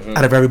best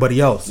out of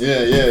everybody else.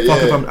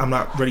 Fuck if I'm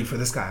not ready for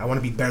this guy. I want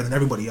to be better than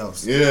everybody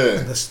else.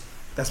 And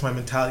that's my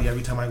mentality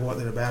every time I go out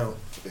there to battle.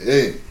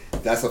 Hey,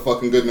 that's a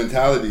fucking good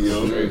mentality,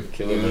 yo.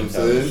 Killer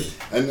mentality.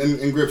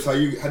 And Grips, how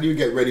do you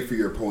get ready for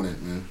your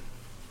opponent, man?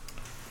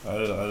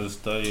 I just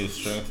study his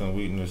strengths and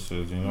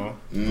weaknesses, you know?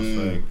 Just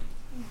like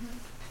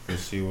to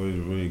see what he's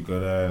really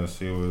good at and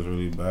see what he's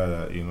really bad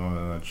at, you know?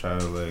 And I try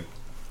to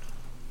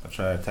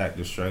attack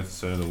the strengths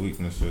instead of the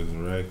weaknesses,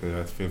 right? Because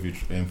I feel if you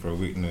aim for a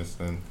weakness,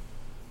 then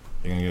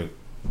you're gonna get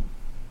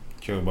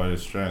killed by the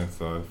strength.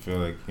 So I feel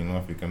like, you know,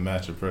 if you can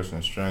match a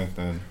person's strength,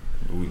 then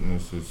the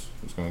weakness is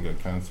gonna get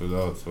canceled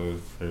out. So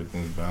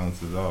everything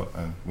balances out.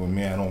 And with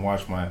me, I don't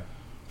watch my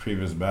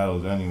previous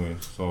battles anyway,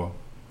 so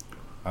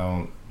I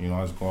don't, you know,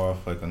 I just go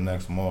off like the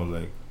next mode.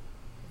 Like,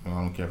 you know,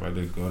 I don't care if I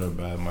did good or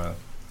bad my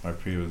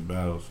previous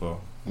battle. So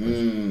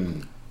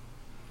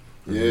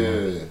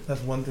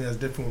that's one thing that's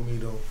different with me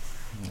though.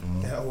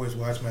 I always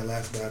watch my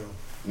last battle.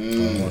 I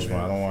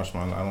don't watch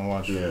my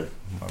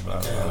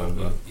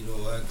battle. You know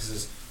why?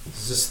 Because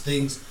it's just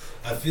things.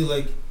 I feel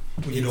like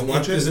you don't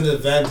watch it. There's an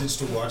advantage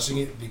to watching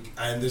it,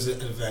 and there's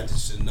an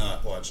advantage to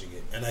not watching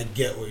it. And I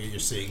get what you're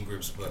saying,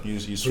 Grips, but you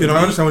don't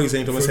understand what he's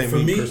saying.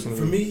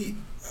 For me,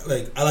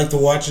 like I like to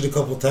watch it a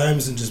couple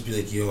times and just be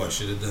like, yo, I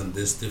should have done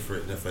this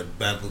different. And if I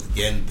battled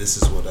again, this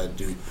is what I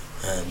do,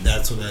 and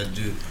that's what I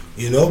do.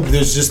 You know,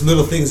 there's just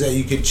little things that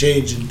you can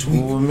change and tweak.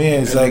 Well,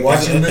 man, it's like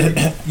watching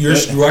you're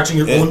watching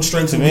your own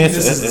strengths and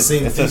weaknesses. It's the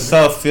same it's thing. It's a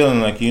self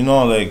feeling, like, you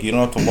know, like you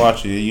don't have to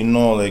watch it. You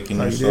know, like in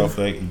yourself,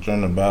 like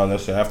during the battle.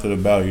 Let's say after the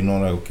battle, you know,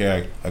 like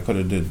okay, I could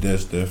have did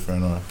this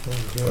different or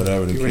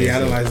whatever the case. You already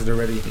analyzed it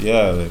already.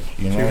 Yeah, like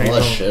you know.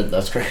 Oh shit,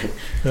 that's great.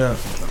 Yeah,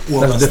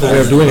 well, that's a different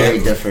way of doing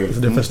it. Different. It's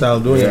a different style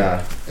of doing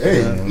it.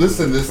 Hey,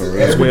 listen,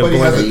 everybody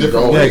has a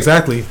different way. Yeah,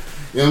 exactly. You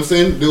know what I'm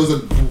saying? There was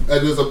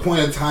a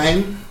point in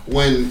time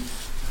when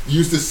you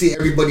used to see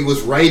everybody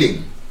was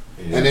writing,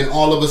 and then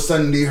all of a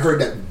sudden they heard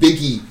that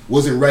Biggie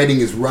wasn't writing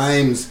his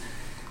rhymes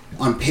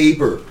on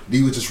paper;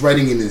 he was just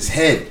writing in his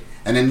head.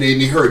 And then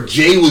they heard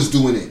Jay was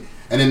doing it,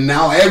 and then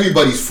now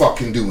everybody's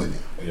fucking doing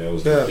it.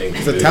 It's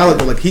a talent,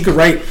 but like he could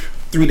write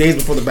 3 days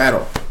before the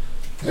battle,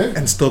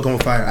 and still go on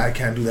fire. I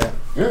can't do that.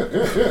 Yeah.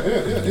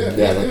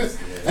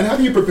 And how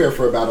do you prepare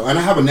for a battle? And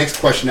I have a next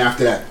question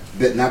after that.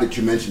 Now that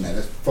you mentioned that,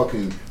 that's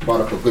fucking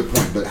brought up a good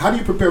point. But how do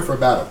you prepare for a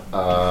battle?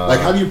 Like,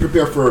 how do you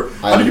prepare for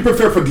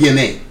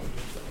DNA?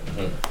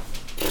 That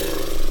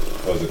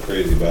was a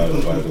crazy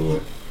battle, by the way.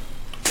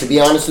 To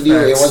be honest with you,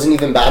 it wasn't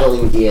even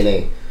battling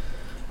DNA.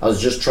 I was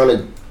just trying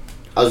to.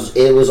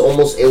 It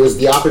was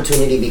the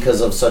opportunity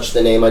because of such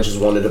the name. I just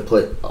wanted to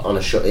put on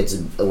a show. It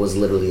was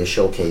literally a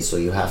showcase, so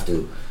you have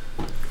to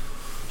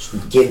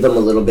give them a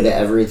little bit of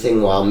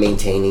everything while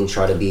maintaining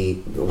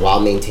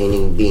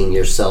being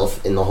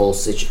yourself in the whole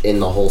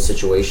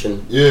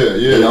situation.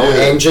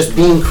 And just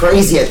being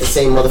crazy at the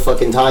same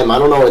motherfucking time. I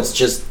don't know. It's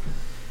just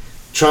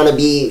trying to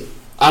be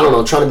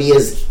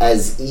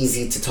as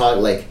easy to talk,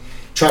 like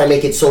trying to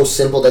make it so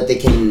simple that they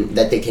can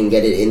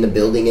get it in the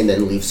building and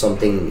then leave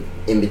something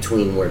in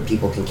between where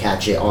people can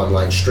catch it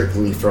online,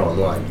 strictly for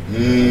online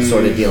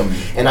sort of deal.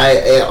 And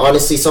I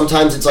honestly,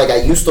 sometimes it's like I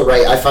used to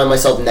write. I find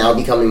myself now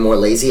becoming more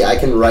lazy.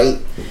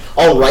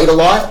 I'll write a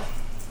lot,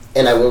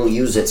 and I won't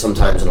use it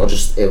sometimes, and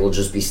it will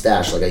just be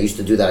stashed. Like I used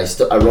to do that.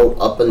 I wrote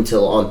up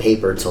until on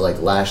paper till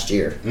like last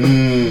year.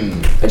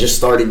 I just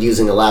started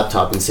using a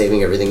laptop and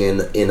saving everything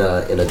in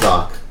a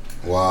doc.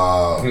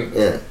 Wow.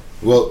 Yeah.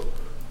 Well,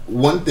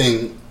 one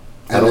thing,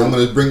 and I'm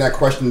going to bring that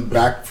question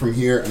back from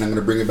here, and I'm going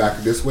to bring it back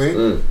this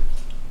way.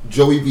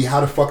 Joey V,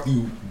 how the fuck do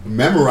you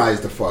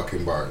memorize the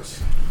fucking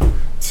bars?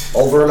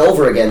 Over and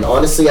over again.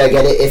 Honestly, I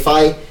get it. If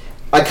I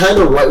kind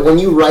of write, when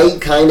you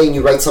write and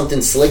you write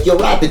something slick, you'll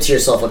rap it to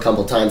yourself a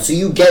couple times. So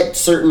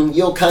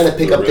you'll kind of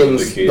pick up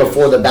things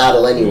before the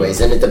battle anyways,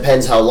 and it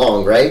depends how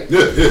long, right?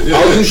 Yeah.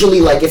 I'll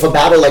usually, like, if a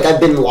battle, like, I've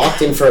been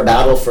locked in for a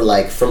battle for,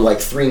 like, from, like,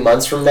 3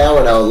 months from now,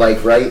 and I'll,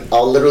 like,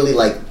 I'll literally,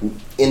 like,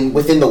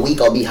 within the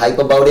week, I'll be hype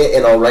about it,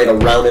 and I'll write a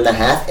round and a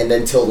half, and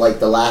then till, like,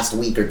 the last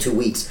week or 2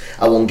 weeks,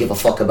 I won't give a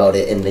fuck about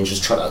it, and then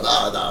just try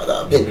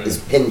to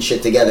pin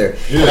shit together.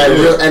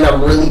 And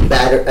I'm really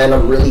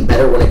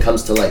better when it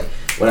comes to, like,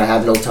 when I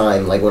have no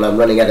time. Like, when I'm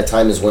running out of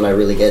time is when I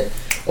really get,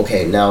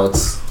 okay, now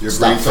it's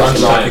stop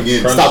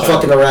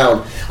fucking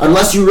around.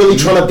 Unless you're really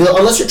trying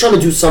to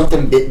do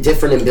something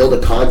different and build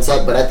a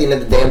concept, but at the end of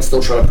the day, I'm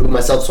still trying to prove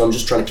myself, so I'm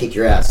just trying to kick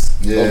your ass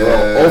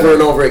over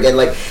and over again.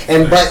 Like,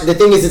 but the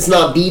thing is, it's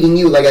not beating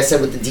you. Like I said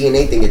with the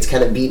DNA thing, it's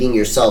kind of beating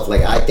yourself.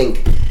 Like, I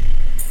think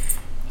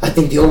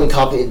the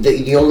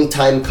only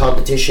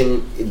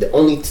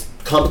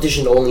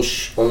competition only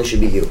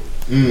should be you.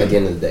 At the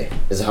end of the day,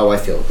 is how I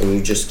feel, and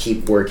you just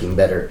keep working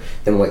better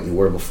than what you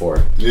were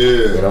before. Yeah,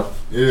 you know.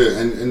 Yeah,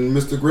 and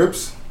Mr.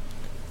 Grips.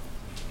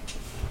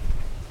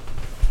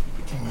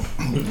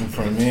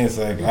 For me, it's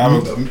like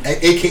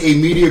AKA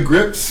Media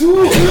Grips.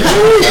 Move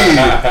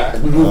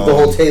the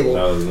whole table.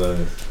 That was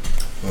nice.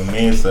 For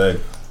me, it's like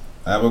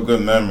I have a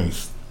good memory,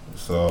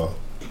 so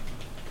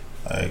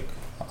like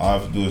all I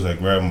have to do is like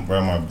write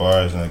my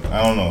bars, and like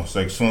I don't know, it's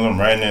like as soon as I'm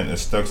writing it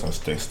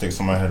sticks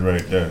in my head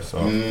right there. So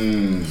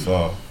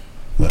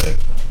like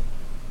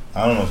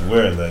I don't know, it's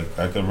weird. Like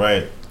I could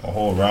write a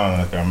whole round,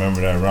 like I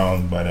remember that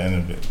round by the end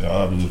of it. All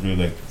I have to do is read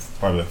like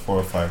probably like 4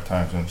 or 5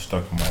 times and it's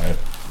stuck in my head.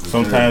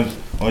 Sometimes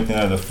the only thing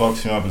that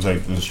fucks me up is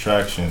like the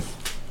distractions,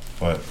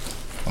 but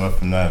other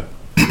than that,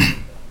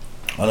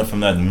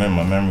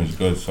 my memory is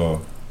good,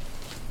 so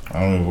I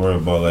don't really worry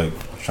about like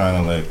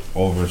trying to like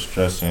over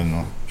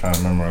stressing, trying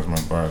to memorize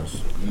my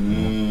bars.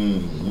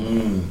 Yeah.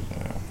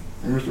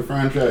 Mr.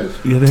 Franchise.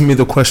 You hit me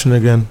the question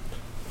again.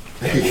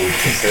 I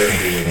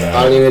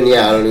don't even.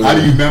 How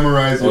do you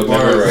memorize your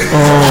bars?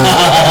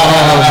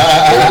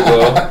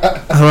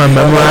 How do I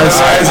memorize?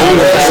 As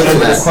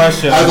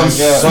I'm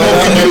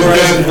smoking you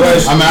again,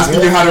 I'm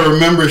asking you how to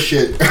remember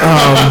shit. We're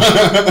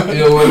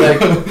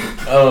like,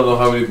 I don't know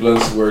how many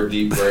blunts we're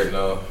deep right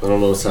now. I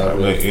don't know what's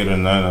happening. Like 8 or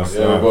 9.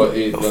 Yeah, about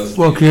 8 blunts.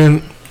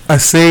 Fucking, I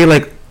say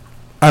like,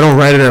 I don't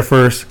write it at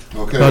first.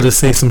 Okay. I'll just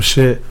say some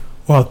shit,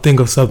 or I'll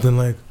think of something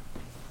like,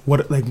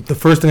 what? Like the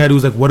first thing I do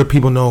is like, what do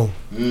people know?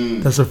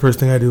 That's the first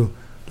thing I do.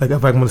 Like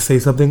if I'm gonna say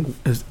something,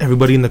 is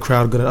everybody in the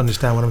crowd gonna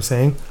understand what I'm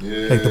saying?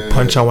 Yeah. Like the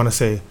punch I want to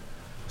say.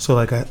 So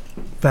like a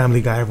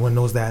Family Guy, everyone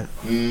knows that.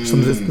 So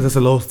that's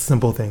a little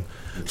simple thing.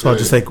 Okay. So I'll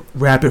just like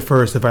rap it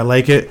first. If I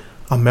like it,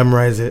 I'll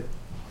memorize it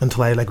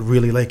until I like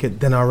really like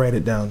it. Then I'll write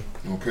it down.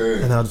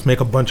 Okay. And I'll just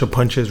make a bunch of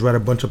punches, write a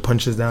bunch of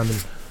punches down,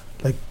 and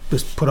like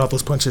just put all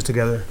those punches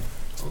together.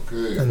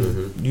 Okay.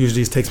 And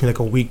usually it takes me like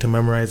a week to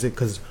memorize it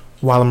because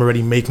while I'm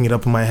already making it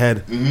up in my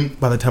head,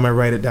 by the time I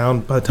write it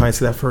down, by the time I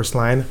see that first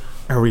line,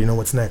 I already know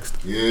what's next.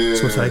 Yeah.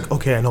 So it's like,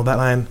 okay, I know that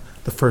line.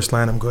 The first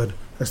line, I'm good.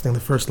 Next thing, the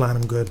first line,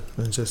 I'm good.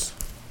 And it's just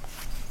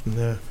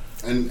there.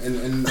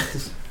 And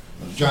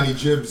Johnny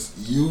Jibbs,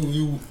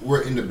 you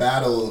were in the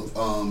battle.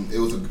 It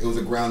was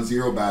a ground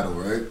zero battle,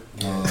 right?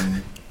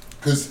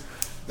 Because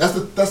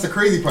that's the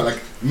crazy part.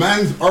 Like,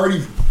 man's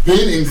already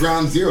been in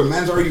ground zero.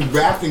 Man's already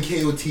rapped in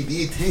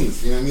KOTD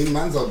things. You know what I mean?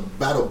 Man's a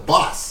battle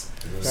boss.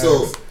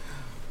 So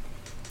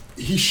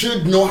he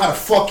should know how to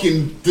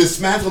fucking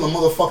dismantle a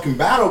motherfucking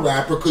battle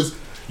rapper, because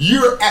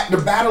you're at the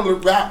battle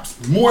of raps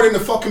more than the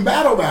fucking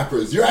battle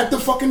rappers. You're at the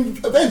fucking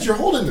events. You're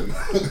holding them.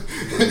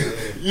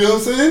 You know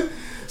what I'm saying?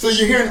 So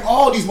you're hearing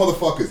all these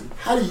motherfuckers.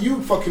 How do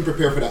you fucking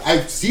prepare for that?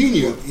 I've seen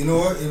you. You know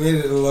what? It made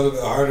it a little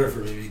bit harder for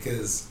me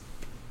because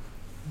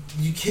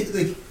you can't,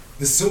 like,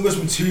 there's so much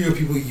material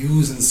people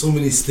use and so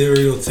many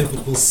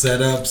stereotypical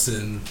setups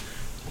and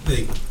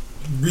like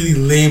really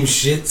lame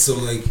shit. So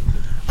like,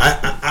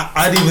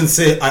 I'd even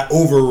say I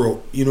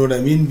overwrote. You know what I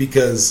mean?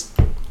 Because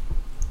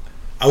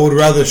I would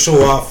rather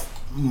show off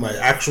my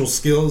actual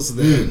skills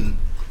than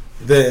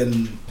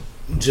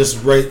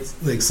just write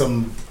like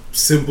some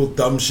simple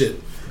dumb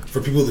shit for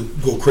people to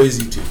go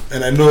crazy to.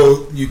 And I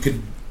know you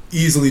could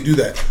easily do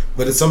that,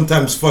 but it's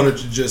sometimes funner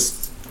to just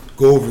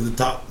go over the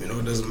top. You know,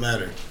 it doesn't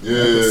matter.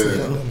 Yeah.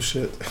 Dumb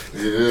shit.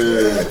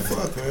 Yeah.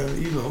 Fuck,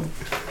 man. You know.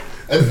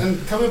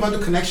 And tell me about the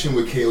connection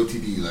with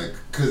KOTD, like,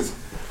 cause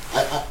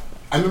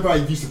I remember I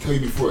used to tell you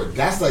before.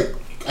 That's like,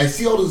 I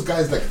see all those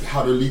guys, like,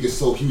 how their league is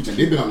so huge, and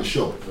they've been on the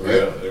show, right?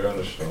 Yeah, they're on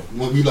the show.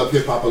 We Love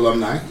Hip Hop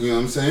alumni, you know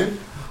what I'm saying?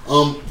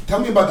 Tell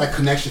me about that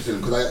connection to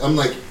them, because I'm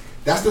like,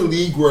 that's the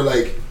league where,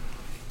 like,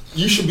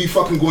 you should be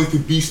fucking going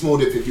through beast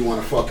mode if you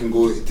want to fucking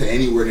go to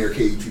anywhere near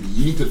KUTD.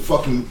 You need to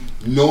fucking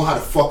know how to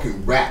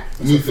fucking rap.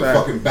 You need to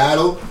fucking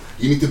battle.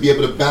 You need to be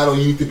able to battle.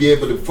 You need to be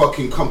able to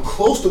fucking come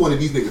close to one of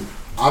these niggas.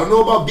 I don't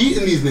know about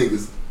beating these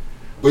niggas,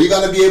 but you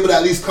gotta be able to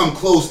at least come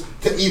close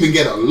to even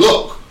get a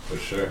look. For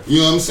sure.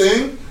 You know what I'm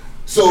saying?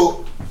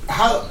 So,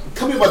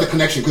 tell me about the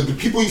connection, because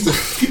people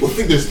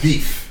think there's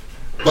beef,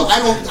 but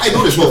I know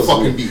there's no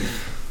fucking beef.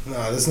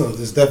 Nah,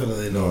 there's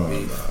definitely no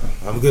beef.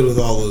 I'm good with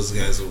all those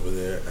guys over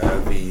there.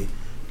 Avi,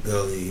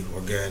 Gully,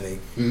 Organic.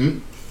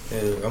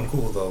 Yeah, I'm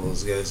cool with all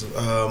those guys.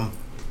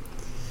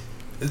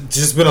 It's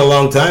just been a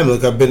long time.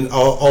 Like, I've been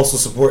also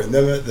supporting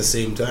them at the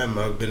same time.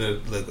 I've been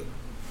at like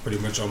pretty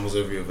much almost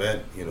every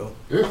event, you know.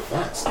 Yeah,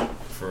 facts.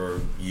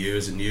 For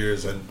years and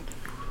years. I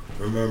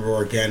remember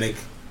Organic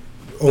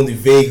only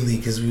vaguely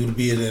because we would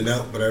be in and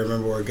out, but I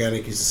remember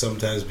Organic used to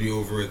sometimes be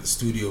over at the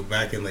studio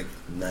back in like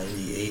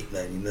 98,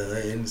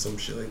 99, some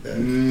shit like that.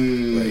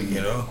 Like,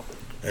 you know.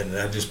 And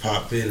I just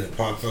pop in and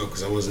pop out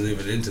because I wasn't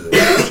even into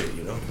that shit,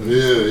 you know.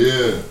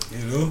 Yeah.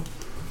 You know.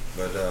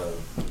 But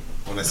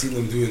when I seen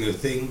them doing their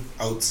thing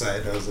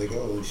outside, I was like,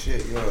 oh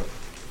shit, you know,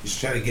 you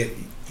should try to get.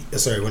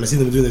 Sorry, when I seen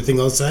them doing their thing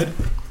outside,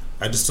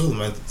 I just told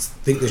them I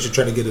think they should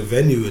try to get a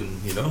venue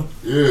and, you know,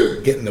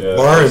 get in the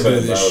bar and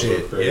do this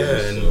shit.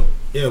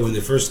 When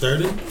they first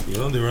started, you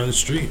know, they were on the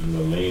street. In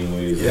the lane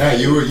ways. Yeah,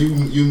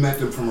 you met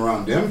them from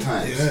around them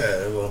times.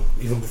 Yeah, well,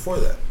 even before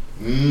that.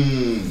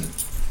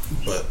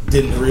 But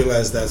didn't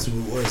realize that's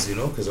who it was, you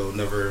know, because I would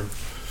never.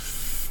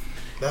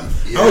 I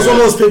was one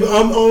of those people.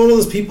 I'm one of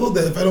those people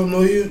that if I don't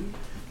know you,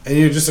 and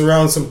you're just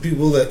around some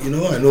people that, you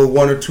know, I know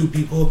one or two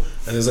people,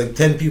 and there's like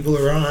 10 people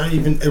around, I ain't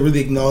even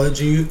really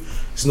acknowledging you.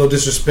 It's no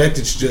disrespect.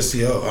 It's just,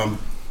 you know,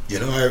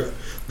 the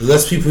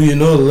less people you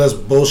know, the less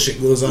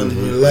bullshit goes on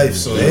in your life.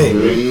 So hey,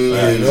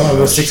 you know, I'm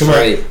gonna stick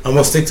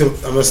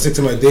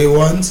to my day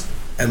ones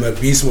and my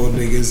beast mode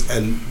niggas.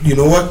 And you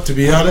know what? To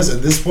be honest,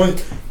 at this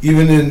point,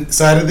 even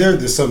inside of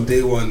there's some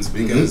day ones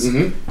because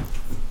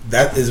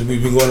that is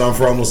we've been going on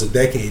for almost a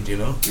decade. You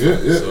know.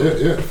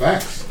 Yeah.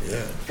 Facts.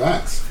 Yeah.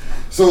 Facts.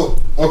 So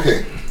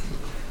okay,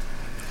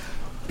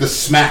 the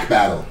smack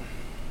battle.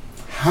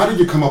 How did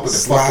you come up with the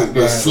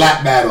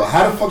slap battle?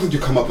 How the fuck did you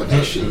come up with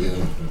that shit?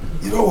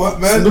 You know what,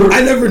 man?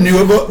 I never knew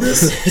about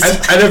this.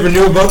 I never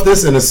knew about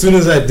this, and as soon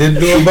as I did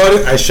know about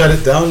it, I shut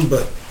it down.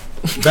 But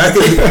back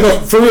in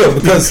for real,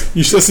 because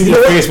you should see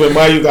your face when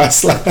Mario got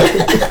slapped. No.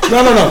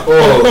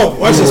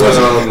 Watch this. This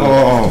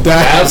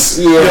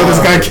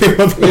guy came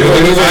up.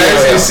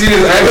 You see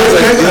his ankles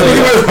like he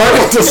was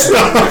hard to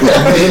stop.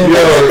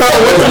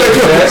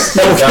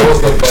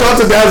 Shout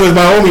out to Daz, was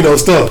my homie though.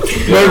 Still,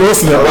 very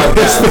roasting that.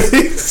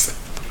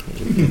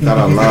 I ain't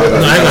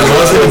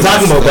gonna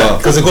talking about that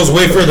because it goes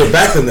way further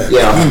back than that.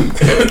 Yeah.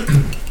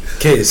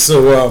 Okay,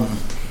 so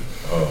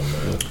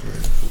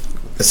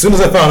as soon as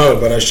I found out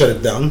about it, I shut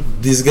it down.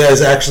 These guys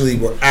actually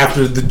were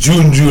after the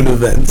June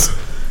events.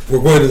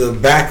 We're going to the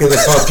back of the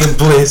fucking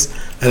place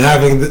and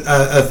having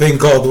a thing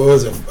called what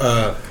was it?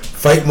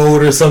 Fight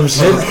mode or some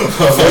shit. Beef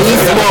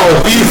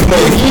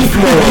mode.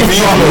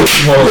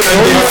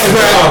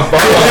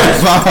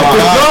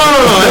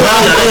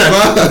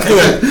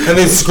 And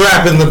they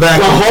scrap in the back.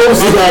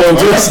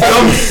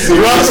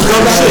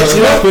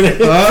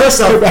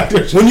 First off,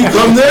 when you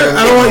come there,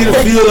 I don't want you to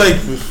feel like,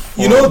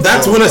 you know,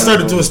 that's when I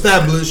started to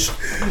establish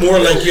more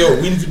like, yo,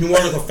 we need to be more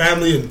like a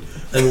family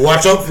and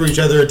watch out for each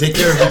other and take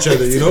care of each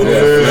other, you know,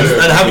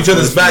 and have each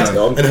other's backs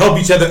and help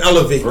each other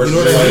elevate. You know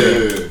what I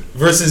mean?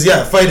 Versus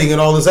fighting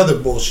and all this other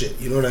bullshit.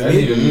 You know what I mean? I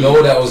didn't even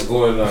know that was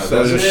going on.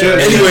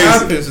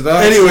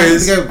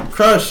 Anyways, get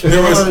crushed.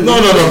 There was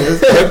no.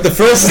 The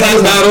first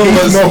slap battle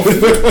was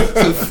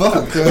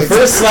the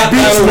first slap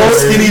battle was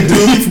Skinny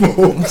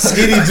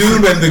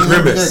Doom, and the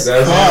Grimace.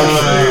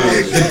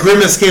 The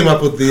Grimace came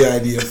up with the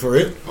idea for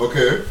it.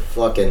 Okay.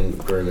 Fucking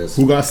Grimace.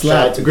 Who got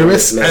slapped?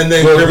 Grimace, and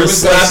then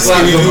Grimace slapped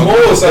Skinny Doom.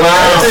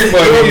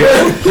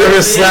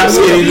 Grimace slapped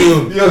Skinny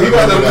Doom. Yo, he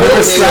got the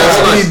Grimace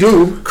slapped Skinny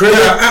Doom.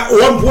 At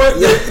one point,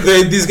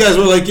 these guys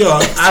were like, yo,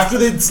 after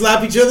they'd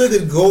slap each other,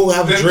 they'd go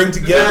have a drink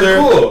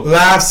together,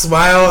 laugh,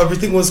 smile,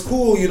 everything was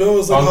cool, you know, it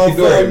was like all fun,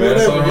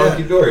 whatever.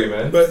 Hunky-dory,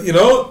 man. But, you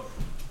know,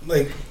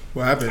 like,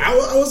 what happened? I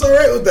was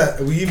alright with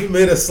that. We even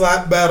made a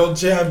slap battle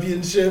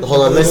championship.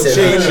 Hold on, listen.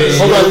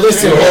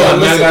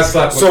 Man got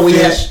slapped so we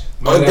had.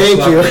 Oh, thank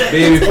you.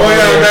 Man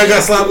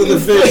got slapped with the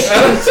fish.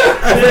 I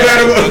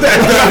forgot about that.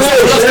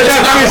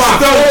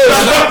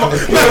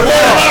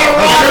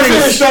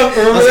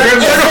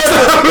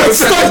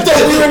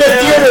 We were in the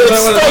theater.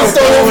 This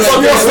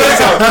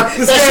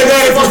guy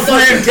got it for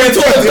free and can't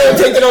told us to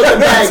take it out the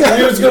bag.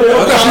 We were just going to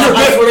walk out.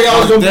 I swear to God, I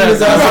was going to beat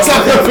his ass. I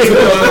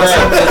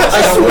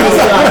swear to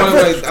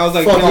God. I was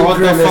like, yo, what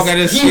the fuck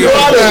I just He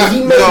got it. He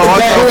made the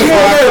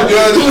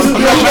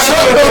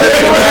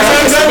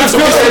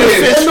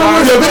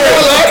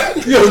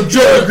Yo,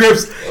 Joe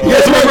Grips. You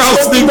guys remember how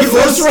stinky it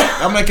was?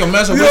 I'm like,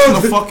 imagine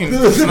what's the fucking.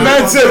 The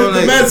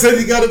man said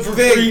he got it for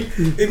free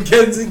in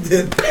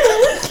Kensington.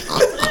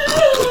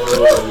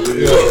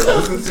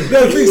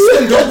 No, please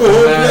send don't go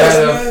home,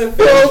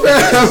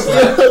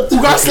 man. Who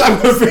got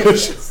slapped in the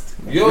face?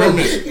 Yo,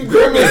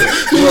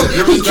 Grimace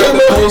got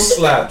the most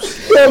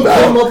slaps.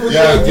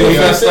 Yeah, You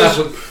got slapped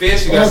with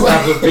fish. You got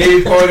slapped with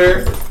baby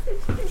Porter.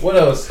 What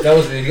else? That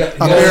was you got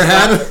bare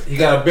hand. You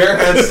got a bare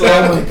hand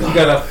slap. You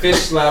got a fish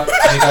slap.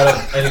 And you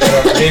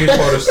got a baby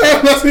Porter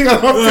slap.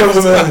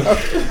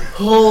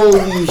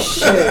 Holy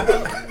shit.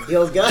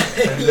 Yo, guys.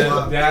 And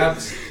then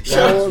Dabs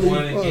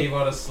won and gave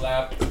out a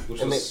slap,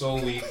 which was so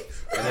weak.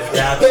 And then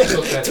Dabs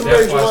took that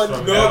death watch from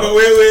him. No, but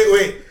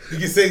wait. You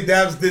can say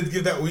Dabs did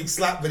give that weak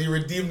slap, but he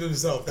redeemed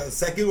himself. That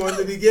second one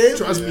that he gave,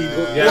 Trust me.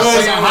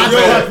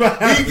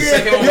 Yeah, he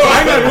gave. Yo,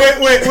 hang on,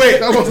 wait.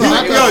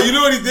 Yo, you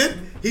know what he did?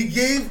 He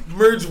gave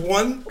Merge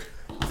one,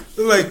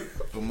 like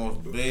The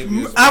most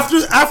baby.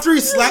 After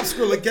he slapped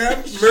Skrilla,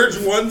 Merge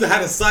one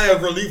had a sigh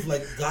of relief,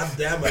 like God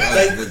damn it!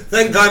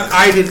 Thank God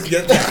I didn't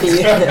get that.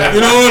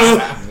 You know,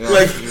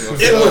 like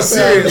it was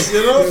serious.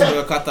 You know,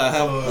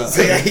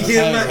 so yeah, he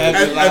came back, and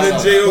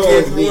then J.O.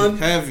 gave one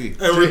heavy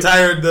and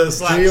retired the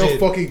slap. J.O.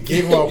 fucking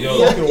gave him a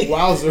fucking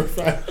wowzer.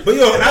 But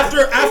yo,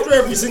 after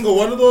every single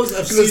one of those,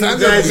 I've seen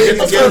guys get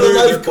That's together.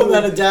 where the life coming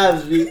out of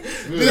Dabs, B.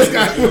 This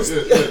guy was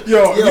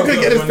yo. You could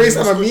get his face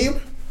on a meme.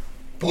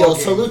 Yo,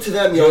 salute to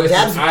them, yo.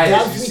 Dabs be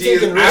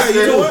taking risks.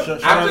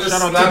 After the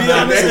slap, to be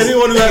honest,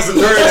 anyone who has the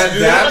courage to do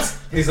that,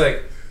 he's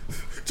like,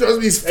 trust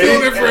me, he's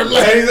feeling it for him.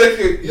 And he's like,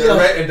 you're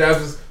right, and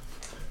Dabs is,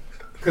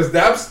 because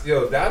Dabs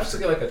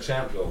took it like a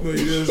champ, though.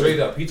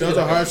 Straight up, he took it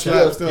like a hard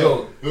slap.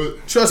 Yo,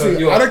 trust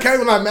me, I don't care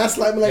when I mass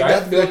slap me like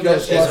that. I feel like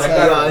that shit. I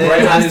got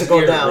right on his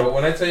ear, bro.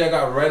 When I tell you I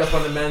got right up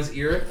on the man's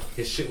ear,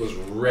 his shit was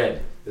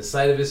red. The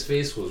side of his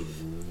face was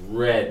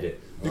red.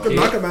 You could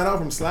knock a man out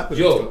from slapping.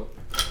 Yo,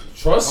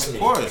 trust me.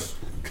 Of course.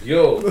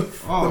 Yo,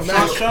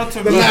 shout out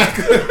to Mac.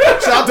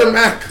 Shout out to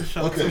Mac.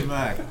 Shout out to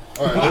Mac.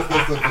 All right, let's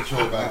get the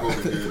show back over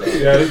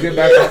here. Yeah, let's get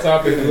back on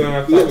topic. We're on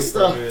topic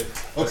for a minute.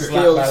 Okay.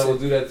 Slap battle will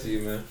do that to you,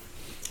 man.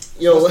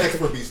 Yo, what's next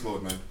for Beast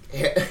Mode, man?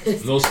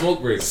 No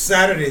smoke breaks.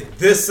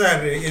 This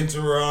Saturday in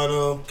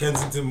Toronto,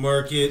 Kensington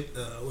Market.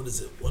 What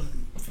is it?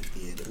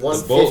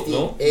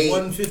 158.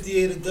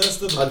 158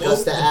 Augusta.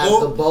 Augusta Ave,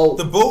 the boat.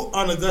 The boat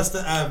on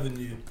Augusta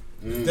Avenue.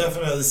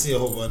 Definitely see a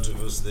whole bunch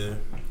of us there.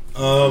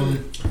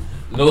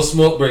 No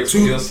smoke breaks.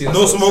 No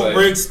smoke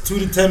breaks. 2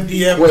 to 10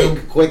 p.m.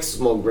 Quick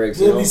smoke breaks.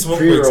 Will be smoke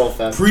pre-roll breaks.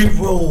 fast.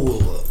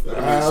 Pre-roll.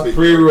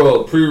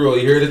 Pre-roll.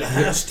 You heard it?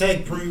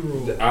 Hashtag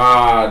pre-roll.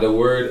 The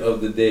word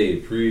of the day.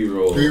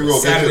 Pre-roll.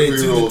 Saturday 2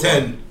 to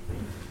 10.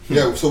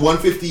 Yeah, so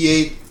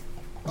 158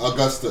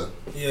 Augusta.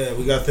 Yeah,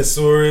 we got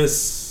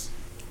Thesaurus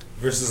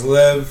versus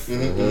Lev.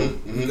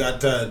 We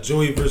got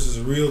Joey versus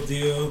Real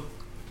Deal.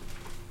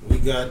 We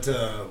got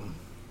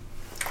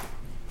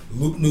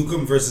Luke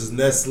Nukem versus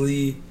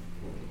Nestle.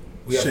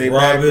 We got Shane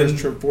Robin Mack versus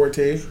Trim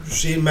Forte.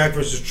 Shane Mack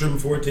versus Trim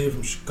Forte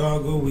from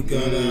Chicago. We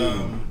got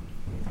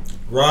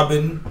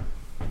Robin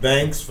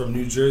Banks from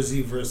New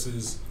Jersey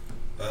versus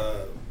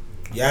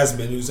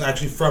Yasmin, who's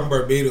actually from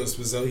Barbados,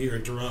 was out here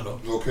in Toronto.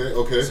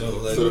 Okay. So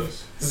like,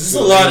 there's just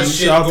a lot of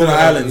shit shout out to going the on,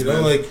 islands, you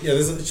know. man. Like, yeah,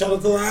 there's a shout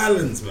out to the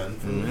islands, man.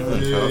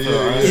 Island.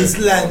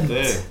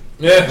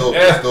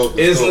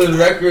 Island. Island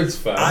Records,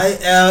 fam.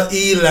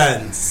 ILE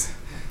lands.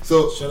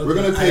 So Shout out we're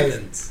to gonna the take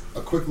islands.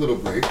 a quick little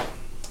break,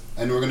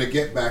 and we're gonna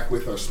get back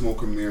with our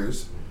smoke and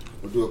mirrors.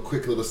 We'll do a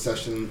quick little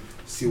session,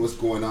 see what's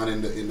going on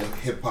in the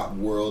hip hop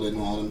world and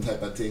all them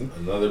type of thing.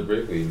 Another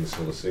break where you can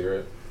smoke a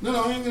cigarette? No,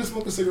 I ain't gonna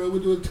smoke a cigarette.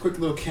 We'll do a quick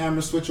little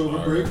camera switch over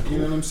All break. right, cool. You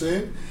know what I'm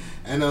saying?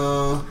 And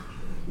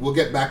we'll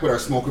get back with our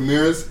smoke and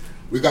mirrors.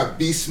 We got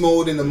Beast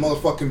Mode in the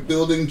motherfucking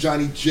building.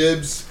 Johnny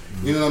Jibbs.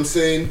 You know what I'm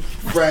saying?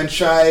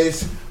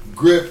 Franchise,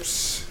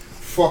 Grips.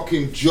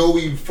 Fucking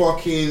Joey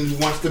fucking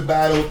wants to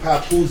battle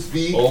Papoose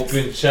V.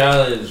 Open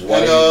challenge. Why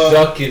And, you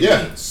ducking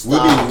yeah, me?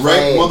 we'll be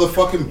right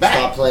motherfucking back.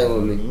 Stop playing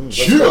with me.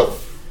 Chill.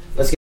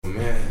 Let's get.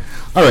 Man.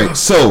 All right,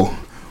 so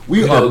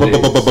we are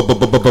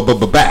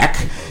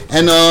back,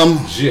 and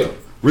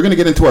we're gonna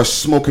get into our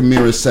smoke and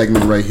mirrors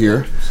segment right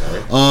here.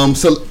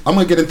 So I'm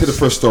gonna get into the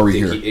first story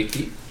here.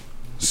 Icky.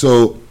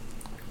 So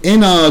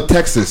in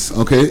Texas,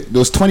 okay, there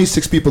was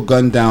 26 people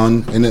gunned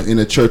down in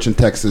a church in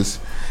Texas.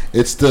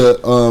 It's the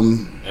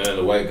And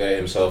the white guy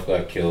himself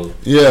got killed.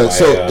 yeah, by,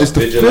 so it's the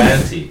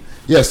vigilante.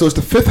 fifth. Yeah, so it's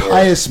the fifth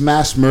highest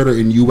mass murder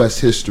in U.S.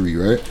 history,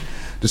 right?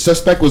 The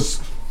suspect was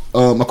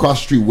across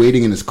the street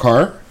waiting in his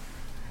car,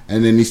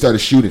 and then he started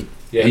shooting.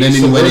 Yeah, and he then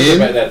used to went worship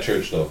in. at that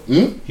church, though.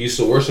 He used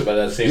to worship at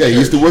that same church. Yeah, he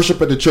used to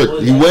worship at the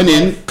church. He went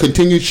in,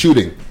 continued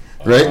shooting,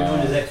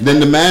 right? Then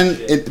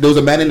there was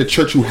a man in the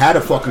church who had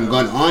a fucking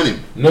gun on him.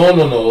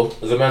 No.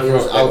 There's a man He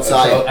was from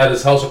outside. at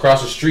his house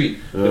across the street.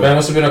 The man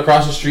must have been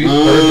across the street,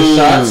 heard the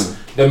shots.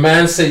 The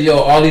man said, yo,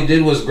 all he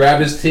did was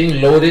grab his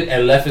thing, load it,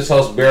 and left his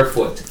house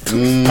barefoot.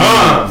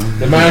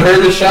 The man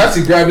heard the shots,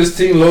 he grabbed his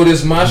thing, loaded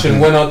his mash,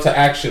 and went out to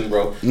action,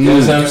 bro. You know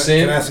what I'm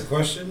saying? Can I ask a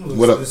question? Was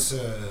What up? this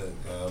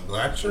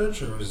black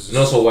church or was this?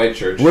 No, it's a white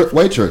church.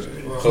 White church.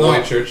 It's a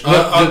white church.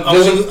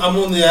 I'm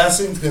only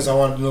asking because I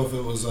wanted to know if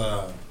it was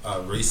a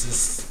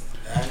racist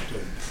act.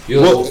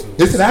 Well,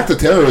 it's an act of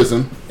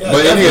terrorism. Yeah,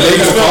 but anyway, they're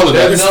gonna call it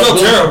that. It's still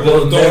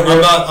terrible.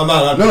 I'm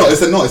not. No,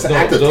 it's an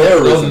act of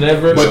terrorism.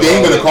 But they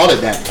ain't gonna call it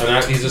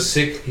that. He's a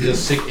sick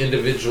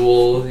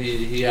individual.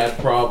 He had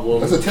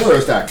problems. That's a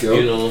terrorist act, yo.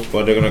 You know.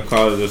 But they're gonna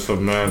call it just a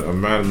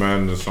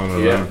madman that's on the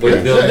rampage.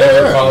 But they'll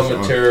never call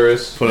him a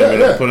terrorist. Put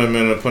him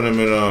in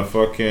a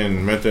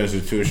fucking mental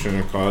institution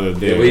and call it a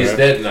day. Yeah, but he's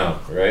dead now,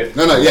 right?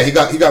 No, yeah, he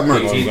got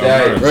murdered. He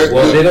died. Right?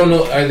 Well, they don't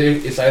know.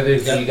 It's either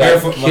he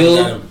got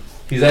killed.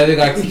 He's either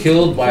got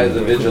killed by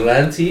the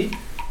vigilante,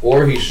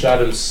 or he shot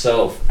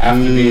himself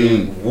after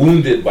being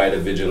wounded by the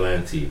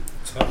vigilante.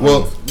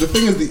 Well, the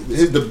thing is,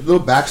 the little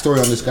backstory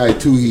on this guy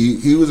too.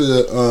 He was in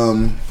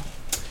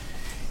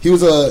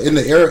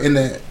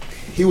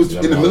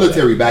the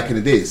military back in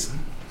the days.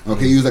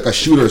 Okay, he was like a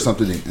shooter or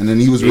something, and then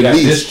he was released.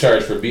 He got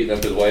discharged for beating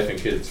up his wife and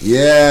kids.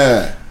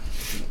 Yeah.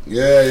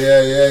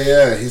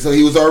 So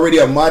he was already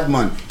a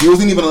madman. He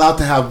wasn't even allowed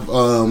to have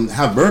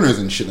burners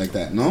and shit like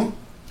that. No.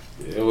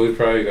 Yeah, well, he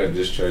probably got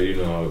discharged. You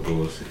know how it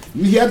goes.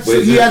 He had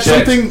checks,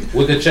 something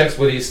with the checks,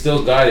 but he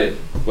still got it.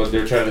 But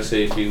they're trying to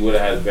say if he would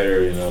have had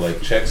better,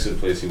 like checks in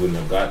place, he wouldn't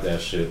have got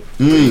that shit.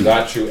 But he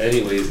got through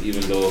anyways,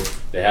 even though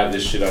they have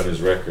this shit on his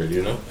record.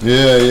 You know.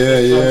 Yeah.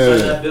 Trump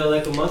signed that bill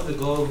like a month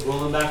ago,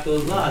 rolling back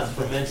those laws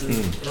for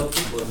mentally ill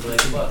people. It's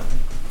like what?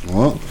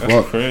 Well,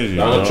 that's crazy.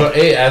 Donald Trump.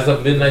 Hey, as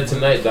of midnight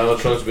tonight, Donald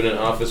Trump's been in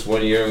office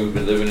 1 year, and we've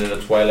been living in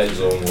a twilight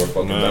zone where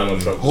fucking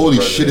Donald Trump.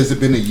 Holy shit! Has it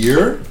been a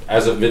year?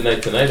 As of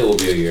midnight tonight, it will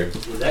be a year.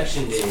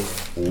 Election day.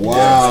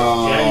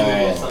 Wow.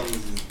 January or something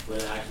is when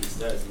it actually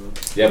starts. Man.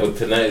 Yeah, but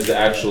tonight is the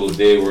actual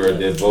day where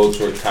the votes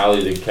were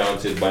tallied and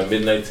counted. By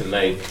midnight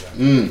tonight,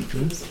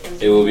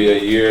 it will be a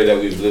year that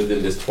we've lived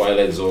in this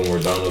twilight zone where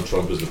Donald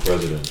Trump is the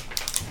president.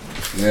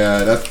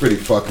 Yeah, that's pretty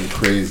fucking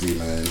crazy,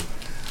 man.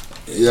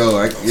 People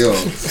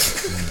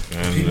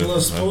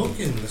have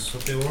spoken. That's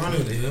what they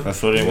wanted. Yeah.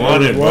 That's what they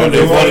wanted. They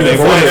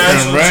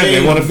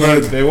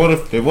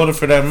voted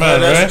for that man,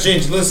 right?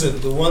 Change.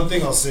 Listen, the one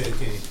thing I'll say,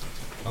 okay,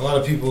 a lot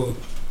of people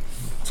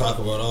talk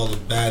about all the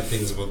bad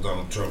things about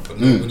Donald Trump, but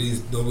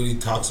nobody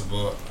talks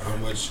about how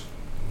much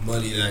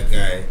money that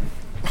guy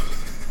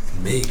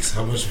makes.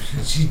 How much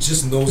he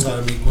just knows how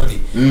to make money.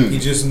 He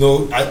just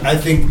knows. I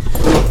think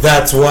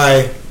that's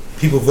why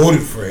people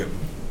voted for him.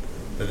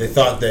 That they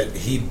thought that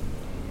he'd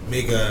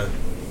make a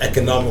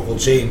economical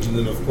change, and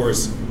then of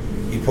course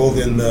he pulled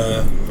in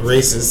the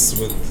racists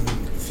with a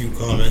few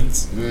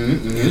comments.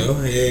 You know,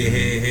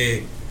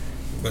 hey,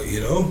 but you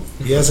know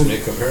he hasn't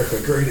make America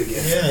great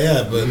again.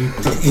 Yeah, but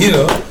you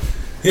know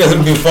he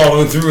hasn't been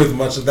following through with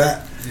much of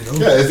that. You know?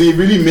 Yeah, is he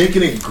really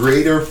making it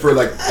greater for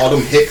like all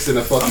them hicks in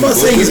the fucking? I'm not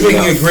saying he's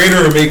making it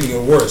greater or making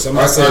it worse. I'm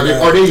not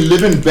saying are they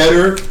living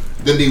better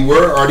than they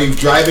were? Are they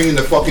driving in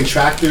the fucking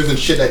tractors and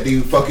shit that they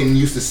fucking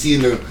used to see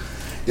in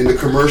the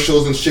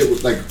commercials and shit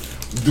with like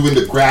doing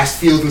the grass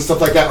fields and stuff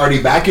like that? Are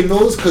they back in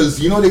those? Because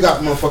you know they got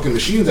motherfucking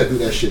machines that do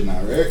that shit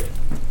now, right?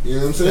 You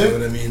know what I'm saying? Yeah,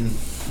 but I mean,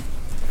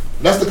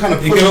 that's the kind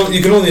of you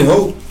can only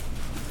hope.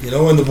 You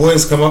know, when the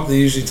boys come up, they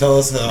usually tell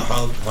us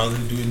how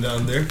they're doing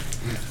down there.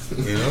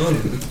 You know,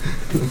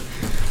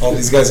 all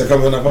these guys are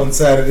coming up on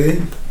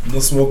Saturday. No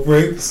smoke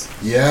breaks.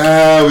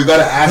 Yeah, we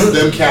gotta ask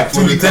them cats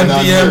when we come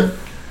down here.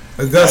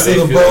 Augusta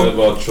the boat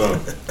about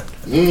Trump.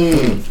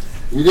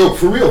 Yo,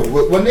 for real,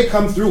 when they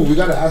come through, we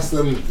gotta ask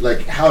them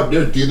like how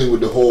they're dealing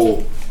with the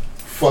whole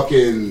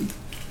fucking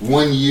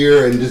 1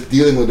 year and just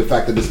dealing with the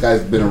fact that this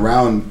guy's been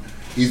around.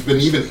 He's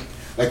been even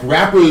like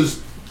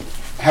rappers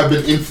have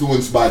been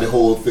influenced by the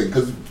whole thing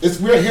because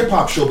we're a hip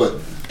hop show, but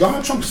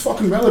Donald Trump's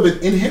fucking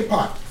relevant in hip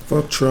hop.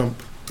 Fuck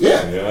Trump.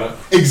 Yeah.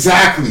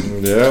 Exactly.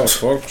 Yeah,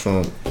 fuck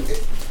Trump.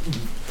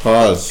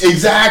 Pause.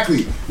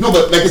 Exactly. No,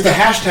 but like it's the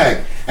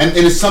hashtag. And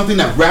it's something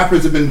that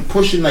rappers have been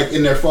pushing like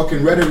in their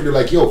fucking rhetoric. They're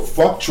like, yo,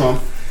 fuck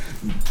Trump.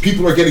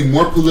 People are getting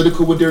more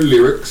political with their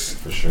lyrics.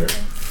 For sure.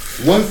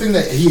 One thing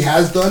that he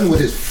has done with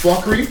his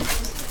fuckery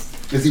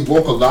is he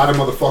woke a lot of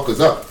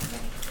motherfuckers up.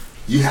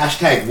 You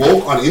hashtag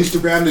woke on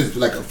Instagram, there's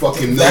like a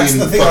fucking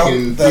million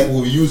fucking people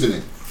who are using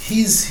it.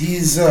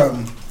 He's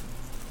allowed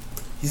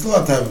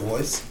to have a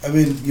voice. I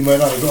mean, you might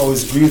not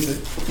always agree with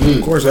it.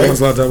 Of course,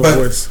 everyone's allowed to have a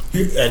voice.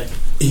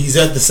 He's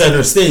at the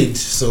center stage,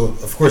 so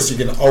of course you're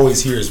gonna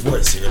always hear his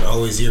voice. You're gonna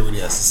always hear what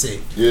he has to say.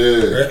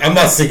 Yeah. Right? I'm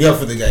not sticking up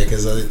for the guy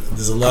because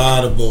there's a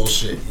lot of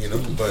bullshit, you know.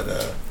 But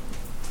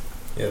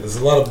yeah, there's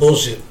a lot of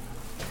bullshit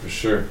for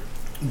sure.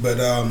 But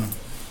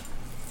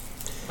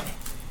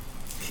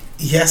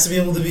he has to be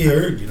able to be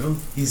heard, you know.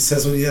 He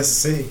says what he has to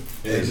say.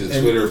 Yeah, he's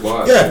a Twitter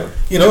boss. Yeah,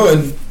 you know,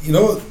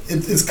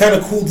 it's kind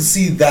of cool to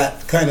see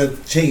that kind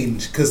of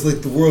change because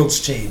like the world's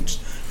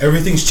changed.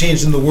 Everything's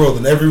changed in the world,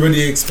 and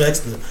everybody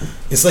expects it.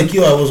 It's like,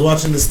 I was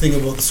watching this thing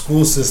about the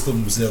school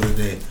systems the other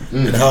day,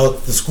 and how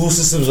the school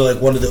systems are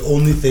like one of the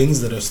only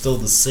things that are still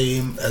the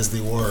same as they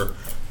were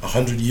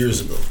 100 years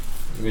ago.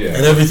 Yeah.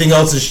 And everything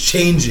else is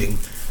changing,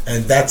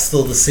 and that's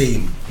still the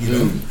same, you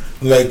know?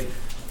 Like,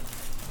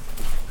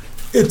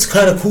 it's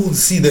kind of cool to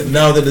see that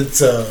now that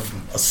it's a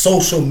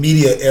social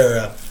media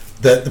era,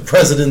 that the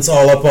president's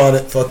all up on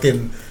it,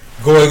 fucking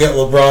going at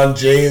LeBron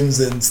James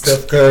and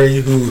Steph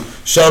Curry, who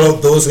shout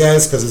out those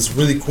guys because it's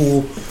really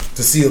cool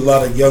to see a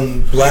lot of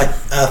young black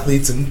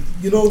athletes, and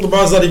you know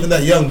LeBron's not even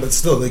that young, but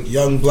still like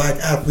young black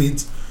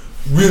athletes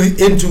really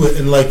into it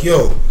and like,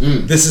 yo,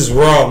 this is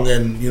wrong,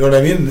 and you know what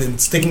I mean,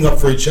 and sticking up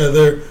for each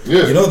other.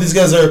 You know, these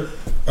guys are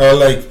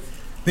like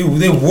they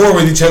war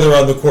with each other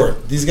on the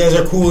court. These guys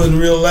are cool in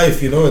real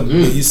life, you know, and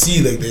you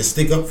see like they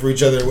stick up for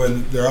each other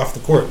when they're off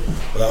the court.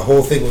 But that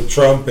whole thing with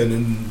Trump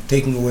and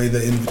taking away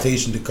the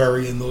invitation to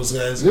Curry and those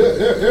guys,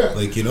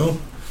 like, you know.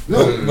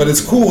 But it's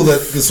cool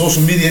that the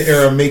social media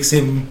era makes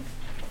him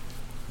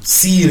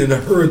seen and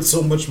heard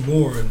so much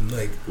more, and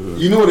like,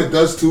 you know what it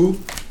does too.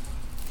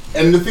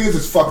 And the thing is,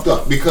 it's fucked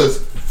up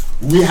because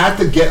we had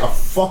to get a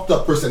fucked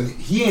up person.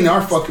 He ain't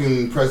our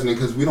fucking president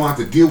because we don't have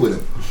to deal with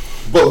him.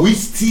 But we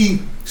see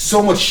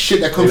so much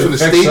shit that comes from the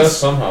States, us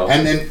somehow.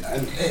 and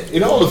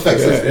it all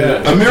affects us.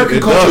 Yeah. American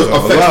It culture does,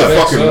 affects the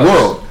fucking us.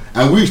 world,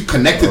 and we're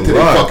connected to the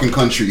fucking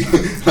country.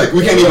 Like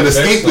we can't even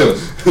escape them.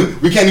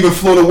 We can't even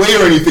float away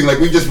or anything. Like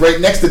we just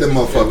right next to them,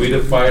 motherfuckers. We the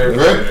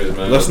firefighters,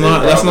 man. Let's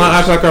not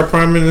act like our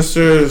prime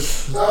minister is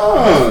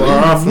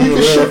far off from we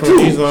can shit too.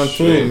 He's on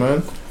too,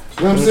 man.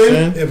 You know what I'm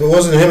saying? Yeah, but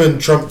wasn't him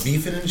and Trump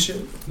beefing and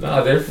shit?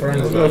 Nah, they're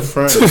friends, man. They're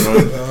friends,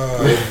 man.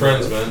 They're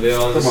friends, man. They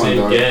all in the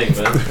same gang,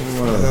 man.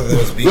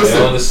 Listen,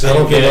 They're on the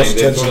same gang.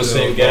 They're from the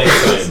same gang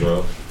sign,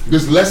 bro.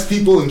 There's less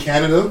people in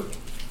Canada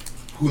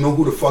who know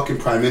who the fucking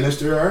prime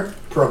minister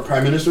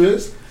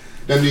is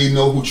than they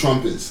know who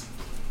Trump is.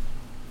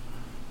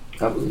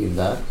 I believe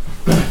that.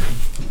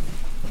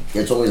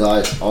 It's always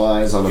all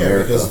eyes on Yeah,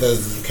 America.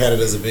 because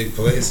Canada's a big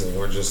place, and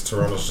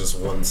Toronto's just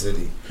one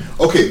city.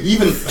 Okay,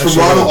 even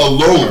Toronto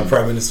alone. Our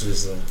prime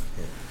minister's.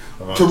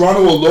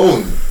 Toronto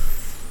alone.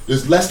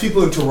 There's less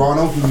people in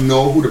Toronto who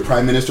know who the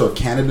prime minister of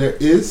Canada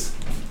is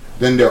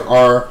than there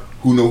are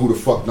who know who the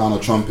fuck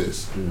Donald Trump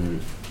is.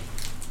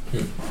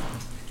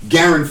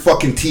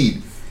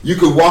 Guaranteed. You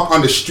could walk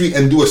on the street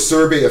and do a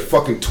survey of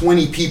fucking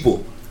 20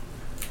 people,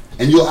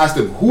 and you'll ask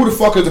them who the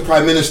fuck is the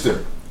prime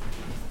minister,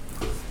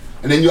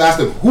 and then you ask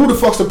them who the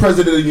fuck's the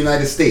president of the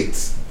United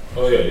States.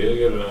 Oh yeah, you'll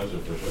get an answer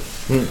for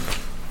sure.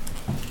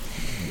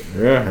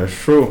 Yeah, that's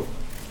true.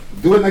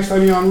 Do it next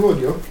time you're on the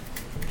road, yo.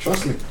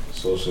 Trust me.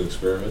 Social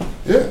experiment.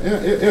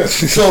 Yeah.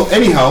 So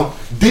anyhow,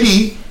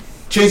 Diddy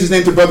changed his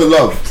name to Brother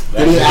Love.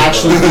 Did he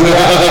actually do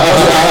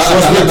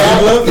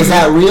that? Is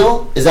that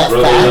real? Is that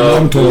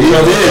fact?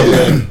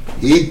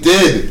 He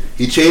did.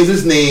 He changed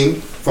his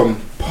name from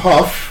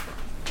Puff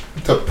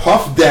to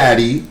Puff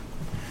Daddy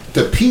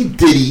to P.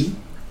 Diddy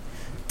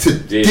to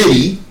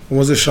Diddy.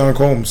 Was it Sean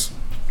Combs?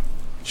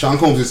 Sean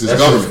Combs is his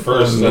That's government. his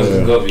first. That's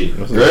the Govey.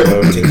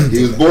 Right?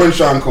 He was born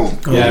Sean Combs.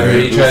 Yeah,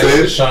 I he tried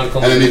to Sean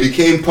Combs. And then he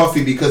became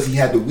Puffy because he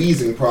had the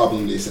wheezing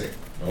problem, they say.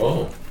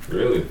 Oh,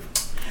 really?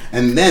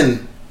 And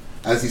then,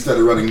 as he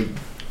started running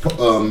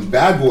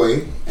Bad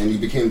Boy, and he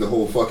became the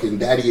whole fucking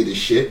daddy of this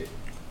shit,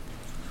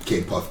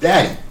 became Puff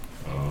Daddy.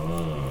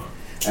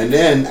 And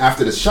then,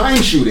 after the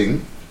Shine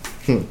shooting,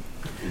 he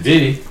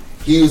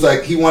was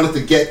like, he wanted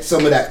to get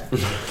some of that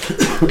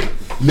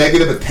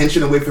negative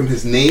attention away from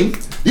his name.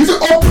 These are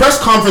all press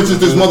conferences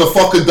this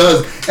motherfucker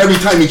does every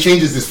time he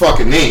changes his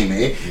fucking name,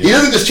 eh? He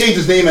doesn't just change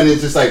his name and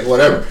it's just like,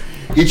 whatever.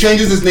 He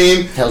changes his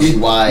name. Tells you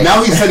why.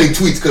 Now he's sending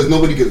tweets because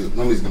nobody's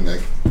gonna be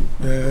like,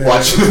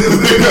 watch.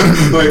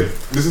 Like,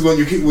 this is what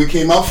we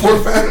came out for,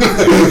 fam.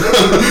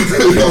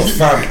 Yo,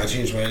 fam, I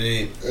changed my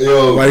name.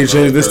 Yo, why you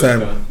change it this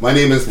time? My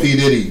name is P.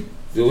 Diddy.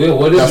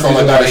 What is That's all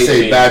I gotta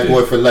say. Bad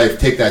boy for life.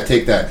 Take that.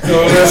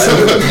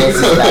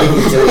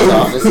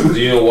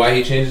 Do you know why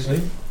he changed his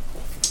name?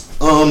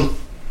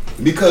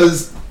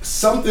 Because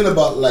something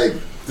about like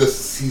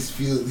this,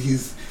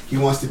 he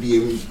wants to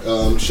be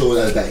show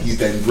that he's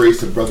the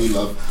embrace of brotherly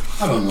love.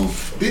 I don't know.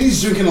 Diddy's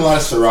drinking a lot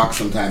of Ciroc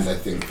sometimes, I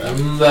think.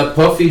 That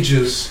puffy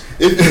juice.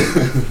 We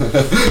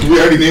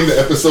already named the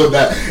episode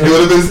that. It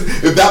would have been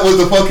if that was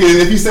the fucking.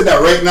 If you said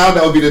that right now,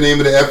 that would be the name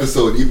of the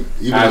episode.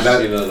 Even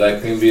Actually,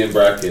 that can be in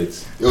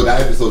brackets. Yo,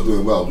 that episode's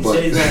doing well. He but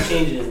said he's not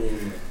changing his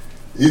name.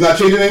 He's not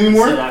changing it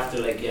anymore? He said after,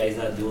 like, he's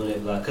not doing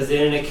it, blah. Because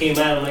then it came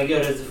out, I'm like,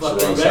 yo, there's a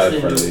fucking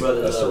wrestling dude,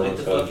 brother. Like,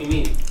 the fuck you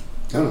mean?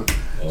 I don't know.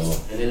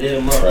 Oh. And they lit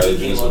him up. Probably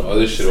doing some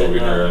other shit over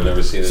here I've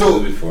never seen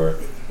it before.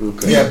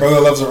 Okay. Yeah, Brother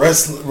Love's a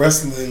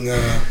wrestling.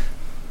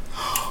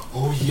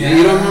 Oh yeah.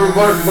 You don't remember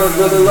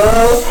Brother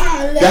Love?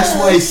 That's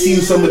why I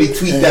seen somebody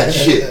tweet that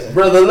shit.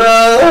 Brother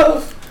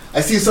Love.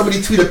 I seen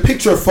somebody tweet a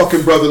picture of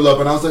fucking Brother Love,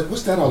 and I was like,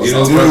 "What's that all about?" You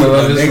know Brother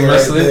Love is from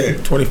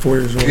wrestling? 24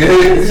 years old. I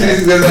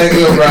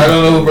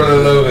don't know who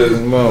Brother Love is.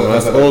 No,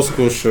 that's old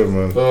school shit,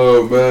 man.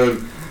 Oh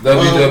man,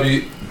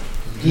 WWE.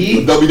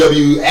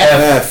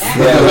 WWF.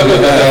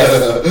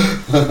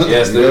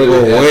 Yes, they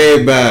go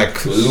way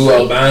back. Lou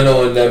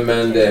Albano and that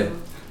man there.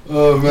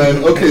 Oh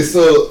man. Okay,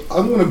 so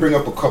I'm gonna bring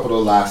up a couple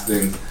of last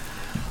things.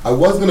 I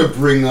was gonna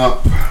bring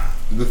up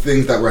the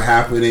things that were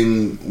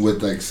happening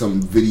with like some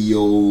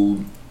video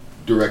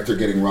director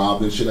getting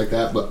robbed and shit like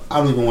that, but I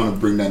don't even want to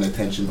bring that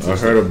attention to. I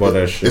heard about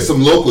that shit. It's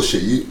some local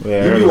shit. You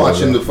be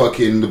watching the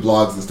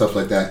blogs and stuff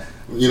like that.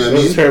 You know what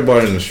I mean? Care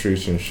about it in the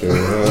streets and shit. I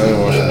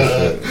don't watch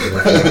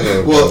that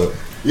shit. Well,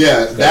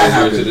 yeah, that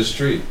happened. To the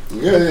street.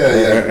 Yeah.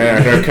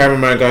 And her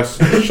cameraman got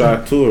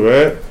shot too,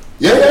 right?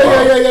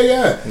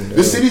 Yeah.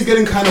 The city's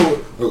getting kind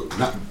of,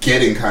 not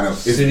getting kind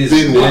of. It's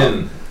been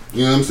wild.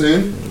 You know what I'm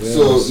saying? Yeah.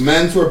 So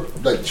men who are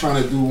like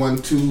trying to do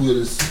 1, 2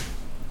 is,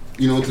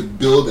 you know, to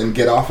build and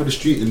get off of the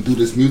street and do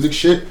this music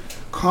shit.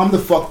 Calm the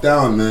fuck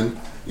down, man.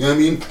 You know what I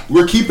mean?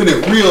 We're keeping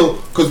it real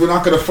because we're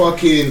not gonna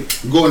fucking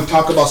go and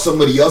talk about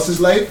somebody else's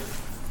life.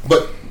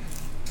 But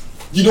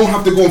you don't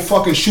have to go and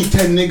fucking shoot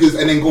 10 niggas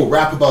and then go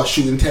rap about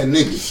shooting 10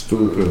 niggas.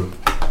 Stupid.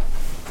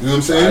 You know what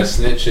I'm saying?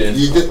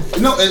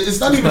 Snitching. No, it's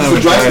not even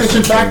a dry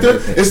snitching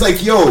factor. It's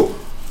like, yo,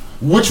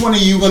 which one are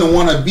you gonna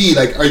want to be?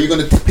 Like, are you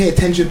gonna pay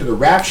attention to the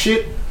rap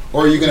shit,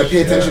 or are you gonna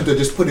pay attention to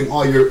just putting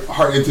all your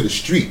heart into the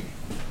street?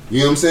 You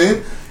know what I'm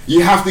saying?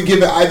 You have to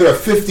give it either a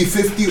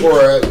 50-50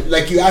 or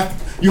like you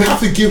have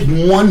to give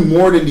one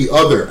more than the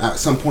other at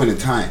some point in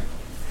time.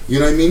 You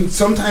know what I mean?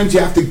 Sometimes you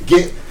have to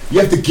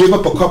give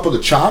up a couple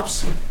of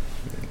chops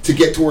to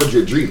get towards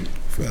your dream.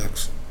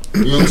 Facts.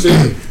 You know what I'm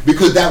saying?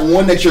 Because that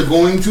one that you're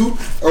going to,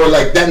 or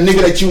like that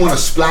nigga that you want to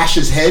splash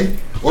his head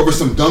over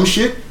some dumb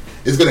shit,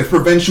 is gonna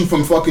prevent you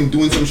from fucking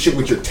doing some shit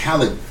with your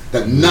talent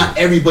that not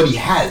everybody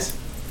has.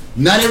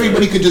 Not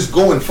everybody could just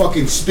go and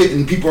fucking spit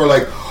and people are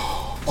like,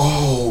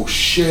 oh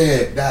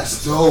shit,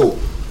 that's dope.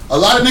 A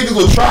lot of niggas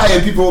will try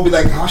and people will be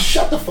like, oh,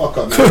 shut the fuck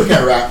up, man. You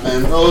can't rap,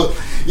 man, bro.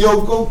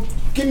 Yo, go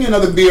give me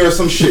another beer or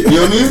some shit. You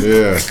know what I mean?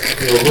 Yeah.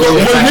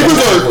 When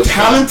niggas are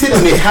talented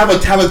and they have a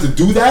talent to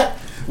do that,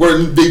 where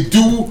they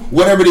do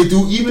whatever they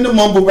do, even the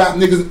mumble rap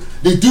niggas,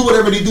 they do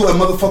whatever they do, and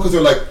motherfuckers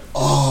are like,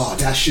 oh,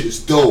 that shit is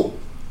dope.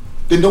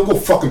 Then don't go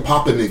fucking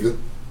pop a nigga,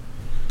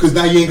 cause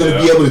now you ain't gonna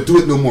be able to do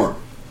it no more,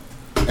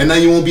 and now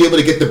you won't be able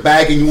to get the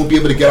bag, and you won't be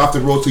able to get off the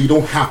road, so you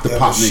don't have to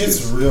pop niggas.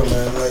 Shit's real,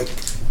 man. Like,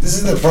 this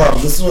is the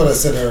problem. This is what I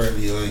said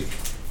already. Like,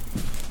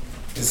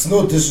 it's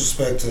no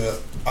disrespect to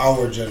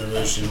our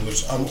generation,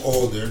 which I'm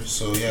older,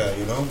 so yeah,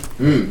 you know.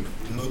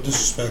 No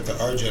disrespect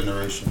to our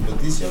generation, but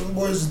these young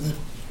boys,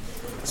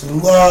 there's a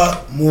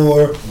lot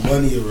more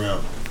money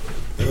around.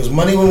 There was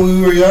money when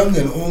we were young,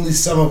 and only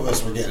some of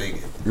us were getting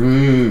it.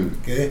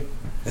 Okay.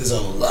 There's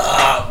a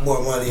lot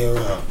more money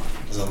around.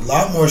 There's a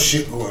lot more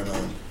shit going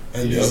on.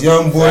 And these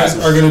young boys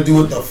are going to do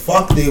what the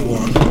fuck they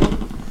want.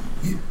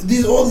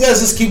 These old guys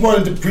just keep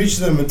wanting to preach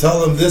to them and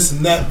tell them this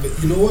and that,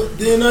 but you know what?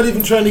 They're not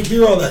even trying to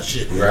hear all that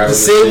shit. The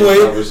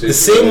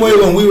same way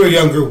when we were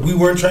younger, we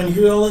weren't trying to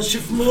hear all that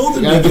shit from the older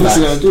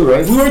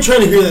niggas. We weren't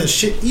trying to hear that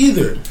shit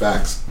either.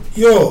 Facts.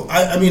 Yo,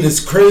 I mean,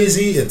 it's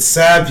crazy. It's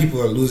sad. People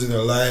are losing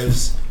their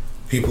lives.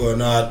 People are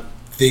not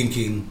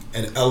thinking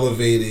and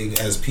elevating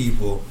as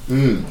people.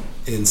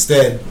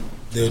 Instead,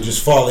 they're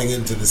just falling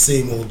into the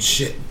same old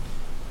shit.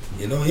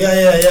 You know?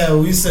 Yeah.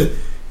 We used to,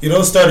 you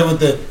know, started with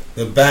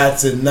the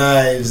bats and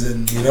knives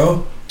and, you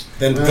know,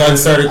 then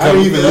guns started coming. I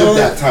don't even live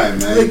that time,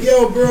 man. Like,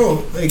 yo,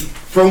 bro. Like,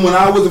 from when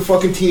I was a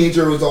fucking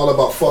teenager, it was all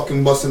about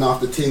fucking busting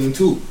off the ting,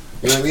 too.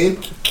 You know what I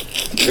mean?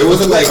 It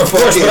wasn't like, of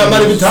course, but I'm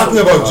not even talking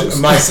about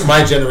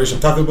my generation.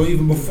 I'm talking about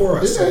even before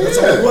us. That's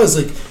how it was.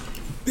 Like,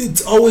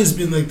 it's always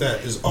been like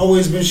that. There's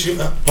always been shit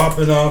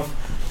popping off.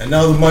 And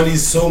now the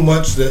money's so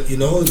much that, you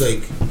know,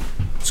 like,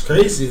 it's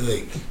crazy.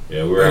 Like,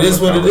 it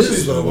is what it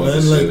is, though,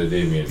 man. Like,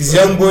 these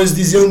young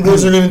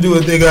boys are gonna do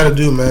what they gotta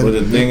do, man. But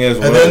the thing is,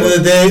 at the end of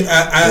the day,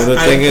 I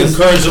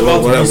encourage them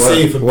all to be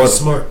safe and be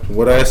smart.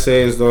 What I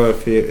say is, though,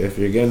 if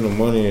you're getting the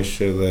money and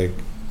shit, like,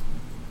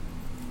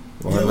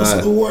 why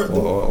not?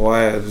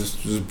 Why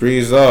just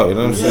breeze out? You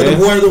know what I'm saying?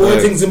 The war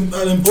thing's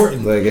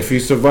important. Like, if you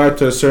survive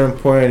to a certain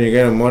point and you're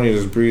getting money,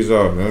 just breeze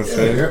out. You know what I'm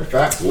saying?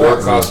 Facts.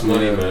 War costs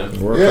money, man.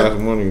 War costs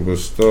money, but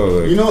still,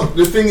 like, you know,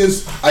 the thing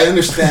is, I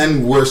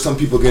understand where some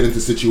people get into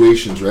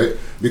situations, right?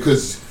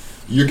 Because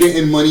you're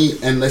getting money,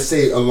 and let's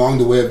say along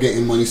the way of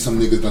getting money, some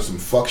niggas done some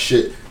fuck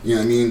shit. You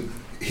know what I mean?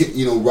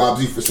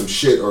 Robs you for some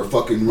shit or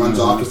fucking runs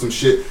off for some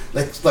shit.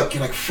 Like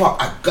you're like,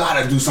 fuck, I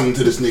gotta do something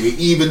to this nigga,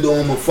 even though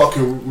I'm a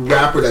fucking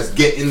rapper that's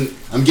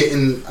I'm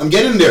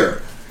getting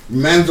there.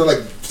 Mans are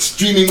like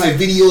streaming my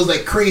videos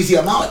like crazy.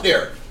 I'm out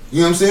there.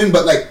 You know what I'm saying?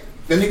 But like,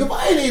 the nigga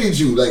violated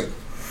you. Like,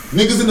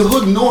 niggas in the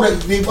hood know that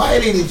they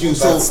violated you.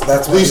 So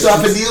that's why you still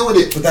have to deal with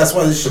it. But that's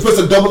why this shit, it's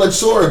a double-edged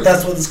sword. But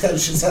that's why this kind of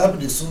shit's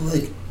happening. So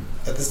like,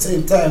 at the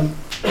same time,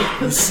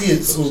 you see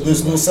it. So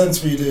there's no sense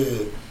for you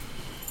to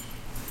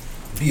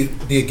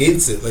be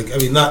against it. Like, I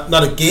mean,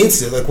 not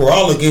against it. Like, we're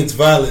all against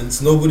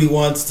violence. Nobody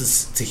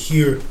wants to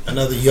hear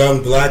another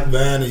young black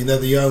man,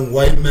 another young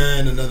white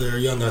man, another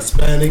young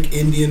Hispanic,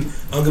 Indian.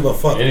 I don't give a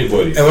fuck.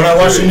 Anybody. And when I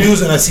watch the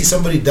news and I see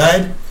somebody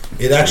died,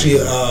 it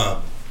actually,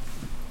 I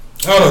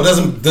don't know,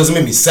 it doesn't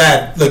make me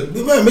sad. Like,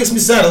 it makes me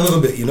sad a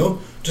little bit, you know?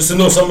 Just to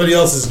know somebody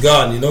else is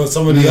gone, you know?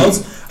 Somebody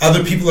else,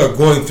 other people are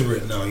going through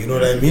it now, you know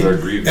what I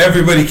mean?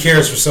 Everybody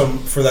cares for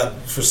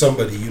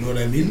somebody, you know what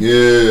I mean?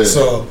 Yeah.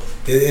 So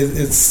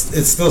it's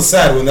still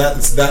sad when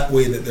it's that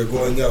way that they're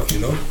going out, you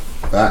know?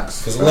 Facts.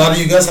 Because a lot of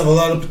you guys have a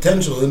lot of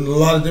potential in a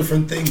lot of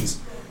different things.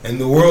 and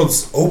the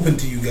world's open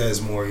to you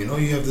guys more. You know,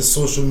 you have this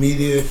social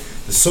media.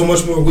 There's so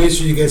much more ways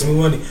for you guys to make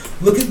money.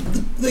 Look at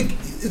like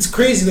it's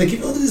crazy. Like, you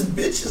know, these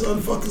bitches on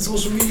fucking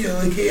social media.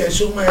 Like, hey, I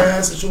show my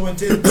ass, I show my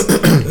tits,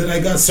 then I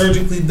got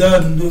surgically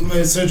done with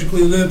my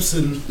surgically lips,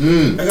 and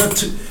I got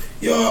to.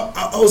 Yo,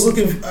 I was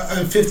looking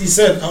at 50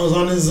 Cent. I was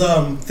on his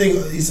thing.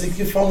 He's like,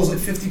 he follows like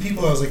 50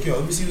 people. I was like, yo,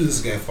 let me see who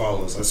this guy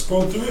follows. I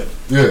scrolled through it.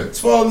 Yeah. It's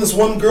following this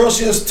one girl.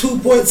 She has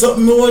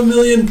 2.something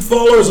million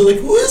followers. I'm like,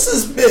 who is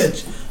this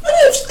bitch? No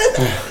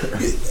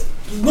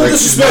disrespect.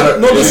 She's not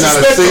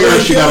a singer.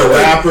 She's not a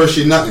rapper.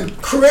 She's nothing.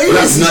 Crazy. Well,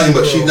 that's nothing,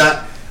 but she's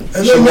not.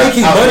 And they're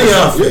making money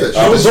off it.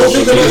 Yeah, Don't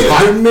think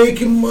they're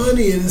making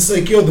money, and it's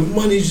like, yo, the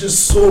money's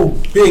just so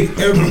big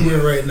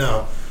everywhere right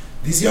now.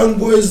 These young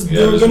boys,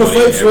 they're gonna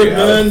fight for it,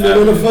 man.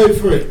 They're gonna fight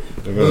for it.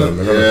 They're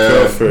gonna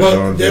kill for it.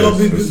 But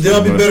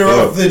they'll be better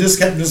off if they just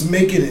kept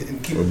making it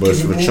and keep but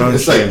it's moving. chunk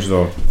change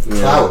though.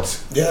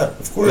 Clout. Yeah,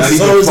 of course. Not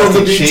It's even always fucking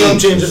going to be chunk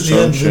change at the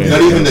end.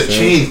 Not even the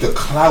change, the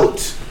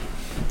clout.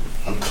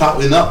 I'm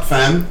clouting up,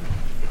 fam.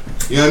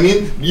 You know what I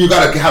mean? You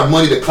gotta have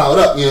money to clout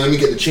up. You know what I mean?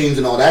 Get the chains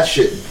and all that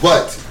shit.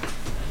 But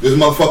there's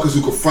motherfuckers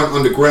who can front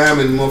on the gram,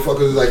 and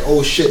motherfuckers are like,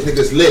 oh shit,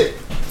 niggas lit.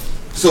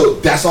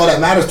 So that's all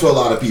that matters to a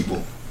lot of people.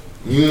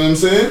 You know what I'm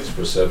saying? It's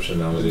perception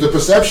nowadays. The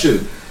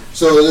perception.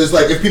 So it's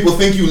like, if people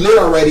think you lit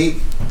already,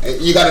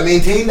 you gotta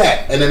maintain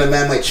that. And then a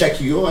man might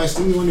check you. Oh, I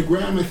seen you on the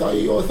gram. I thought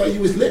you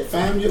was lit,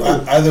 fam. Yo.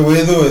 Either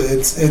way, though,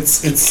 it's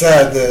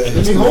sad that.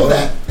 Let me hold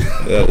that.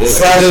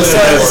 Sad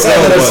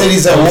that our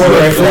city's at war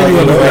right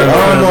now.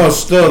 I don't know.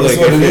 Still, that's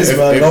like, what it is,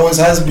 man. It always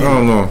has been. I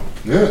don't know.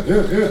 Yeah.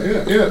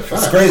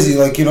 It's crazy.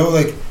 Like, you know,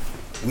 like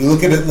we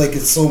look at it like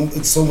it's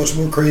so much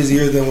more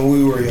crazier than when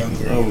we were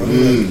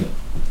younger.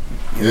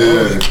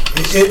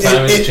 It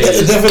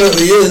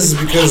definitely is,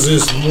 because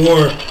there's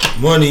more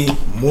money,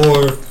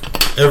 more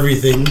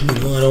everything. You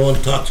know, I don't want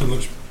to talk too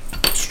much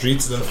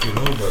street stuff, you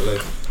know, but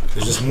like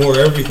there's just more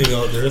everything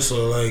out there.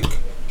 So like,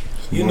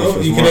 you know,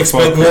 you can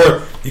expect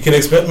more. You can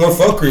expect more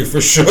fuckery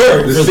for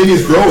sure. The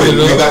city's growing. You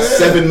know? We got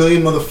 7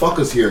 million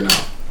motherfuckers here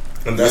now.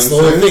 And that's the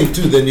whole thing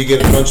too. Then you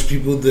get a bunch of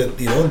people that,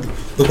 you know,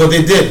 look what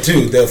they did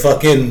too. They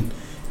fucking,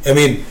 I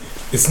mean.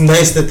 It's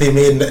nice that they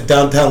made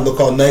downtown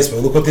look all nice, but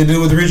look what they did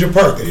with Regent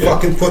Park. They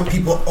fucking put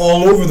people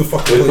all over the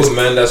fucking place. They put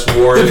men that's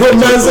warring. They put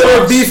men that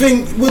are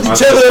beefing with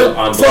each other,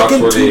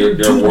 fucking two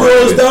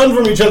doors down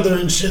from each other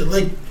and shit.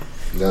 Like,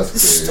 that's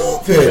it's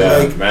stupid. Yeah,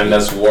 like, man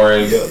that's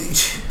warring.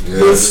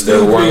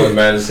 They're warring with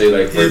men, say,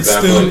 like, for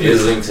example, in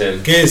Islington.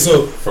 Okay,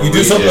 so you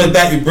do something like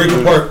that, you break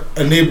apart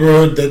a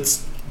neighborhood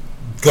that's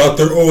got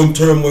their own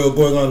turmoil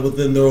going on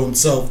within their own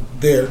self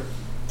there,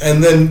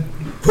 and then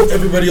put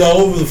everybody all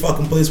over the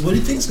fucking place. What do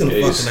you think is gonna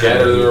fucking happen?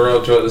 Scatter them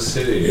around throughout the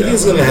city. It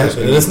is gonna happen,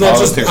 and it's not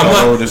just.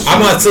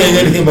 I'm not saying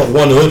anything about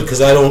one hood,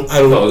 because I don't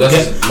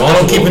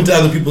keep into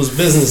other people's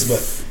business.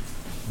 But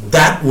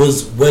that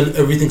was when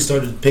everything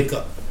started to pick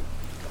up.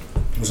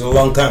 It was a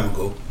long time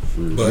ago.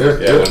 But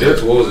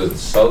what was it,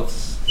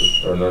 south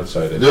or north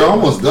side? They're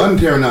almost done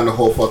tearing down the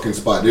whole fucking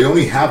spot. They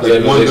only have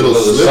like one little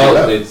sliver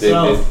left.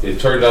 They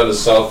turned down the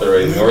south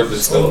already. North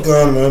is still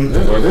gone, man.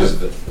 North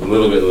is a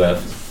little bit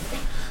left.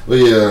 But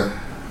yeah.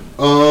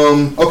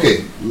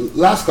 Okay,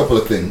 last couple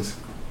of things.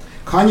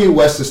 Kanye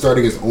West is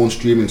starting his own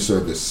streaming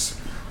service.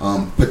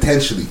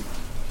 Potentially.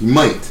 He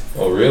might.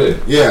 Oh, really?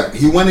 Yeah,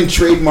 he went and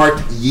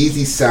trademarked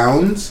Yeezy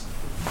Sounds,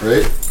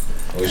 right?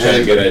 We're trying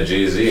to get at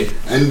Jay-Z.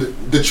 And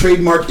the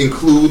trademark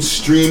includes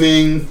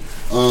streaming,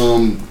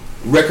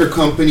 record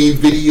company,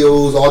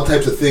 videos, all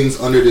types of things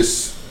under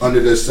this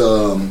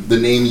the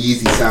name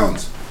Yeezy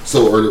Sounds.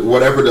 So, or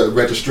whatever the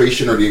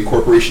registration or the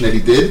incorporation that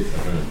he did,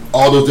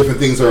 all those different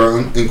things are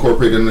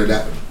incorporated under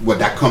that, what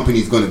that company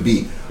is going to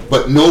be.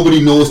 But nobody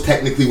knows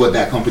technically what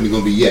that company is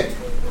going to be yet.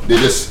 They're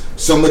just,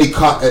 somebody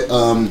caught, they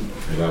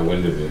got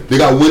wind of it. They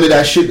got wind of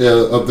that shit,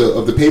 of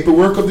the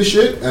paperwork of the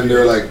shit, and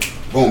they're like,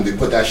 boom, they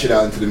put that shit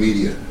out into the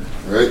media.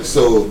 Right?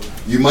 So,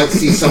 you might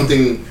see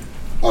something,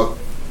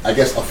 I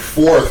guess a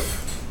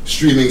fourth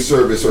streaming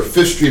service or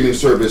fifth streaming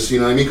service, you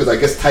know what I mean? Because I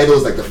guess Tidal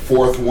is like the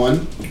fourth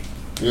one.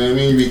 You know what I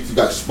mean? You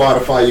got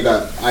Spotify, you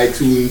got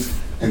iTunes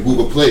and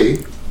Google Play,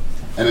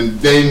 and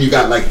then you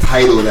got like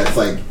Tidal that's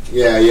like,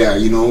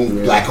 you know,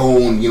 black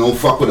owned, you know,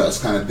 fuck with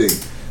us kind of thing.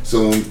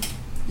 So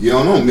you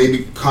don't know.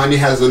 Maybe Kanye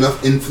has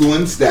enough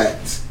influence that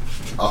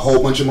a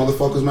whole bunch of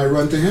motherfuckers might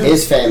run to him.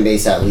 His fan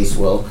base at least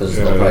will, because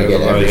they'll probably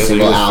get every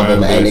single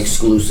album and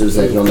exclusives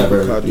that you'll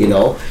never, you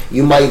know.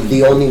 You might,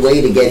 the only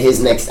way to get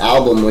his next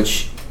album,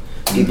 which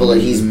people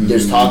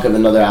there's talk of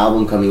another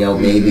album coming out,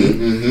 maybe.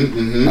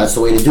 That's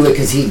the way to do it,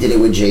 because he did it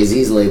with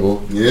Jay-Z's label.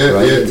 He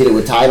did it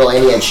with Tidal,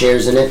 and he had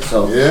shares in it.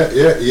 So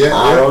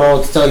I don't know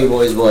what to tell you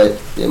boys, but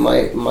it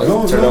might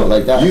turn out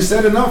like that. You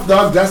said enough,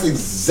 dog. That's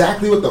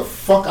exactly what the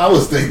fuck I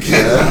was thinking.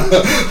 You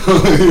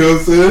know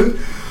what I'm saying?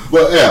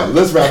 But yeah,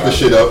 let's wrap this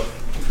shit up.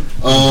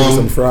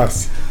 Some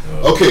frost.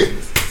 Okay,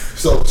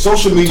 so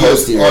social media,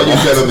 all you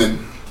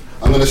gentlemen.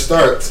 I'm gonna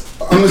start.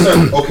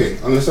 Okay,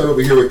 I'm gonna start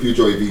over here with you,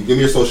 Joey V. Give me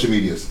your social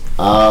medias.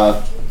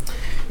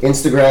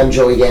 Instagram,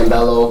 Joey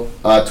Gambello.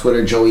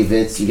 Twitter, Joey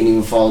Vitz. You can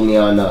even follow me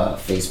on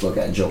Facebook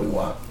at Joey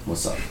Watt.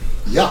 What's up?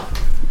 Yeah.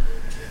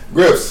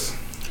 Grips.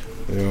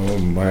 Yo,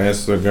 my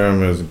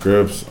Instagram is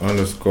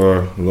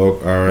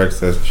Grips_LocRx.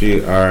 That's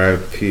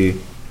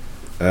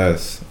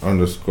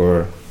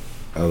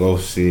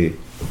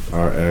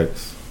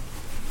GRIPS_LOCRX.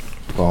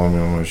 Follow me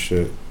on my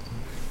shit.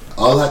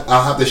 I'll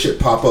have the shit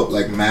pop up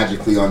like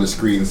magically on the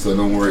screen, so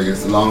don't worry.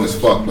 It's long as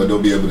fuck, but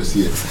they'll be able to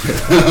see it.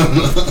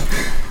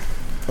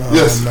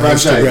 Yes, my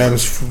franchise.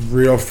 Instagram's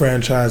Real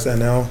Franchise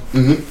NL.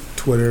 Mm-hmm.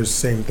 Twitter's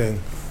same thing.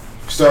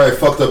 Sorry, I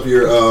fucked up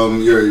your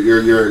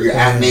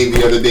ad name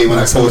the other day when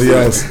I posted it.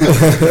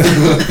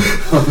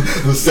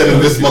 I'm sending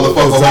this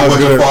motherfucker a whole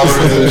bunch of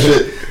followers and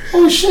shit.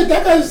 Oh shit,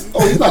 that guy's.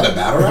 Oh, he's not a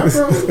battle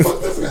rapper. What the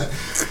fuck this guy?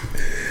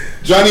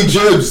 Johnny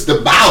Jibbs,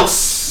 the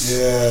Bouse.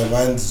 Yeah,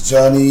 mine's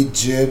Johnny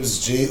Jibbs,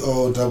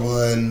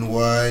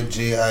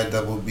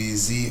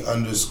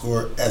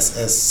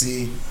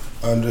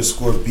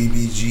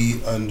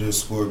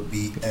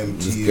 JONNYJIBBZ_SSC_BBG_BMT.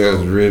 This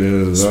guy's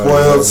reading his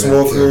Spoiled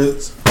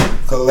Smokers,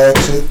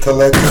 Collective,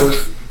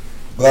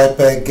 Black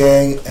Bag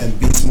Gang, and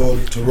Beast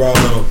Mode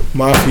Toronto.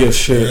 Mafia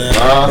shit. Yeah.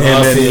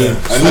 Mafia.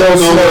 I know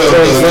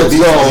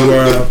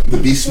the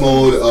Beast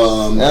Mode.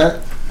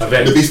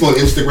 The Beast Mode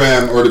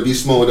Instagram or the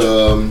Beast Mode.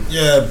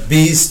 Yeah,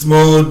 Beast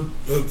Mode.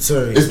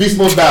 Sorry. It's Beast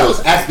Mode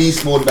Battles at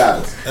Beast Mode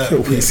Battles.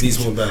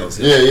 Beast Mode Battles.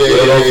 Don't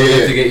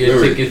forget to get your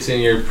tickets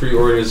and your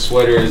pre-ordered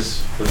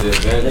sweaters for the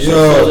event.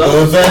 Yo,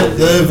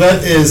 the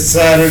event is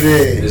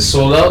Saturday. It's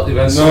sold out. The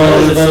event's no,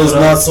 the event is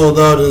not sold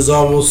out. It's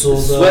almost sold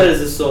out. Sweaters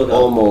is sold out.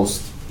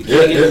 Almost. You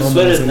can't get the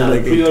sweaters now.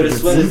 The pre-order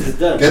sweaters is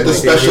done. Get the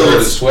special.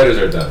 The sweaters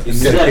are done.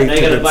 It's done. Now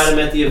you gotta buy them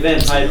at the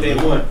event. Probably pay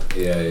more.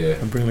 Yeah.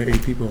 I'm bringing like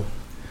 8 people.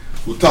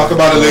 We'll talk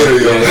about it later,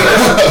 yo.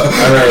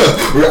 Alright.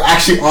 We're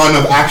actually on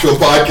an actual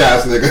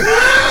podcast, nigga.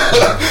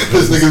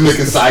 This nigga's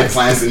making side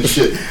plans and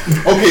shit.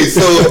 Okay,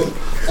 so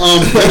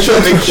make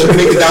sure to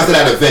make it down to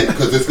that event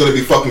because it's gonna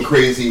be fucking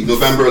crazy.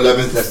 November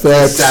 11th,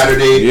 that's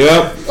Saturday.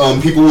 Yep.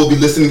 People will be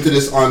listening to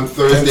this on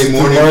Thursday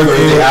morning,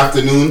 Thursday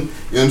afternoon. You know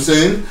what I'm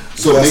saying?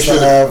 So make sure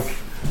to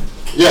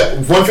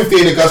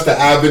 158 Augusta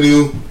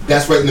Avenue.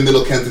 That's right in the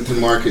middle of Kensington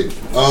Market.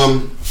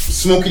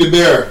 Smokey the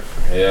Bear.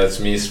 Yeah, it's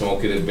me,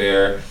 Smokey the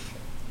Bear,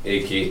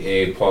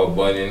 aka Paul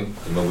Bunyan.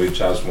 Nobody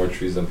chops more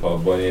trees than Paul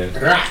Bunyan. You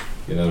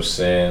know what I'm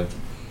saying?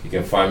 You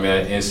can find me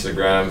on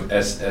Instagram,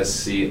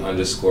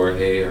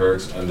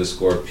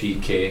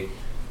 SSC_HeyHerx_PK.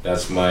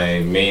 That's my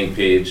main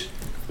page.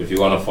 If you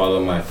want to follow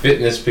my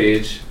fitness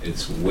page,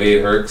 it's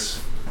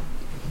WheyHerx,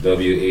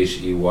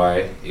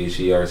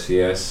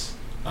 WHEYHERCS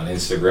on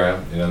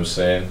Instagram. You know what I'm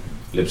saying?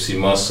 Lipsy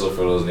Muscle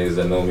for those niggas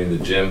that know me in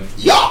the gym.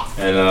 Yeah.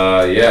 And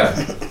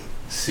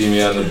see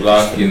me on the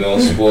block. You know,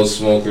 Spoiled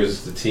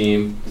Smokers, the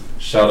team.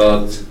 Shout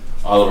out to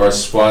all of our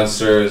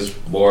sponsors,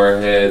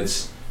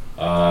 Boarheads,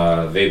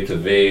 Vape to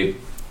Vape,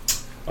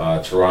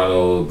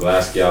 Toronto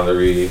Glass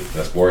Gallery,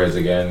 that's Boarheads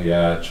again,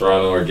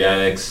 Toronto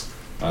Organics,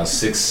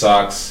 Six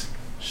Socks,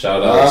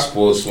 shout out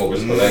Spoiled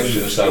Smokers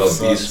Collection, shout out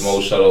Beast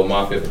Mode, shout out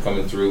Mafia for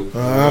coming through,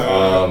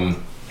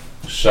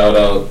 shout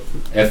out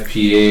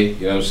FPA,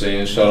 you know what I'm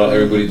saying, shout out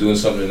everybody doing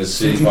something in the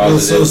city, Free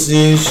positive,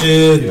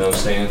 Association. you know what I'm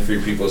saying, Free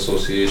People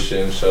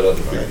Association, shout out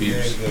the Free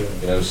Peeps, you know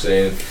what I'm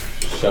saying,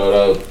 shout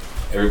out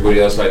everybody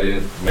else I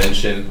didn't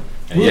mention.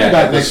 And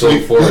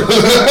episode 4.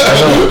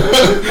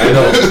 I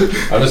know.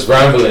 I'm just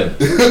rambling.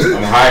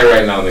 I'm high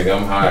right now, nigga.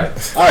 I'm high.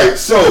 Alright,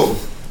 so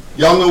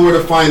y'all know where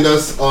to find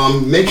us.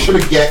 Make sure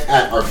to get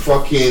at our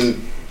fucking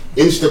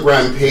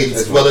Instagram page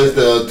as well as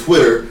the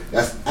Twitter.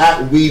 That's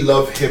at We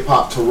Love Hip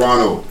Hop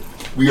Toronto.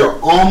 We are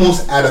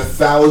almost at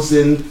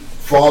 1,000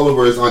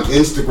 followers on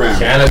Instagram.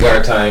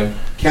 Canagar time.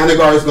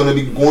 Canagar is gonna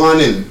be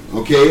guanin',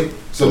 okay?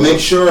 So make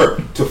sure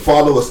to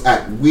follow us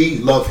at We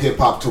Love Hip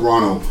Hop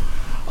Toronto.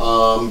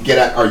 Get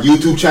at our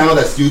YouTube channel.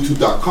 That's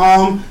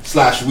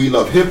youtube.com/We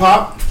Love Hip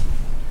Hop.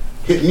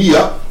 Hit me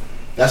up.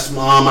 That's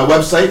my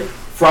website.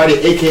 Friday,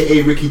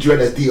 aka Ricky Dread.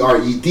 That's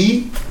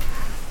DRED.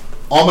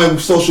 All my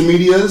social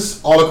medias,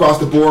 all across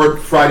the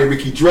board. Friday,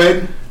 Ricky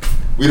Dread.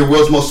 We're the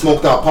world's most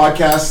smoked out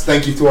podcast.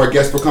 Thank you to our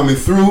guests for coming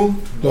through.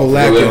 Don't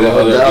lack the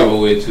other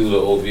giveaway too, the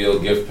OVO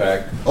gift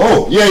pack.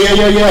 Oh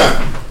yeah.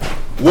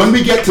 When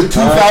we get to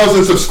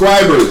 2,000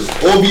 subscribers,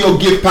 OVO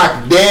gift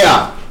pack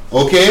there.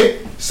 Okay,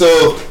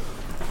 so.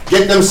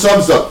 Get them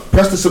subs up.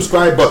 Press the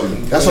subscribe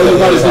button. That's all you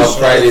gotta do.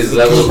 Friday's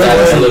level got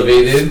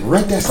elevated.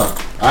 Write that up.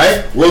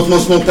 Alright? World's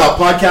Most Smoked Out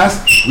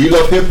Podcast. We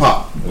love hip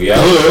hop. We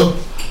out.